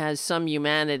that he has some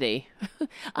humanity.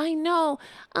 I know.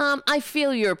 I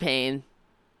feel your pain.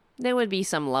 There would be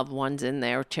some loved ones in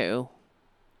there, too.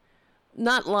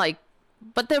 Not like...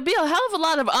 But there'd be a hell of a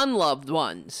lot of unloved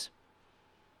ones.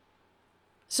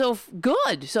 So,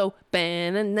 good. So,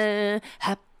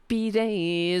 happy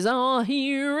days are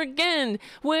here again.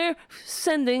 We're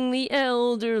sending the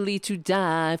elderly to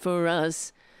die for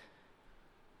us.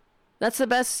 That's the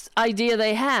best idea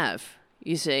they have,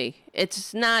 you see.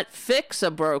 It's not fix a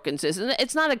broken system.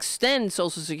 It's not extend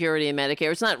Social Security and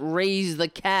Medicare. It's not raise the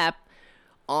cap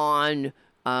on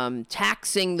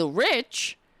taxing the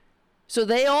rich so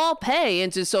they all pay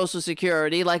into Social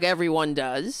Security like everyone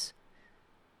does.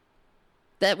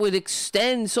 That would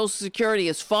extend Social Security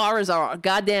as far as our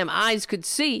goddamn eyes could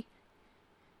see.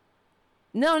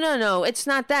 No, it's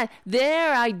not that.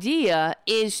 Their idea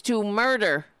is to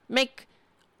murder, make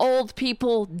old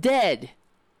people dead.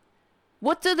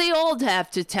 What do the old have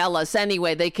to tell us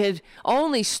anyway? They could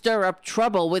only stir up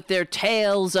trouble with their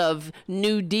tales of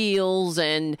New Deals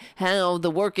and how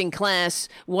the working class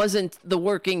wasn't the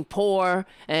working poor,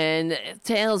 and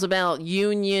tales about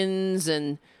unions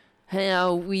and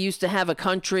we used to have a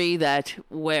country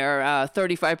where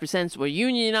 35% were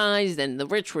unionized and the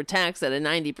rich were taxed at a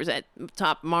 90%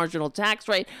 top marginal tax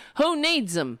rate. Who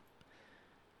needs them?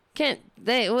 Can't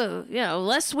they? Well,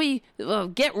 unless we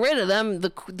get rid of them,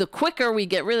 the quicker we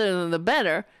get rid of them, the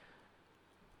better.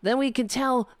 Then we can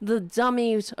tell the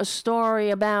dummies a story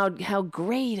about how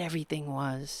great everything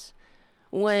was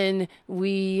when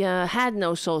we had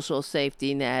no social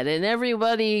safety net and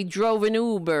everybody drove an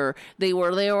Uber. They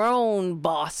were their own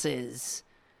bosses.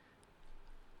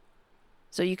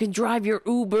 So you can drive your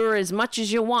Uber as much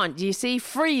as you want. Do you see?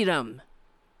 Freedom.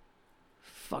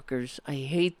 Fuckers, I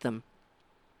hate them.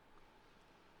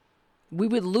 We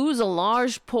would lose a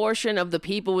large portion of the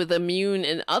people with immune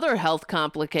and other health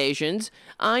complications.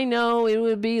 I know it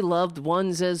would be loved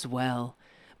ones as well.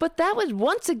 But that would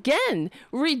once again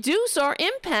reduce our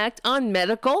impact on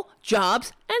medical,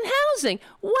 jobs, and housing.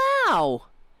 Wow!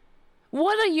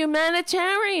 What a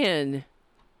humanitarian!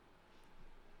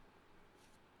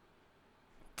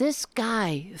 This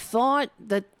guy probably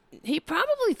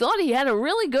thought he had a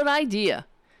really good idea.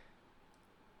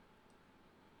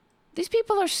 These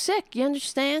people are sick, you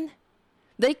understand?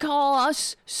 They call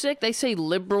us sick. They say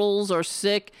liberals are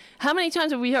sick. How many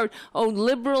times have we heard,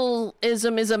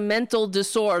 liberalism is a mental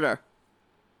disorder?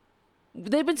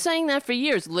 They've been saying that for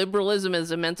years. Liberalism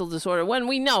is a mental disorder. When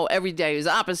we know every day is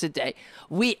opposite day.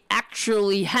 We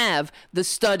actually have the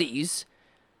studies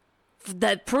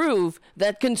that prove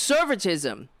that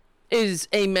conservatism is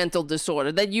a mental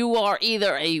disorder. That you are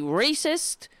either a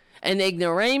racist, an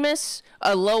ignoramus,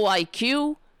 a low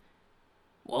IQ.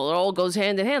 Well, it all goes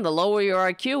hand in hand. The lower your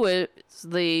IQ is,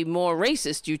 the more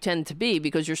racist you tend to be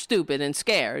because you're stupid and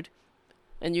scared.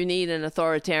 And you need an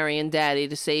authoritarian daddy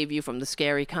to save you from the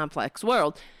scary, complex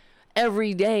world.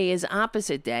 Every day is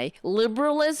opposite day.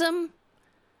 Liberalism?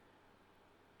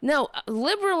 No,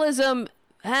 liberalism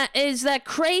is that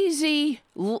crazy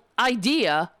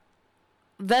idea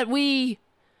that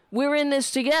we're in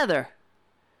this together.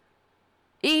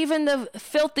 Even the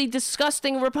filthy,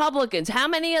 disgusting Republicans, how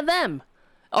many of them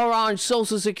are on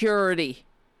Social Security?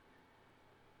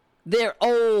 They're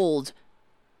old.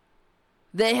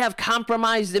 They have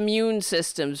compromised immune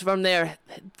systems from their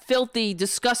filthy,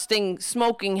 disgusting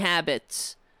smoking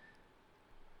habits.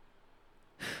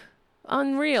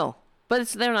 Unreal. But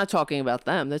they're not talking about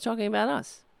them. They're talking about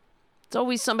us. It's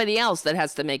always somebody else that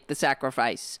has to make the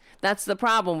sacrifice. That's the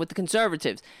problem with the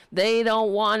conservatives. They're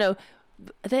not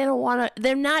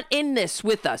in this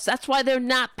with us. That's why they're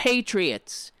not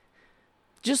patriots.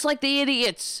 Just like the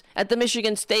idiots at the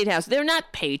Michigan State House. They're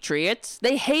not patriots.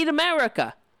 They hate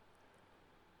America.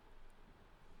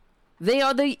 They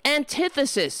are the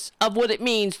antithesis of what it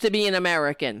means to be an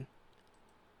American.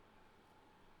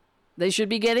 They should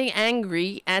be getting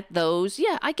angry at those.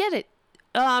 Yeah, I get it.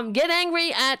 Get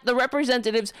angry at the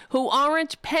representatives who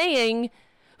aren't paying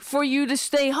for you to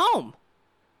stay home.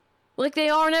 Like they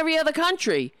are in every other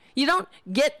country. You don't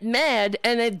get mad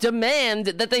and demand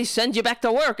that they send you back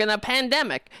to work in a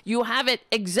pandemic. You have it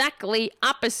exactly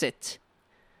opposite.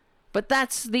 But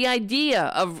that's the idea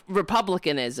of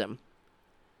republicanism.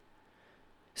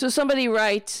 So somebody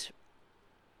writes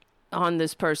on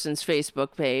this person's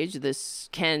Facebook page, this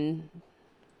Ken,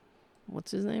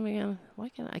 what's his name again?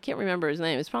 I can't remember his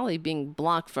name. It's probably being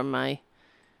blocked from my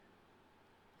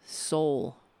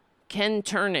soul. Ken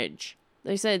Turnage.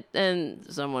 They said, and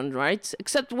someone writes,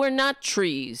 except we're not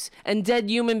trees, and dead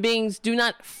human beings do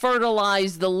not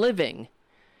fertilize the living.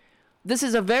 This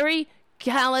is a very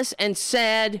callous and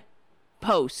sad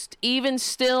post. Even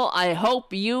still, I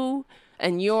hope you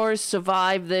and yours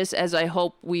survive this, as I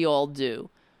hope we all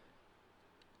do.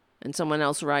 And someone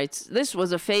else writes, this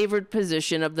was a favored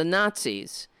position of the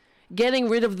Nazis. Getting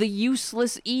rid of the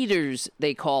useless eaters,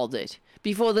 they called it.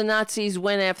 Before the Nazis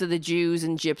went after the Jews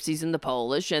and Gypsies and the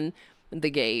Polish and the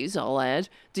gays, I'll add,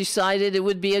 decided it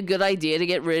would be a good idea to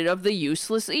get rid of the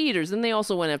useless eaters. And they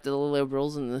also went after the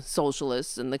liberals and the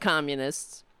socialists and the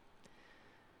communists.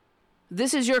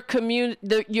 This is your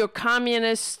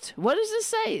communist... What does this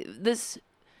say?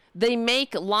 They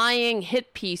make lying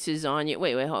hit pieces on you.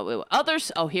 Wait.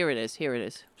 Others... Oh, here it is.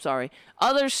 Sorry.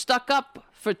 Others stuck up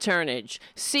for Turnage.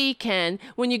 See, Ken,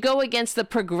 when you go against the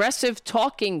progressive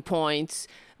talking points,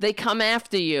 they come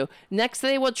after you. Next,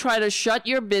 they will try to shut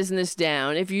your business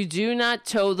down if you do not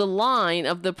toe the line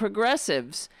of the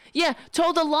progressives. Yeah,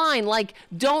 toe the line, like,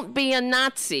 don't be a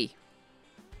Nazi.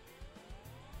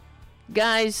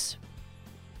 Guys,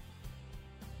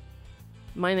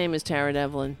 my name is Tara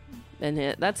Devlin,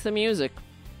 and that's the music.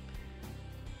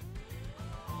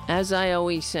 As I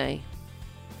always say,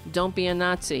 don't be a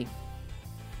Nazi.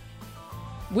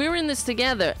 We're in this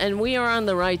together, and we are on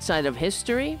the right side of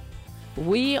history.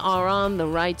 We are on the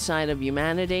right side of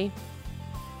humanity.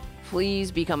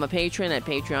 Please become a patron at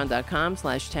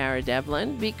patreon.com/Tara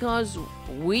Devlin, because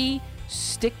we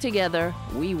stick together,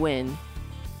 we win.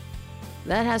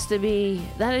 That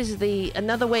is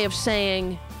another way of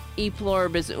saying e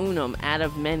pluribus unum, out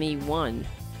of many one.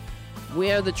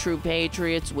 We're the true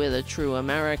patriots, we're the true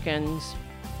Americans.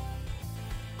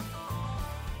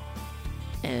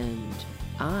 And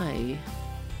I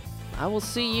will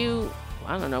see you,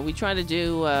 I don't know, we try to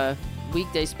do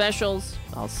weekday specials.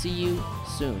 I'll see you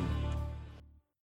soon.